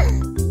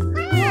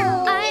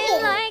 I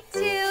like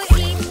to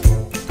eat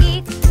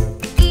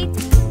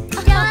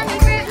yummy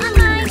fruit on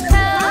my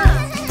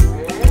toast.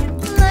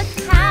 Look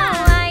how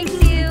I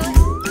do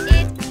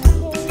it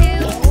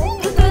too,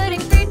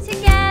 putting fruit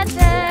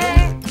together.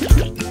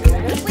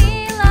 We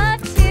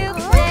love to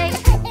play,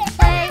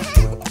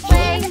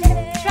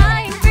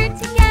 trying fruit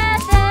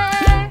together.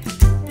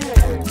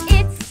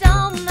 It's so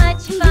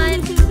much fun,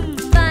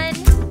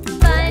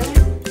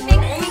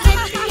 mixing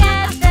it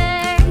together.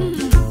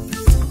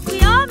 We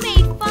all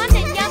made fun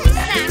and yummy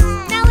snacks.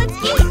 Now let's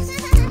eat.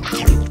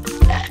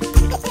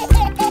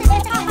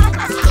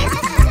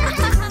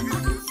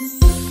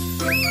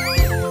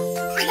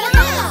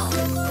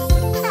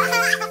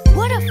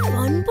 What a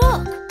fun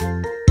book!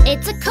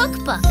 It's a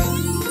cookbook.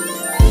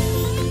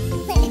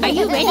 Are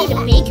you ready to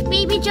bake,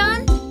 Baby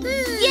John?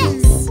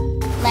 Yes.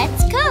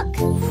 Let's cook.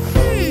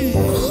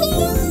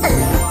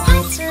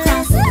 Hot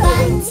cross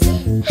buns.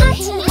 Hot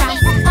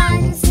cross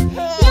buns.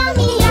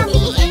 Yummy,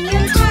 yummy in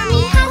your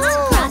tummy. Hot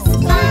cross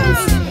buns.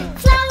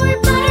 Flour,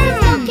 butter,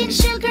 milk, and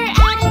sugar.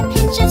 Add a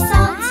pinch of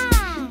salt.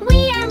 We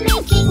are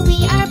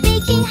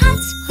baking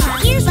hot cross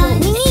Here's what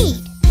buns. we need.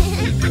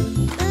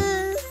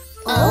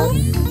 Oh?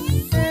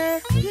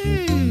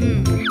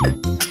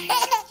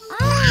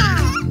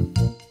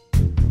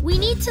 We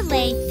need to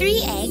lay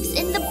 3 eggs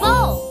in the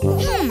bowl.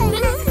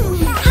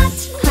 Hot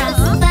cross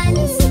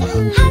buns.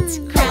 Hot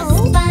cross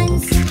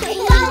buns.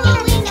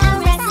 Following a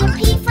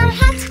recipe for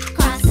hot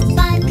cross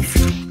buns.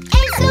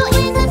 Eggs go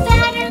in the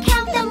batter.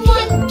 Count them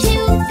 1, 2,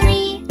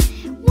 3.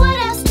 What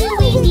else do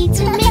we need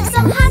to make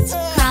some hot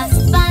cross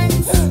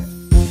buns?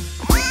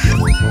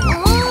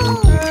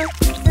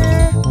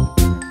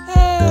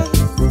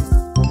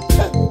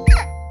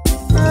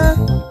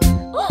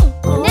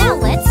 Now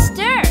let's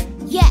stir.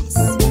 Yes.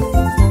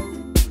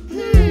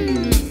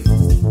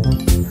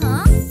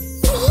 Huh?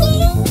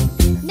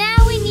 Now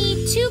we need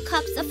 2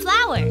 cups of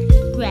flour.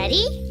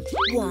 Ready?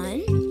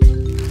 1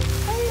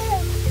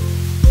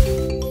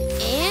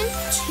 and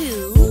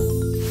 2.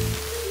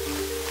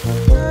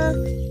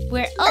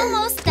 We're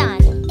almost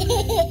done.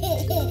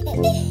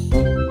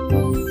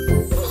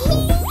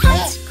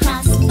 Hot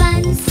cross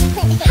buns.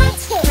 Hot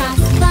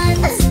cross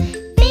buns.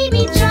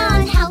 Baby John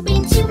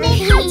helping to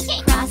make hot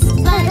cross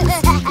buns.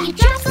 He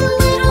drops a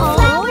little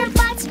flour,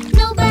 but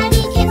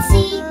nobody can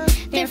see.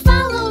 They're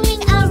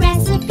following a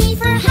recipe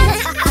for hot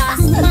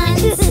cross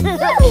buns.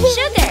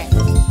 Sugar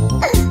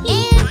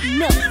and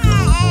milk.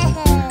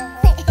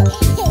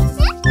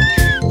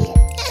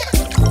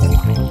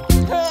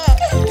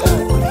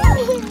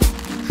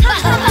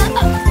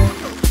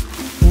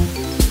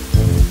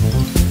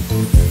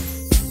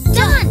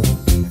 Done.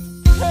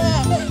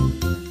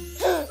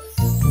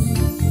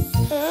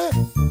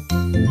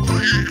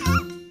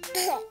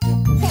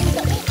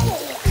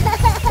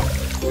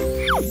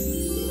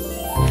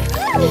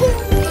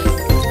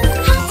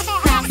 Hot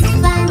cross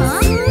buns.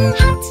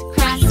 Hot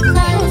cross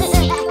buns.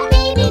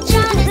 Baby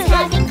John is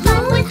having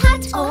fun with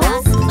hot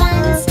cross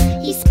buns.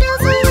 He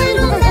spills a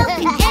little milk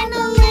and a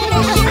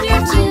little sugar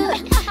too.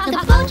 The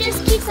bowl just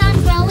keeps on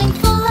growing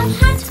full of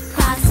hot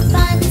cross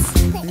buns.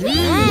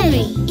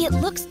 It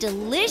looks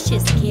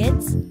delicious,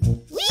 kids.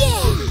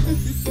 Yeah!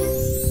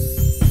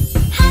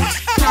 Hot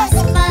cross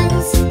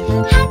buns.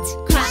 Hot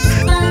cross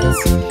buns.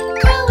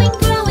 Growing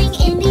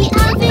in the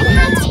oven.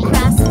 Hot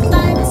cross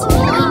buns. We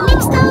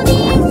mixed all the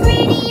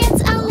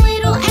ingredients a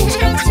little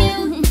extra too.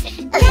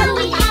 Now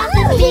we have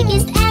the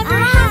biggest ever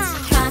hot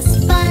cross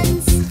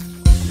buns.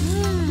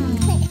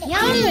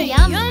 Yummy,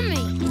 yummy.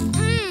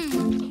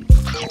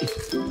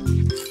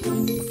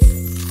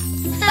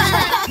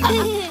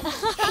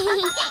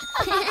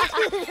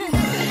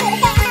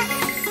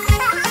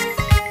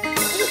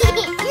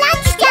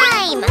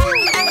 Lunchtime!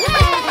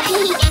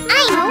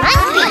 I'm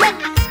hungry!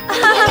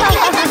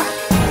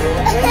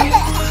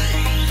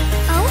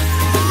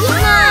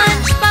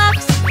 Lunchbox,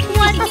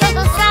 what's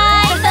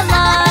inside the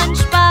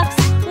lunchbox?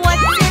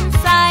 What's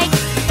inside?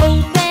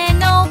 Open,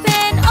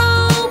 open,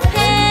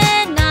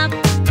 open up.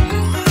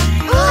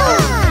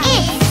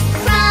 It's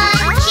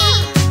crunchy.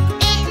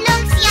 It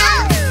looks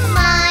yum.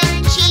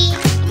 Munchy.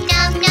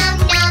 Nom, nom,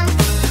 nom.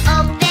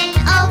 Open,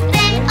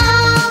 open,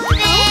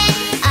 open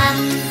up.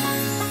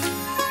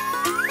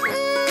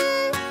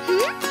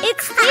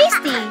 It's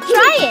tasty.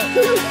 Try it.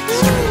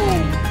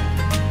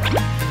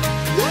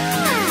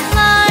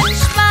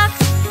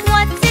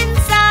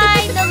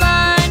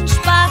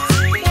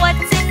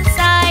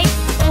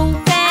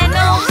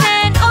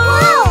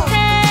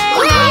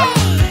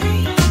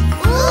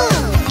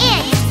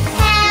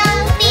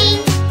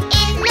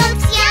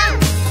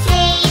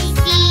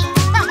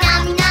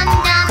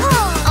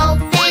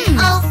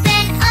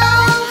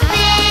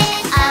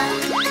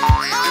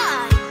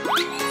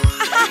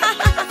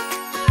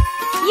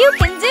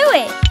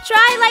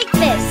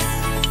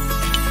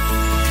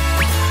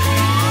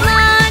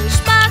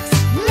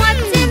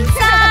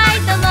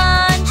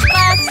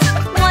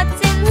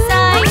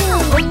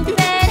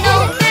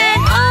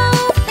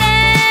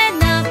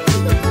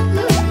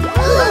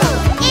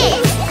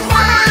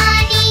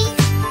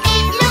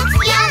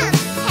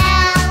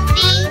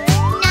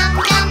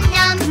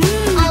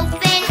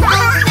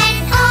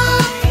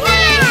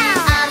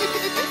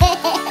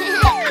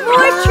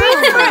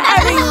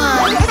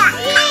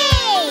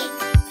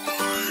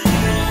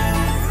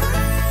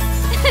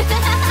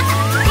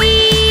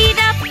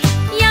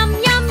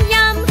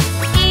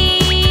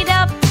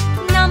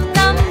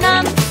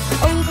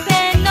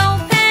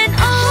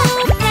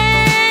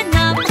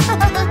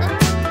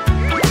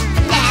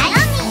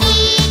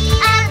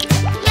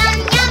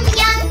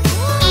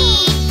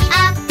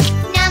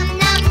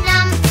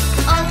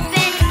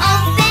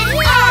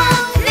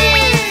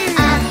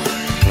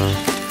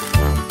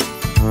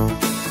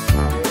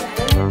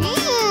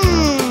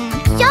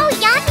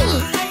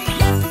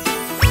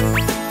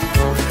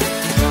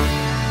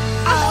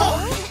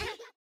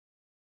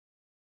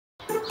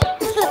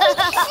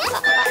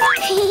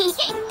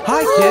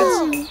 Hi,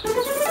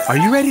 kids. Are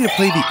you ready to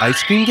play the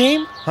ice cream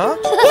game? Huh?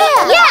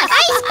 Yeah,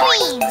 ice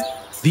cream!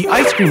 The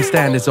ice cream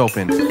stand is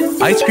open.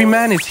 Ice Cream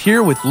Man is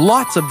here with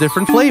lots of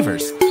different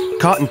flavors.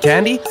 Cotton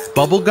candy,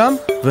 bubblegum,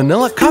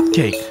 vanilla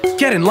cupcake.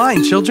 Get in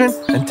line, children,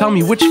 and tell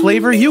me which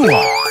flavor you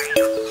want.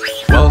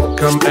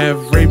 Welcome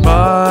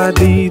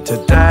everybody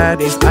to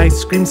Daddy's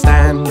ice cream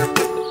stand.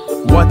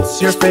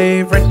 What's your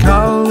favorite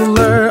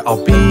color?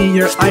 I'll be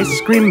your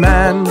ice cream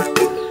man.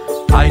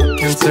 I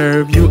can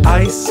serve you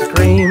ice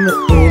cream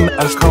in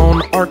a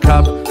cone or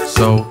cup.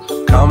 So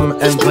come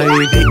and play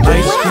the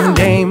ice cream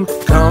game.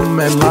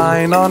 Come and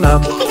line on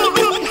up.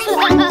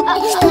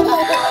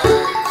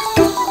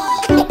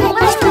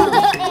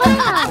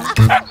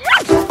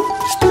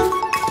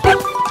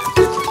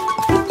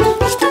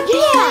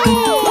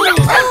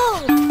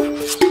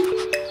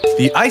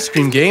 The ice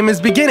cream game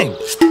is beginning.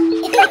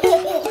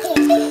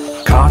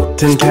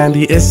 Cotton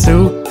candy is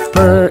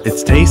super,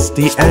 it's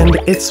tasty and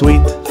it's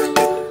sweet.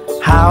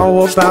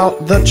 How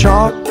about the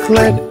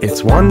chocolate?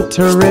 It's one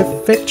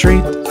terrific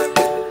treat.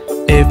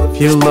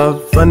 If you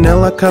love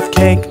vanilla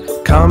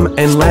cupcake, come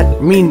and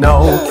let me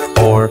know.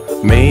 Or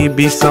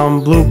maybe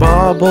some blue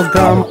bubble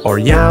gum or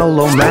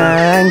yellow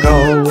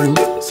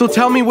mango. So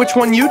tell me which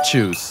one you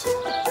choose.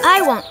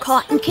 I want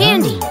cotton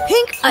candy,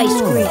 pink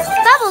ice cream.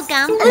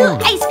 Bubblegum, blue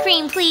ice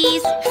cream,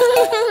 please.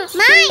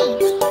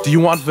 Mine. Do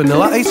you want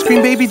vanilla ice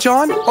cream, Baby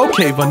John?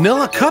 Okay,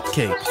 vanilla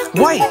cupcake,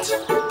 white.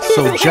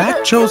 So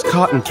Jack chose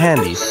cotton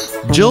candy,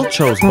 Jill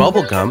chose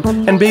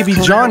bubblegum, and Baby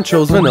John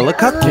chose vanilla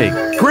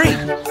cupcake. Great!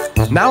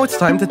 Now it's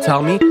time to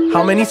tell me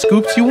how many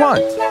scoops you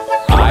want.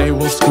 I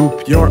will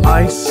scoop your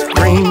ice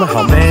cream.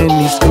 How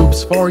many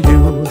scoops for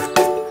you?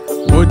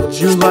 Would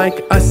you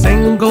like a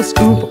single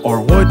scoop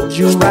or would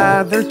you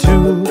rather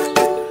two?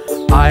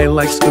 I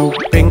like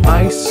scooping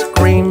ice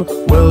cream.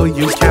 Will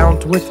you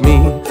count with me?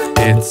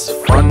 It's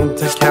fun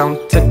to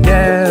count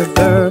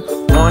together.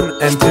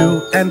 1 and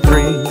 2 and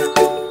 3.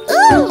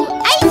 Ooh,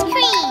 ice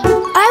cream!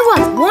 I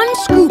want 1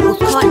 scoop of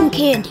cotton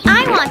candy.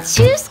 I want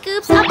 2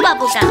 scoops of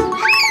bubblegum.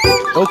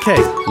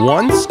 Okay,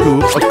 1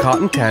 scoop of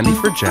cotton candy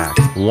for Jack.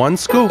 1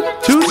 scoop.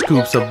 2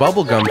 scoops of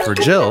bubblegum for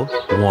Jill.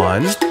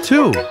 1,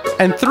 2.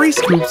 And 3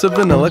 scoops of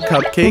vanilla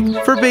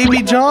cupcake for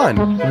Baby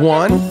John.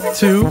 1,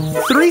 2,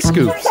 3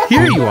 scoops.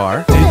 Here you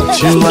are.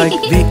 Did you like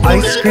the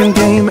ice cream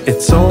game?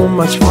 It's so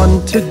much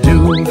fun to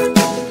do.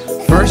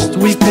 First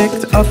we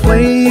picked a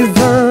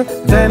flavor,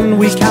 then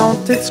we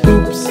counted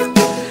scoops.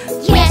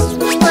 Yes,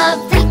 we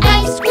love the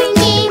ice cream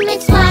game.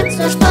 It's lots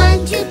of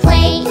fun to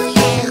play.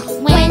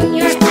 And when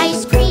your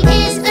ice cream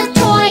is a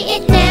toy,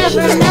 it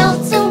never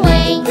melts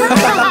away.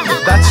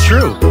 That's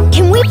true.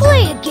 Can we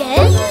play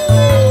again?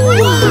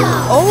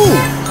 Oh,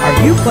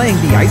 are you playing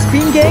the ice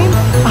cream game?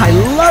 I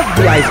love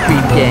the ice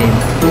cream game.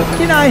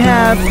 Can I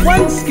have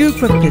 1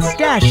 scoop of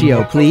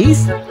pistachio,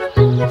 please?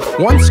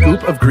 1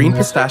 scoop of green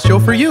pistachio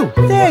for you.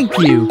 Thank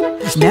you.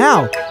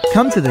 Now,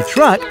 come to the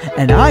truck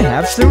and I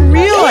have some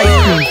real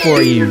ice cream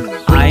for you.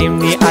 I'm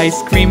the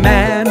ice cream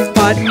man,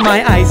 but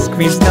my ice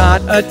cream's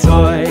not a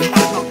toy.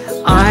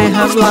 I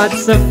have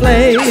lots of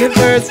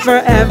flavors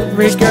for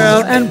every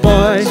girl and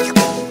boy.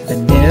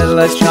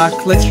 Vanilla,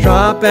 chocolate,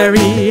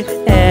 strawberry,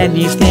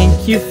 anything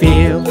you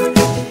feel.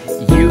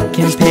 You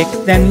can pick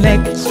then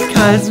lick,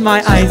 'cause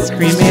my ice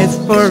cream is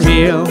for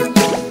real.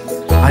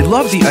 I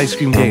love the ice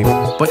cream game,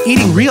 but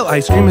eating real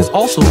ice cream is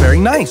also very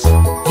nice.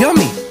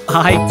 Yummy!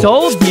 I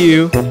told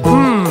you.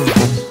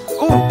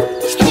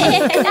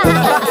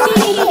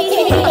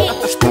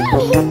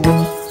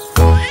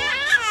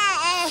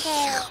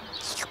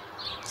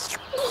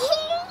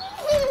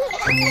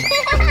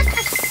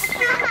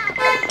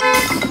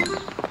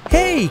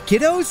 Hey,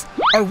 kiddos!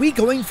 Are we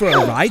going for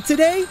a ride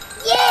today?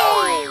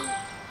 Yay!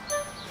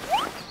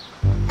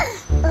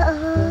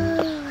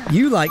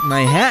 You like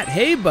my hat,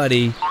 hey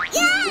buddy.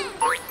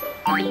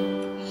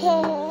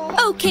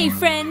 Okay,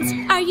 friends,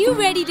 are you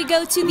ready to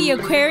go to the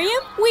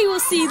aquarium? We will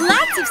see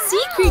lots of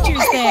sea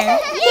creatures there.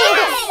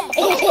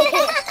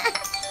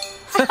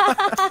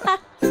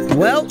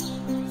 Well,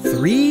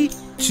 3,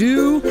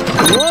 2,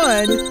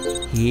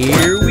 1,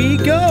 here we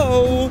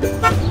go.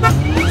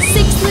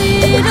 6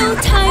 little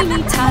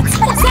tiny tots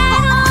sat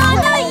on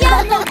a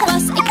yellow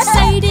bus,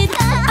 excited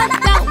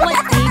about what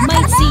they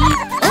might see.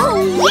 Oh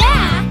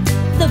yeah!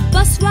 The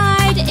bus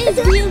ride is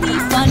really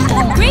fun.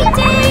 A great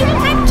day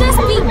had just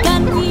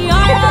begun. We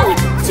are off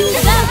to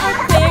the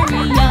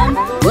aquarium.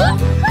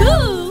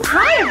 Woo-hoo!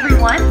 Hi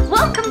everyone,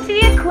 welcome to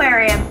the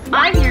aquarium.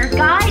 I'm your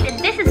guide and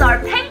this is our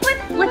penguin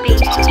Blippi.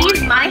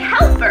 He's my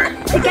helper.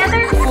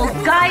 Together we'll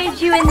guide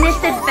you in this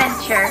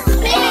adventure.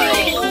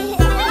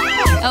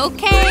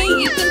 Okay,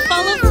 you can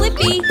follow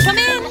Blippi. Come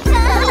in.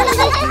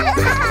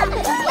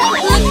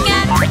 Look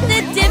at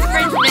the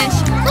different fish.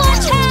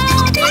 Watch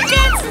how they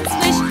dance and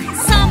swish.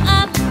 Some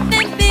up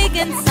and big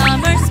and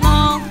some are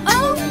small.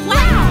 Oh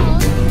wow!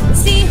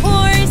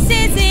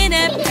 Seahorses in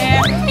a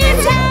pair.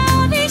 It's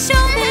how they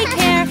show they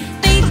care.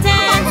 They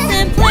dance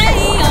and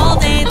play all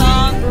day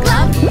long.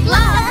 Love,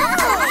 love.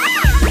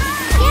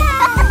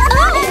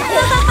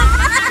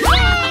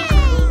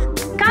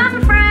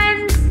 Come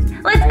friends,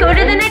 let's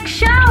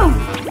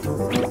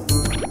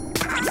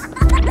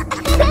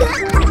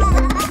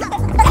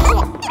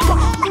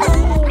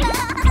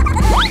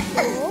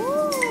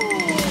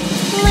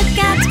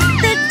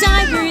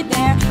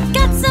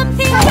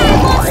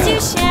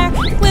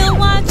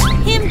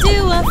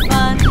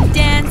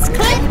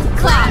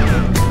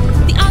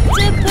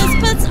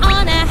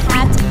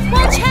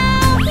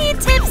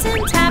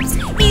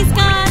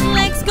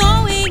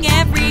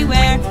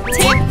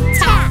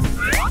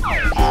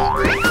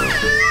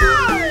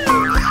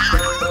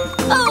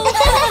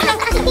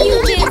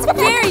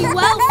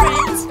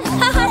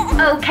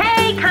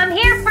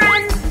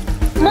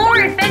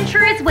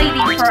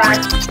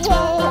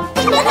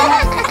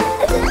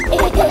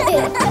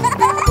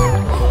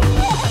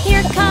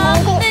Here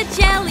come the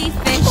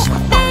jellyfish.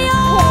 They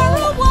are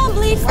a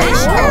wobbly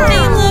fish.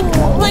 They look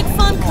like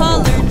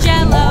fun-colored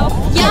jello.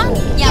 Yum,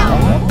 yum.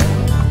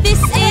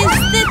 This is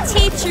the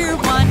teacher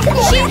one.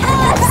 She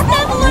helps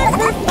them learn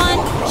for fun.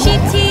 She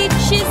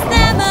teaches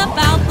them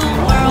about the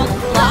world.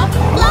 Love,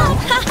 love.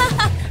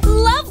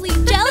 Lovely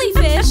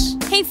jellyfish.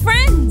 Hey,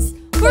 friends,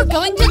 we're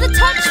going to the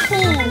touch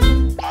pool.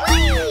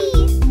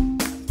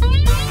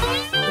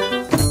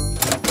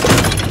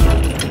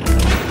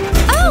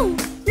 Oh,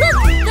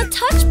 look, the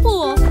touch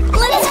pool.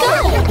 Let's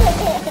go.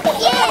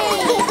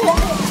 Yay!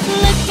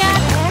 Look at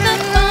the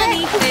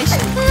funny fish.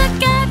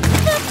 Look at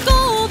the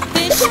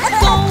goldfish.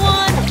 Go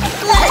on,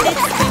 let it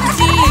swim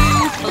to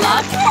you.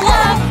 Bluff,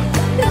 bluff.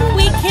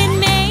 We can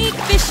make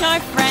fish our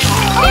friend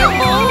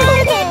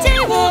before the day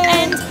will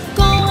end.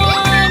 Go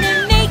on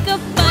and make a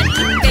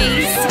funny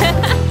face.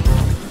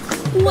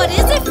 What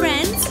is it,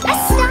 friends? A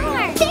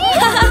star.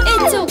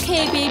 It's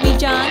okay, Baby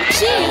John.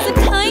 She is a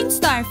kind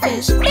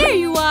starfish. There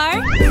you are.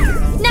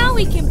 Now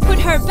we can put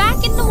her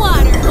back in the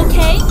water,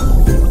 okay?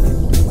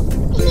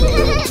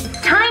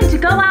 Time to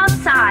go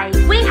outside.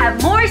 We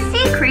have more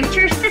sea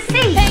creatures to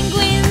see.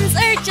 Penguins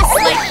are just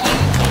like you.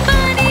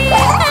 Funny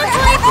and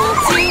playful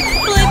too.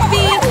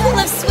 Blippi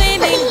loves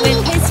swimming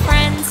with his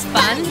friends.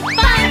 Fun,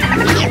 fun.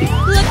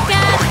 Look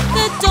at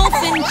the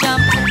dolphin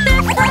jump.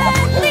 They're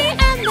friendly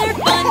and they're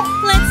fun.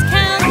 Let's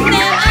count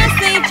them as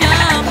they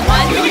jump.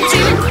 1,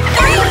 2,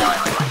 3.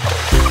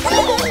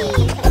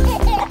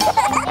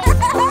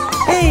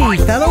 Hey,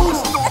 fellows!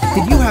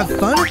 Did you have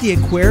fun at the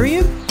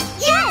aquarium?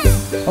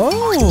 Yes.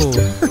 Oh!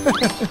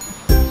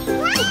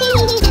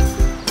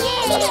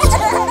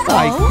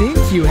 I think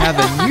you have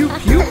a new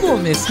pupil,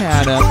 Miss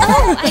Hannah.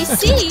 Oh, I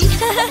see.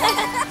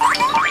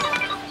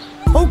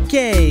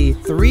 Okay,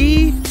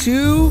 3,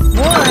 2,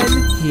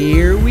 1,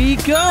 here we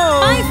go!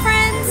 Bye,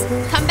 friends.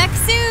 Come back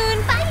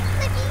soon. Bye,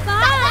 Blippi.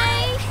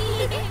 Bye.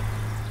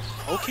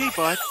 Okay,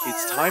 bud,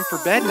 it's time for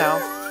bed now.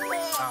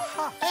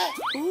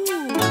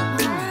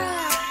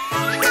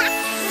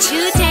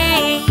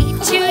 Today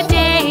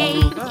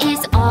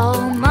is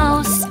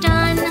almost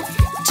done.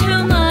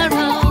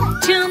 Tomorrow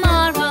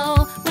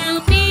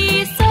will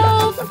be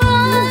so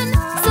fun.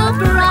 So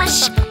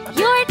brush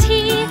your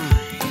teeth,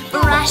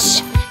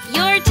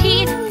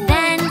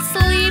 then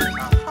sleep.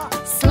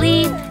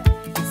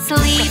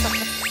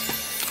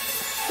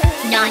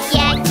 Not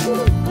yet.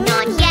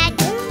 Not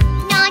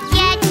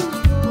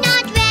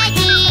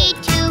ready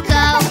to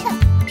go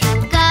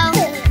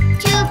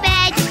to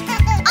bed.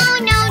 Oh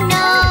no,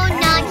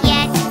 not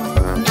yet.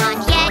 Not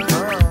ready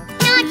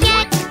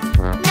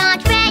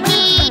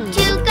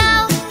to go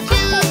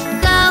to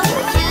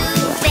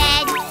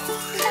bed.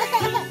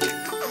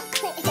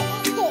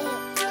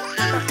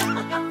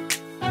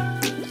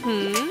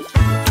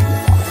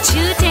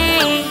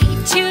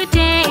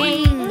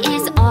 Today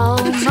is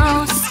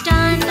almost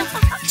done.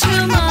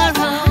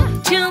 Tomorrow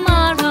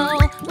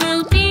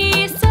will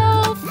be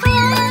so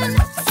fun.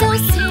 So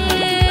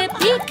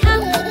sippy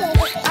cup,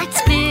 let's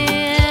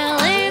fill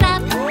it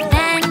up,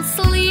 then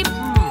sleep.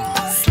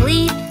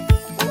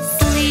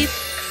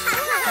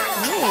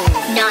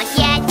 Not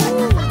yet.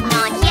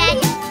 Not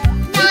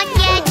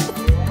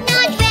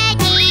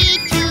ready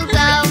to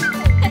go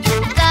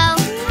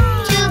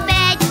to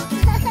bed.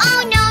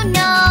 Oh no,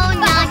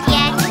 not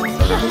yet.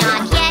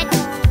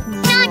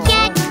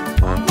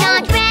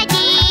 Not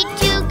ready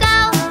to go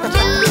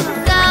to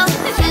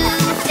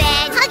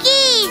bed.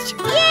 Huggies!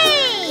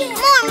 Yay!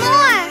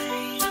 More!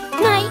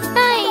 Night.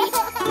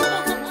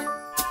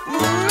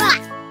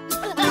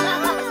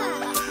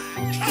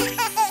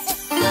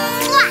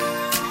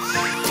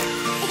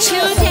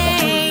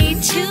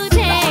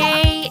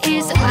 Today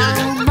is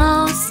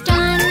almost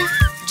done.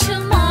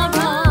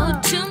 Tomorrow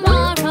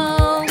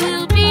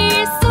will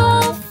be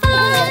so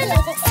fun.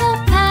 So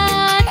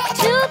back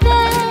to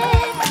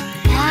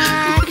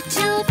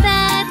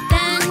bed,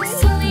 then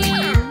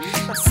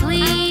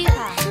sleep.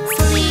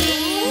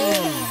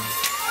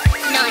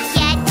 Not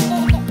yet.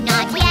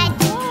 Not ready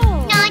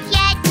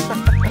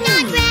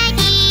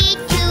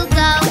to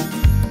go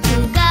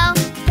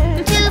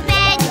to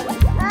bed.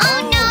 Oh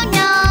no,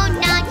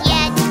 not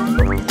yet.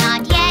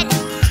 Not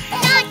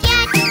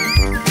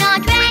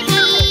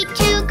ready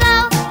to go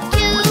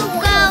to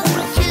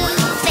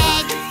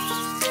bed.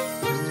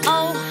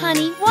 Oh,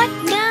 honey, what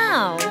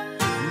now?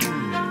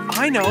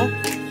 I know.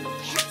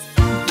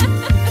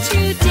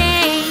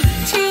 Today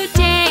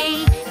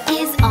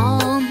is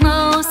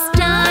almost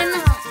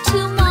done.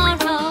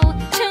 Tomorrow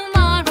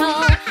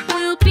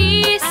will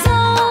be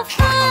so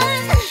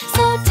fun.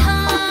 So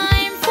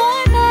time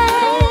for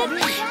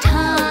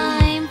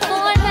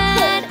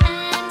bed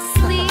and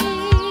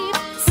sleep.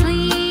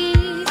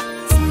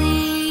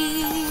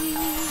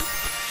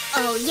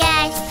 Oh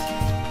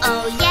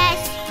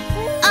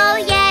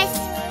yes.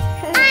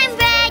 I'm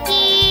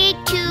ready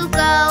to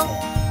go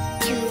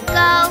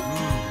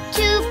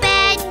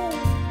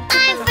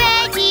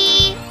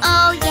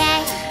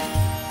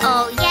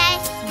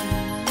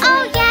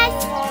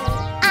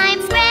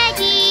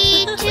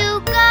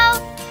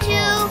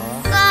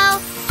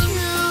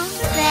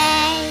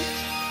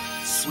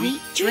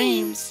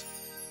dreams.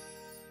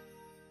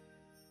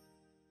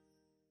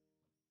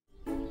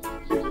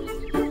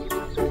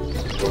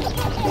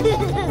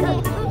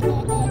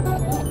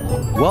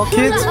 Well,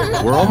 kids,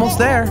 we're almost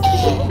there.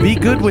 Be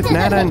good with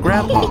Nana and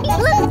Grandpa.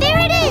 Look, there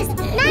it is!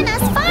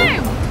 Nana's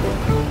farm!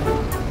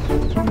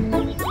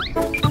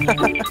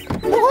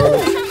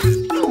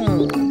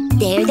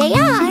 There they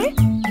are.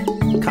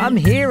 Come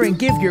here and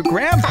give your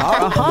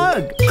grandpa a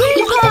hug.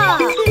 Grandpa!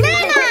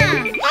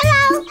 Nana!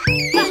 Hello!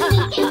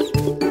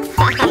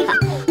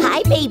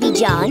 Hi, baby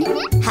John.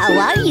 How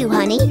are you,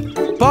 honey?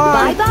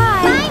 Bye. Bye-bye.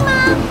 Bye,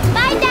 Mom!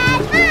 Bye,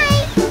 Dad!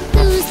 Hi!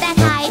 Who's that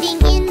hiding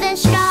in the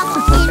straw?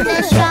 In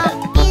the straw?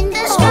 In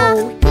the straw?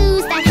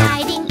 Who's that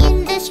hiding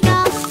in the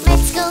straw?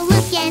 Let's go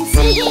look and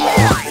see.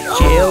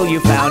 Jill, you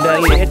found a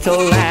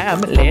little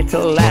lamb,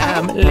 little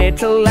lamb,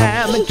 little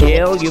lamb.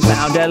 Jill, you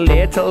found a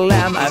little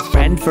lamb, a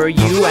friend for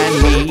you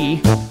and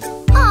me.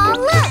 Aw,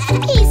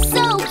 look! He's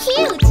so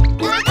cute!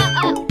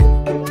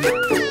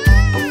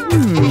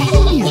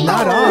 He's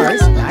not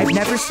ours. I've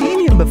never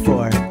seen him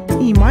before.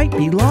 He might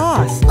be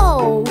lost.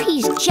 Oh,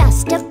 he's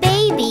just a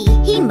baby.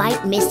 He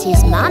might miss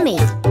his mommy.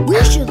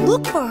 We should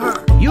look for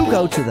her. You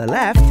go to the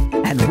left,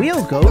 and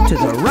we'll go to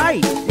the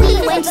right.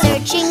 We went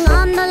searching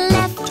on the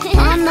left,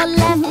 on the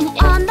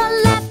left, on the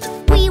left.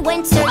 We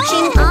went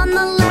searching on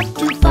the left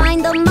to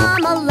find the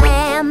mama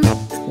lamb.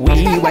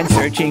 We went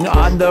searching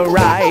on the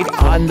right,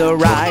 on the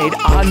right,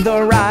 on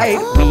the right.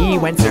 We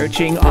went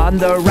searching on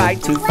the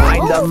right to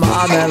find the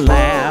mama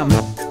lamb.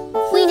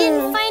 We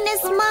didn't find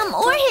his mom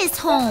or his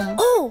home.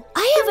 Oh,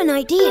 I have an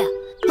idea.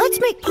 Let's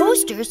make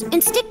posters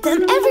and stick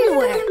them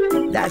everywhere.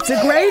 That's a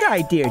great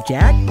idea,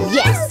 Jack.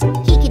 Yes,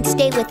 he can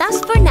stay with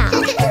us for now.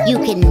 You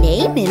can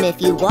name him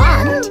if you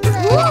want.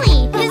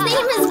 Wooly! His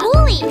name is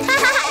Wooly!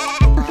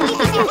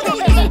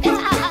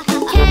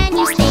 Can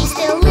you stay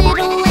still,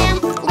 little lamb?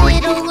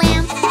 Little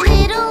lamb,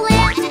 little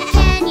lamb.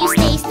 Can you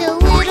stay still,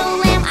 little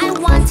lamb? I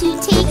want to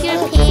take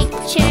your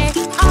picture.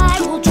 I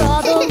will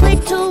draw the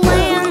little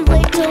lamb,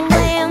 little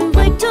lamb,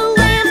 little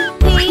lamb.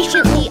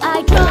 Patiently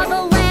I draw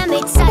the lamb.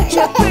 It's such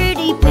a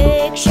pretty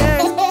picture.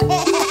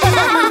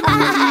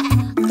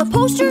 The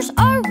posters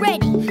are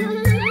ready.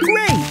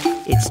 Great!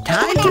 It's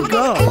time to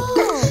go.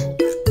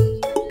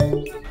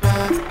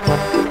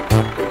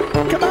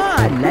 Come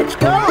on, let's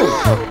go.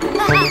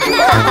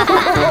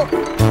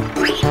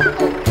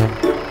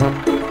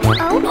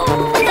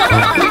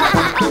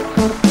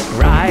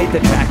 Ride the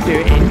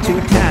tractor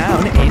into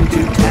town,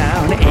 into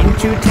town,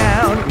 into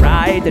town.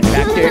 Ride the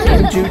tractor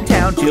into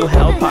town to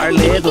help our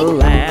little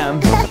lamb.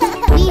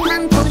 We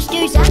hung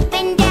posters up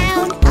and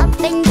down, up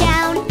and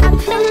down,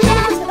 up and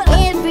down.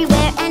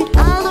 Everywhere and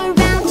all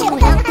around to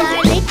help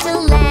our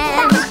little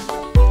lamb.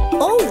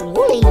 Oh,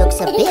 Wooly looks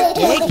a bit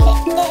dirty.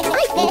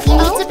 I think he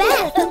needs a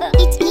bath.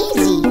 It's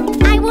easy.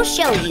 I will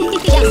show you.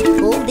 Just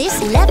pull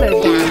this lever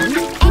down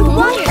and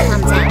water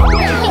comes out.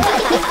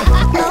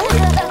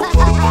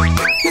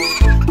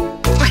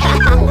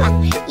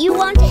 You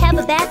want to have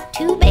a bath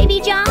too, baby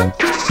John?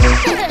 Give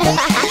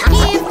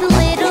the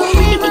little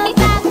lamb a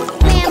bath,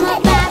 lamb a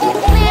bath,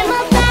 lamb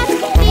a bath.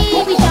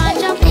 Baby John,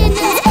 jump in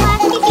this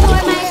bath.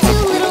 You're my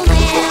two little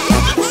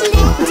lambs.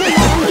 Little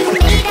lamb, you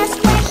made us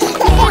wet,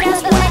 made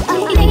us wet,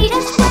 made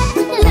us wet.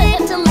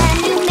 Little lamb,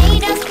 you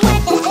made us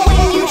wet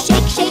when you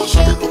shake, shake,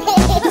 shake.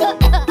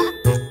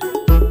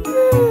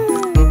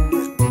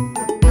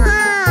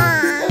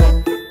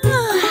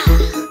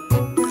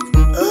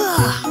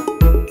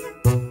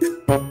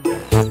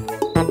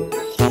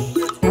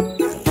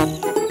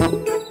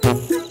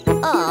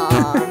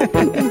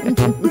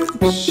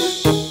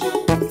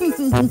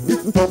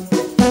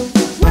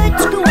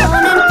 Let's go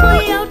on and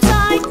play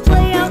outside,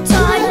 play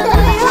outside,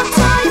 play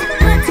outside.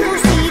 Let's go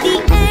see the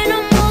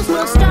animals.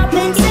 We'll stop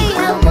and say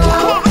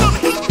hello.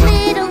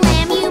 Little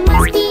lamb, you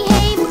must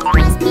behave,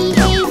 must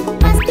behave,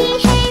 must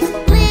behave.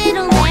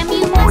 Little lamb,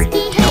 you must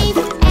behave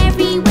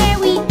everywhere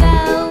we go.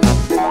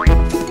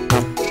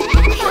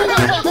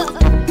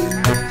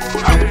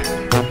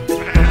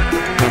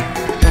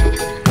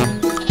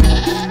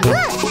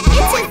 Look,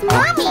 it's his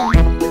mommy.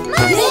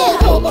 Mommy!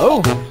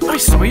 Hello, I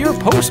saw your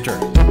poster.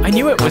 I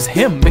knew it was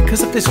him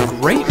because of this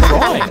great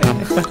drawing.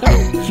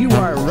 You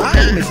are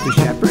right, Mr.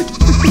 Shepherd.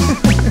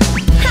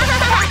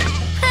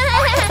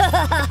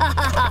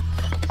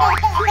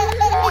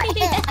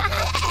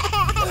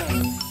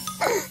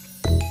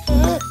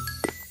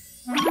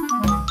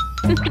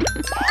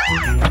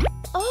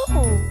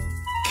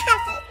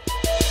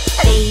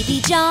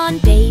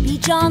 Baby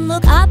John,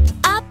 look up,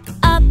 up,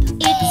 up.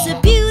 It's a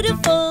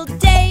beautiful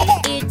day.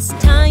 It's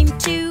time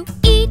to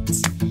eat.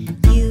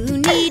 You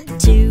need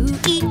to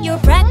eat your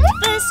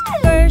breakfast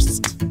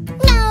first.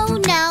 No,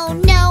 no,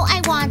 no,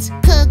 I want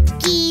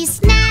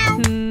cookies now.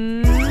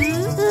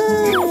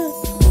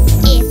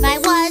 If I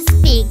was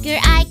bigger,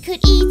 I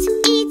could eat,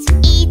 eat,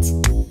 eat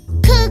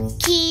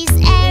cookies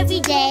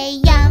every day.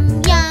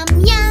 Yum, yum,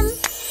 yum.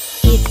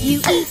 If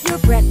you eat your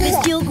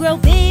breakfast, you'll grow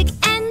big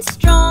and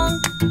strong.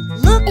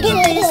 Look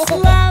at this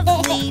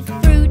lovely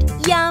fruit.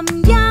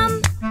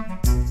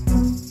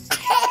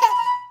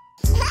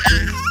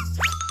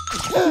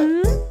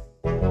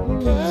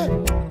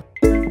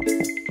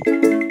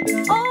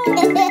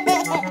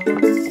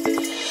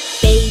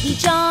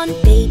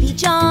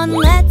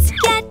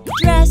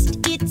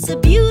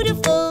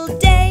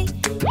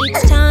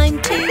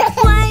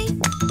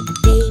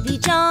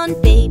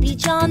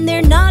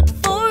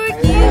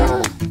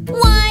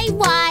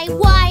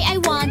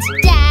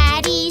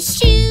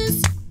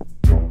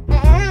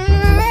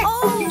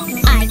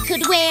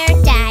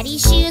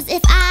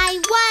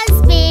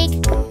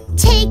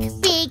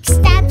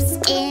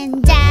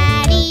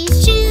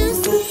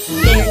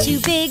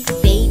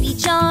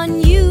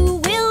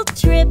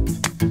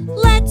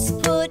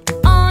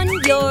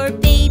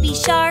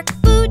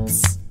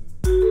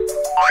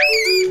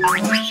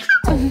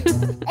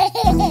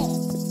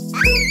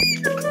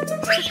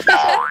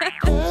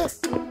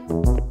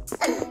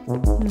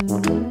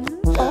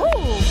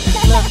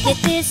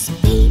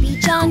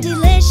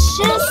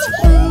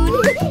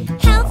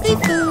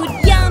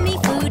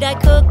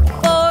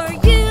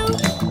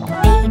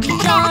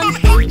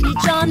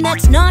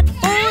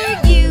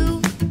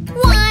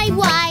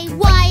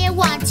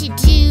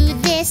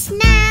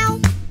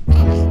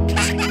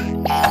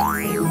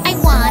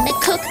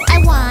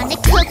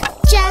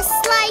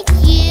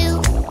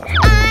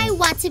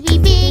 want to be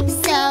big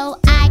so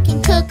I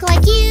can cook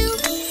like you.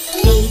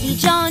 Baby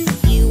John,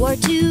 you are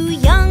too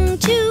young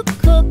to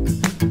cook.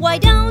 Why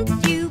don't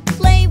you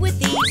play with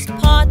these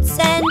pots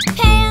and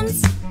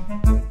pans?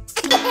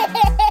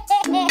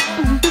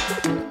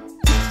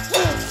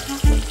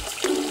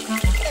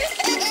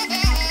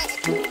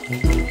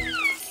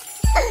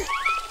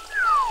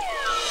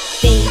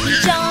 Baby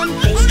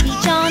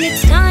John,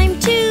 it's time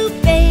to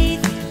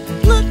bathe.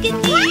 Look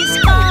at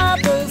these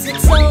bubbles,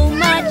 it's so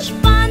much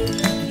fun.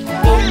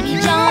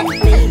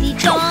 Baby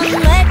John,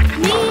 let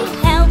me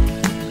help.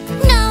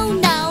 No,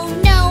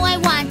 I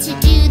want to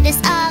do this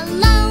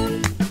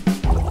alone.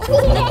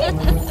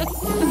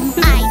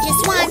 I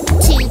just want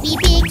to be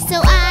big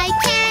so I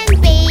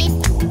can bathe.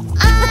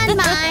 On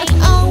my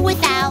own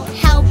without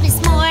help is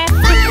more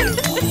fun.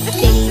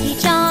 Baby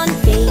John,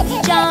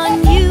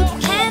 you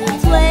can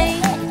play.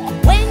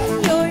 When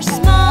you're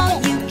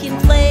small, you can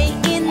play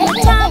in the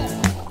tub.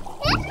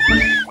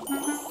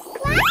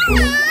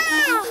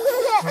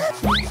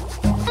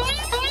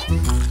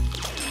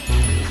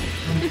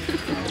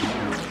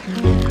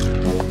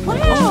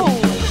 Wow!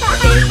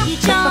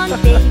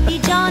 Baby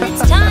John,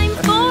 it's time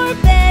for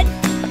bed.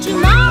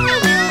 Tomorrow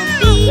will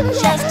be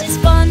just as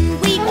fun.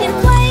 We can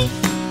play.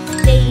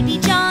 Baby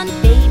John,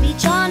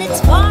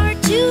 it's far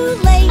too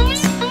late.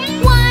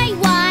 Why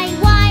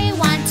I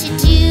want to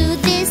do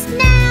this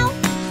now?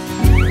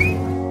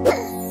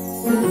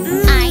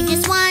 I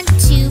just want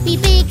to be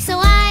big so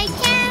I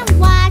can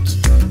watch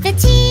the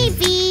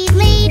TV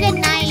late at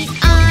night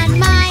on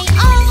my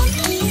own.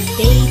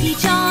 Baby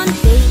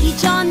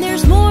John,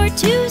 there's more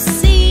to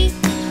see.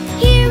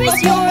 Here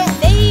is your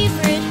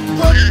favorite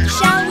book.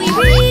 Shall we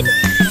read?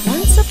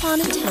 Once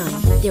upon a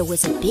time, there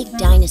was a big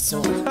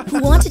dinosaur who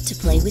wanted to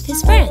play with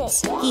his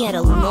friends. He had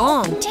a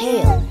long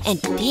tail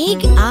and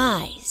big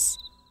eyes.